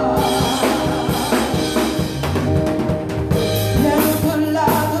you are. Bien au-delà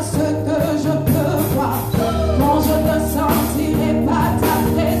de ce que je peux voir, quand je ne sentirai pas ta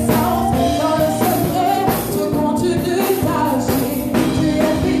présence, dans le secret, tu continues d'agir. Tu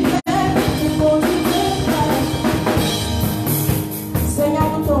es fidèle, tu continues d'agir. Seigneur,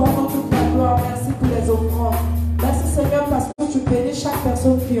 nous te rendons toute la gloire. Merci pour les offrandes. Merci Seigneur parce que tu bénis chaque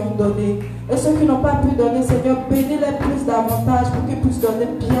personne qui ont donné. Et ceux qui n'ont pas pu donner, Seigneur, bénis-les plus davantage pour qu'ils puissent donner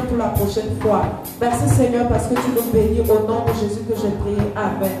bien pour la prochaine fois. Merci Seigneur parce que tu nous bénis au nom de Jésus que j'ai prié.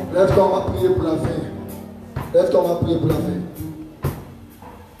 Amen. Lève-toi, on va prier pour la fin. Lève-toi, on va prier pour la fin.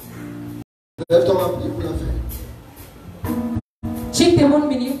 Lève-toi, on va prier pour la fin.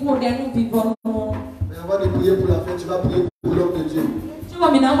 Mais avant de prier pour la fin, tu vas prier pour l'homme de Dieu. Que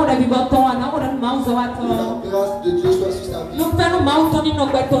la grâce de Dieu soit sur sa vie. Que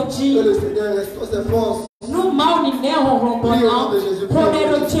le Seigneur restaure ses forces. Prie au nom de Jésus. Prie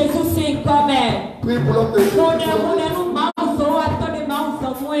pour l'homme de Dieu.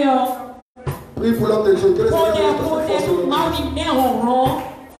 Prie pour l'homme de Dieu. Que le Seigneur restaure ses forces.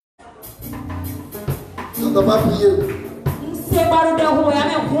 On ne doit pas prier.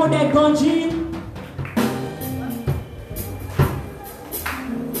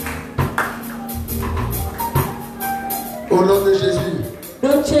 Au nom de Jésus.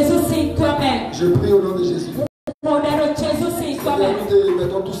 Je prie au nom de Jésus. Seigneur, nous te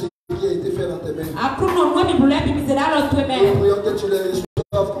remettons tout ce qui a été fait dans tes mains. Nous prions que tu les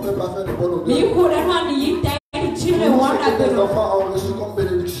reçoives comme un parfum de bonne odeur. Que tes enfants ont reçu comme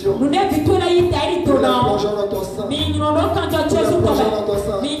bénédiction. Nous les plongeons dans ton sang. Nous les plongeons dans ton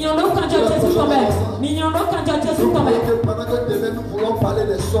sang. Nous prions que pendant que demain nous voulons parler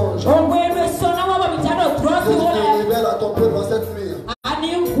des songes. Que tu te révèles à ton peuple dans cette nuit.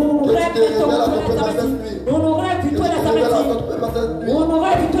 Que tu te révèles à ton peuple dans cette nuit. Que tu te révèles à ton peuple dans cette nuit. Nous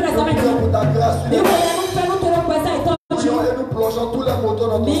prions pour ta grâce. Et nous plongeons tous les moteurs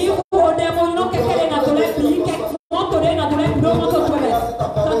dans ton sang.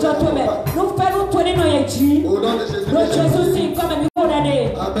 Au nom de Jésus.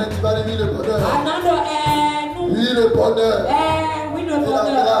 Amen. Tu vas lui le bonheur. Oui, le bonheur.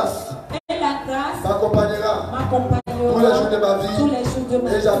 Et la grâce m'accompagnera tous les jours de ma vie.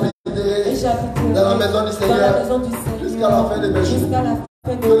 Et j'habiterai dans la maison du Seigneur jusqu'à la fin de mes jours.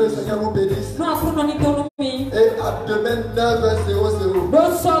 Que le Seigneur vous bénisse. Et à demain 9h00.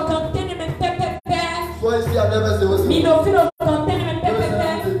 Sois ici à 9h00.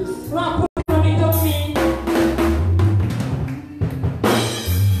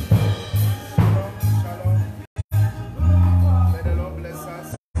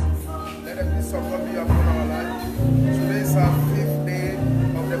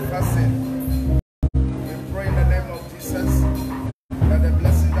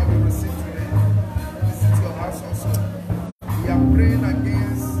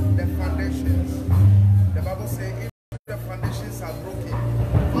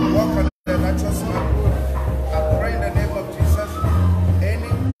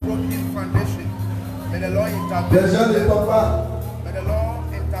 Les gens ne peuvent pas.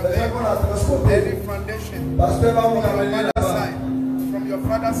 Les gens qu'on a transporté. Pasteur va vous ramener là-bas.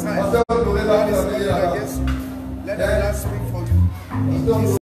 Pasteur va vous ramener là-bas. Let the Lord speak for you. In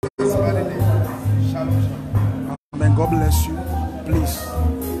Jesus' mighty name. Shalom, shalom. Amen. God bless you. Please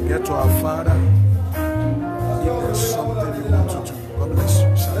get to our Father. If there's something